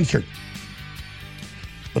everyone censored.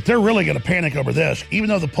 But they're really going to panic over this. Even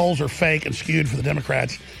though the polls are fake and skewed for the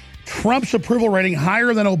Democrats, Trump's approval rating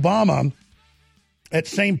higher than Obama at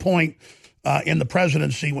same point in the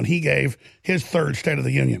presidency when he gave his third State of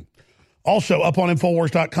the Union. Also, up on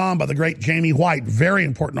Infowars.com by the great Jamie White, very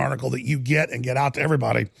important article that you get and get out to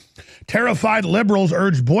everybody. Terrified liberals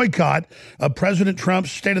urge boycott of President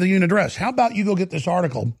Trump's State of the Union address. How about you go get this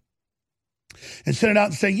article and send it out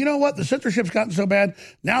and say, you know what, the censorship's gotten so bad,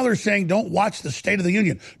 now they're saying don't watch the State of the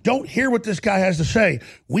Union. Don't hear what this guy has to say.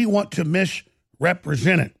 We want to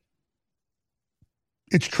misrepresent it.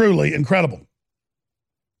 It's truly incredible.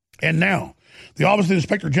 And now, the Office of the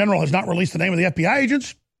Inspector General has not released the name of the FBI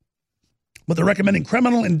agents, but they're recommending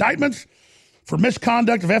criminal indictments for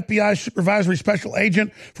misconduct of FBI supervisory special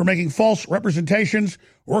agent for making false representations,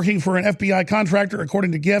 working for an FBI contractor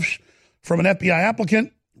according to gifts from an FBI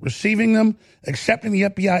applicant, receiving them, accepting the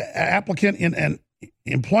FBI applicant in an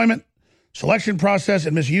employment selection process,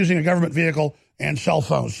 and misusing a government vehicle and cell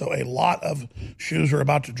phones. So a lot of shoes are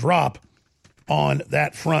about to drop on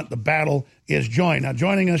that front. The battle is joined. Now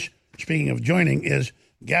joining us, speaking of joining, is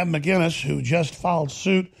Gavin McInnes, who just filed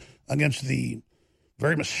suit against the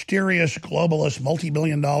very mysterious globalist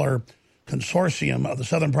multi-billion-dollar consortium of the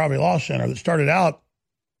Southern Poverty Law Center that started out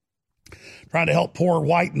trying to help poor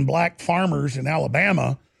white and black farmers in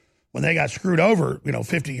Alabama when they got screwed over,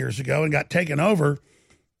 50 years ago and got taken over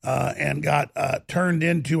and got turned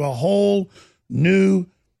into a whole new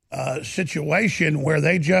situation where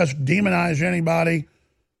they just demonize anybody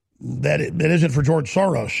that isn't for George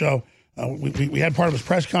Soros. So we had part of his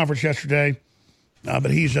press conference yesterday.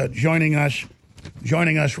 But he's joining us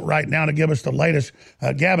right now to give us the latest.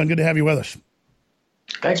 Gavin, good to have you with us.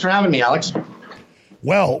 Thanks for having me, Alex.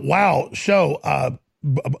 Well, wow. So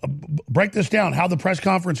break this down. How'd the press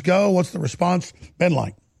conference go? What's the response been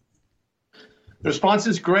like? The response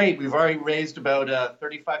is great. We've already raised about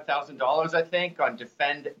 $35,000, I think, on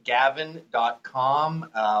defendgavin.com.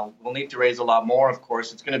 We'll need to raise a lot more, of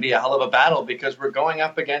course. It's going to be a hell of a battle because we're going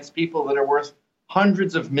up against people that are worth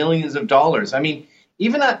hundreds of millions of dollars. I mean,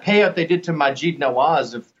 even that payout they did to Maajid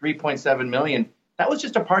Nawaz of $3.7 million, that was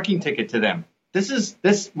just a parking ticket to them.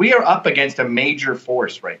 We are up against a major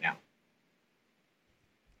force right now.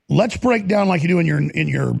 Let's break down, like you do in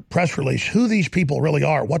your press release, who these people really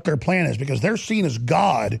are, what their plan is, because they're seen as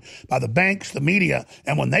God by the banks, the media,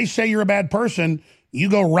 and when they say you're a bad person, you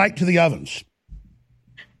go right to the ovens.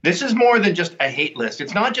 This is more than just a hate list.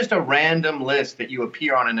 It's not just a random list that you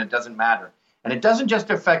appear on and it doesn't matter. And it doesn't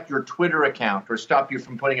just affect your Twitter account or stop you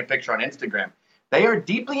from putting a picture on Instagram. They are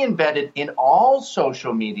deeply embedded in all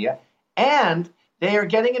social media, and they are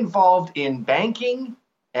getting involved in banking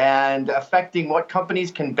and affecting what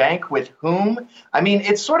companies can bank with whom. I mean,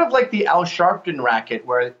 it's sort of like the Al Sharpton racket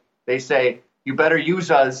where they say, you better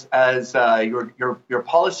use us as your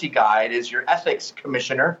policy guide, as your ethics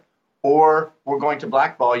commissioner, or we're going to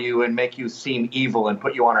blackball you and make you seem evil and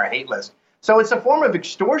put you on our hate list. So it's a form of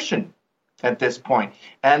extortion at this point.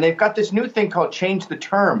 And they've got this new thing called Change the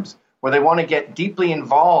Terms, where they want to get deeply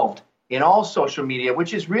involved in all social media,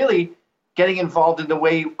 which is really getting involved in the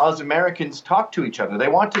way us Americans talk to each other. They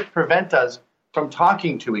want to prevent us from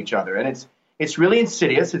talking to each other. And it's really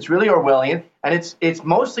insidious, it's really Orwellian, and it's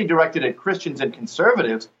mostly directed at Christians and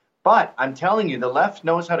conservatives. But I'm telling you, the left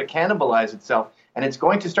knows how to cannibalize itself, and it's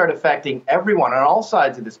going to start affecting everyone on all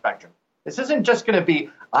sides of the spectrum. This isn't just going to be,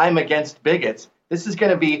 I'm against bigots. This is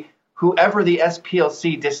going to be whoever the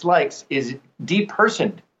SPLC dislikes is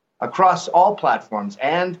depersoned across all platforms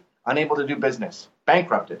and unable to do business,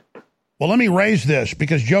 bankrupted. Well, let me raise this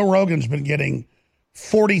because Joe Rogan's been getting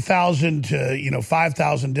 40,000 to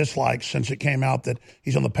 5,000 dislikes since it came out that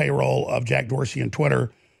he's on the payroll of Jack Dorsey and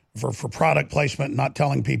Twitter for product placement, not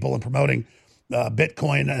telling people and promoting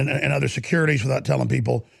Bitcoin and other securities without telling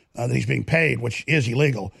people that he's being paid, which is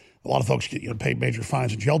illegal. A lot of folks get paid major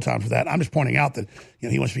fines and jail time for that. I'm just pointing out that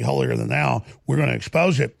he wants to be holier than thou. We're going to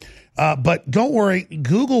expose it. But don't worry,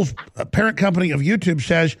 Google's parent company of YouTube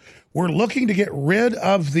says we're looking to get rid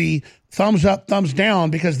of the thumbs up, thumbs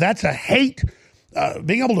down because that's a hate.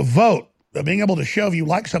 Being able to vote being able to show if you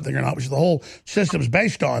like something or not, which is the whole system's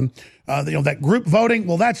based on, that group voting,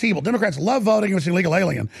 well, that's evil. Democrats love voting if it's illegal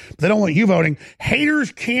alien, but they don't want you voting.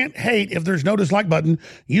 Haters can't hate if there's no dislike button.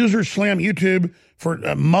 Users slam YouTube for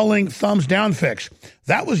mulling thumbs down fix.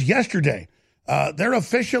 That was yesterday. They're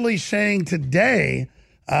officially saying today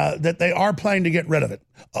that they are planning to get rid of it.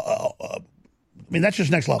 I mean, that's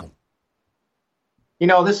just next level.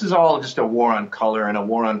 This is all just a war on color and a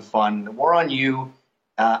war on fun. The war on you,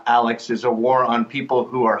 Alex, is a war on people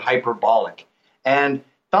who are hyperbolic. And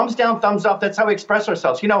thumbs down, thumbs up, that's how we express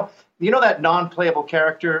ourselves. You know that non-playable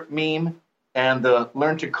character meme and the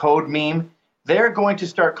learn to code meme? They're going to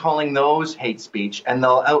start calling those hate speech, and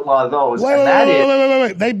they'll outlaw those.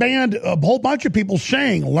 Wait. They banned a whole bunch of people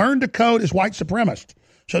saying learn to code is white supremacist.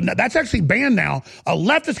 So that's actually banned now. A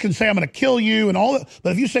leftist can say, I'm going to kill you and all that.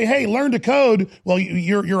 But if you say, hey, learn to code, well,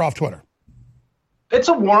 you're off Twitter. It's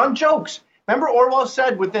a war on jokes. Remember Orwell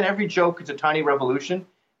said within every joke is a tiny revolution?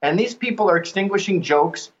 And these people are extinguishing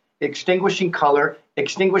jokes, extinguishing color,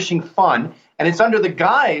 extinguishing fun. And it's under the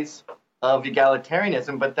guise of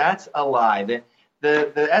egalitarianism, but that's a lie.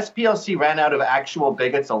 The SPLC ran out of actual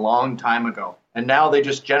bigots a long time ago. And now they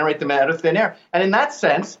just generate them out of thin air. And in that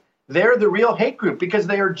sense, they're the real hate group because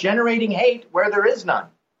they are generating hate where there is none.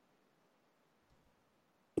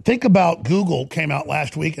 Think about Google came out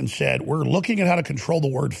last week and said, we're looking at how to control the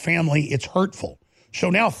word family. It's hurtful. So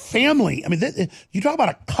now family, I mean, you talk about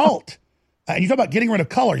a cult. You talk about getting rid of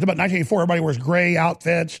color. You talk about 1984, everybody wears gray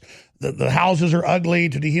outfits. The houses are ugly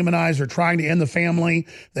to dehumanize. They're trying to end the family.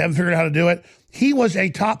 They haven't figured out how to do it. He was a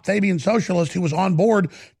top Fabian socialist who was on board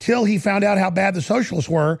till he found out how bad the socialists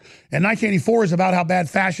were. And 1984 is about how bad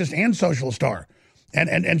fascists and socialists are.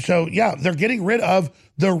 And so, yeah, they're getting rid of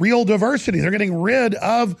the real diversity. They're getting rid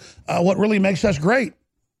of what really makes us great.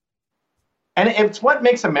 And it's what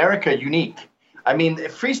makes America unique. I mean,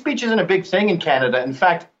 free speech isn't a big thing in Canada. In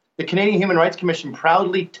fact, the Canadian Human Rights Commission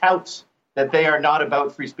proudly touts that they are not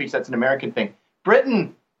about free speech. That's an American thing.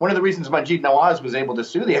 Britain, one of the reasons Majid Nawaz was able to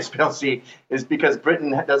sue the SPLC is because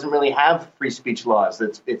Britain doesn't really have free speech laws.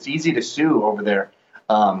 It's easy to sue over there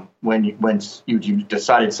when you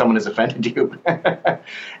decided someone has offended you.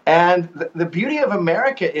 And the beauty of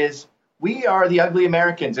America is we are the ugly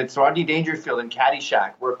Americans. It's Rodney Dangerfield and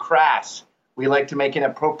Caddyshack. We're crass. We like to make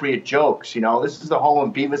inappropriate jokes. This is the home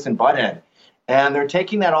of Beavis and Butthead. And they're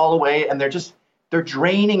taking that all away, and they're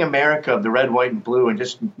draining America of the red, white, and blue and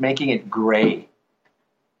just making it gray.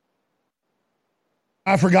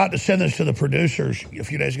 I forgot to send this to the producers a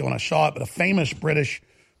few days ago when I saw it, but a famous British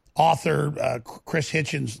author, Chris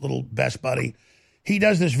Hitchens' little best buddy, he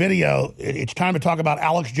does this video. It's time to talk about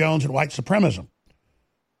Alex Jones and white supremacism.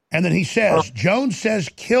 And then he says, Jones says,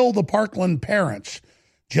 kill the Parkland parents.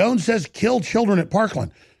 Jones says, kill children at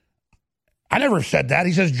Parkland. I never said that.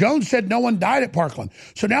 He says, Jones said no one died at Parkland.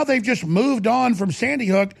 So now they've just moved on from Sandy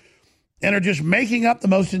Hook and are just making up the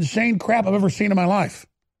most insane crap I've ever seen in my life.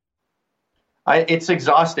 It's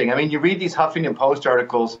exhausting. I mean, you read these Huffington Post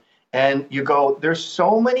articles and you go, there's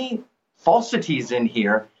so many falsities in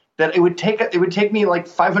here that it would take me like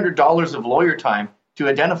 $500 of lawyer time to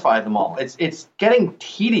identify them all. It's getting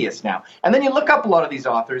tedious now. And then you look up a lot of these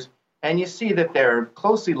authors and you see that they're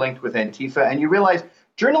closely linked with Antifa, and you realize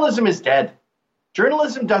journalism is dead.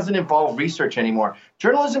 Journalism doesn't involve research anymore.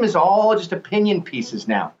 Journalism is all just opinion pieces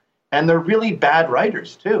now. And they're really bad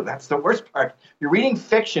writers, too. That's the worst part. You're reading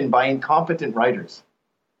fiction by incompetent writers.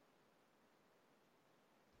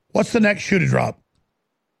 What's the next shoe to drop?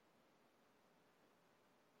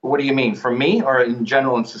 What do you mean, from me or in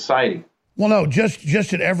general in society? Well, no, just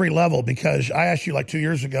at every level, because I asked you like 2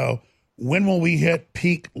 years ago, when will we hit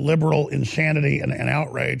peak liberal insanity and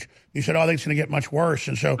outrage? You said, I think it's going to get much worse.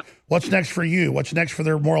 And so what's next for you? What's next for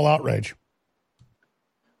their moral outrage?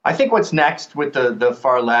 I think what's next with the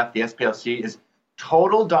far left, the SPLC, is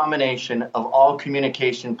total domination of all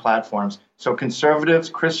communication platforms. So conservatives,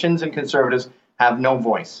 Christians and conservatives have no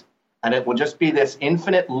voice. And it will just be this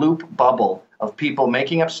infinite loop bubble of people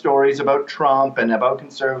making up stories about Trump and about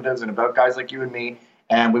conservatives and about guys like you and me.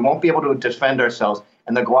 And we won't be able to defend ourselves.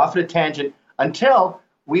 And they'll go off at a tangent until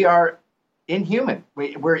we are inhuman.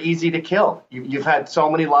 We're easy to kill. You've had so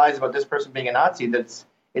many lies about this person being a Nazi that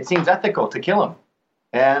it seems ethical to kill him.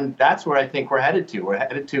 And that's where I think we're headed to. We're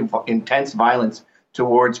headed to intense violence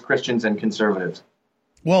towards Christians and conservatives.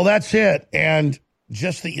 Well, that's it. And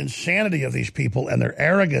just the insanity of these people and their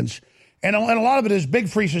arrogance. And a lot of it is big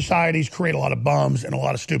free societies create a lot of bums and a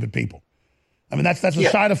lot of stupid people. I mean, that's a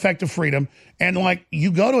side effect of freedom. And like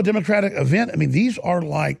you go to a Democratic event, I mean, these are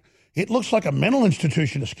like, it looks like a mental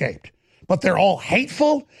institution escaped. but they're all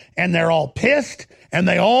hateful and they're all pissed and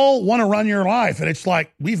they all want to run your life. And it's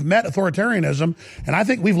like we've met authoritarianism, and I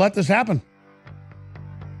think we've let this happen.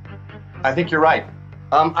 I think you're right.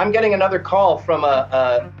 I'm getting another call from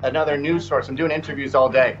another news source. I'm doing interviews all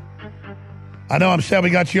day. I know, I'm sad we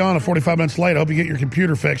got you on 45 minutes late. I hope you get your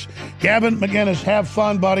computer fixed. Gavin McInnes, have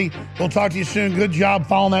fun, buddy. We'll talk to you soon. Good job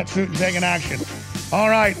following that suit and taking action. All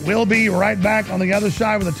right, we'll be right back on the other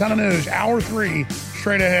side with a ton of news. Hour 3,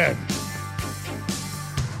 straight ahead.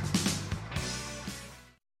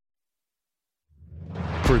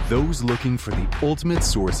 For those looking for the ultimate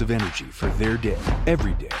source of energy for their day,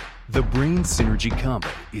 every day, the Brain Synergy Combo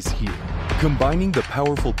is here. Combining the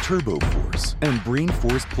powerful Turbo Force and Brain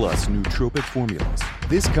Force Plus nootropic formulas,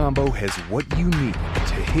 this combo has what you need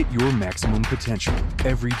to hit your maximum potential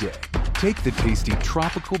every day. Take the tasty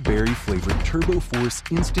tropical berry-flavored Turbo Force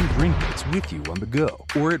instant drink mix with you on the go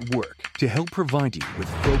or at work to help provide you with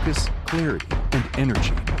focus, clarity, and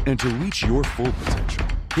energy, and to reach your full potential.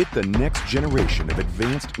 Hit the next generation of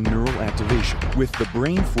advanced neural activation with the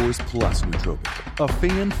Brain Force Plus nootropic, a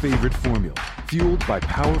fan-favorite formula fueled by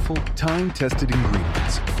powerful, time-tested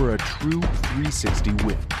ingredients for a true 360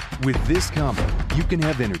 win. With this combo, you can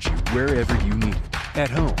have energy wherever you need it, at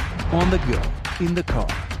home, on the go, in the car,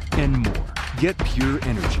 and more. Get pure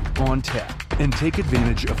energy on tap and take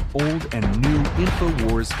advantage of old and new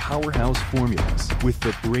InfoWars powerhouse formulas with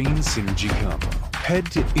the Brain Synergy Combo. Head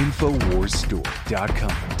to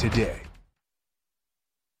InfoWarsStore.com today.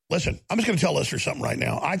 Listen, I'm just going to tell listeners something right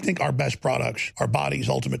now. I think our best products are Body's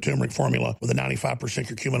Ultimate Turmeric Formula with a 95%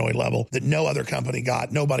 curcuminoid level that no other company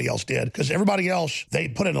got, nobody else did. Because everybody else, they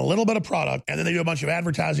put in a little bit of product and then they do a bunch of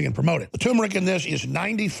advertising and promote it. The turmeric in this is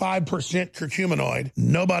 95% curcuminoid.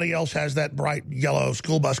 Nobody else has that bright yellow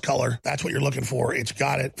school bus color. That's what you're looking for. It's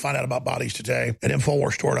got it. Find out about Body's today at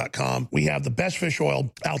InfoWarsStore.com. We have the best fish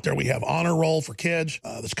oil out there. We have Honor Roll for kids.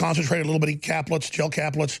 That's concentrated little bitty caplets, gel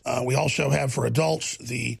caplets. We also have for adults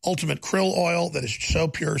the Ultimate Krill Oil that is so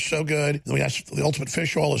pure, so good. And we have the Ultimate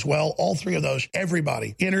Fish Oil as well. All three of those,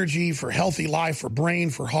 everybody. Energy for healthy life, for brain,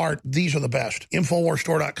 for heart. These are the best.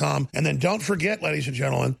 InfoWarsStore.com. And then don't forget, ladies and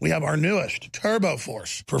gentlemen, we have our newest Turbo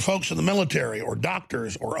Force for folks in the military or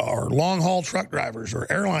doctors or long-haul truck drivers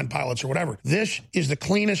or airline pilots or whatever. This is the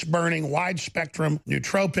cleanest burning, wide-spectrum,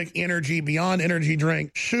 nootropic energy, beyond energy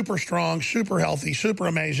drink. Super strong, super healthy, super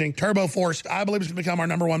amazing. Turbo Force, I believe, is going to become our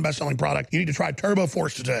 #1 best-selling product. You need to try Turbo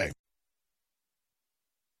Force today.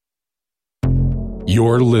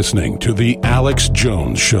 You're listening to The Alex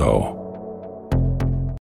Jones Show.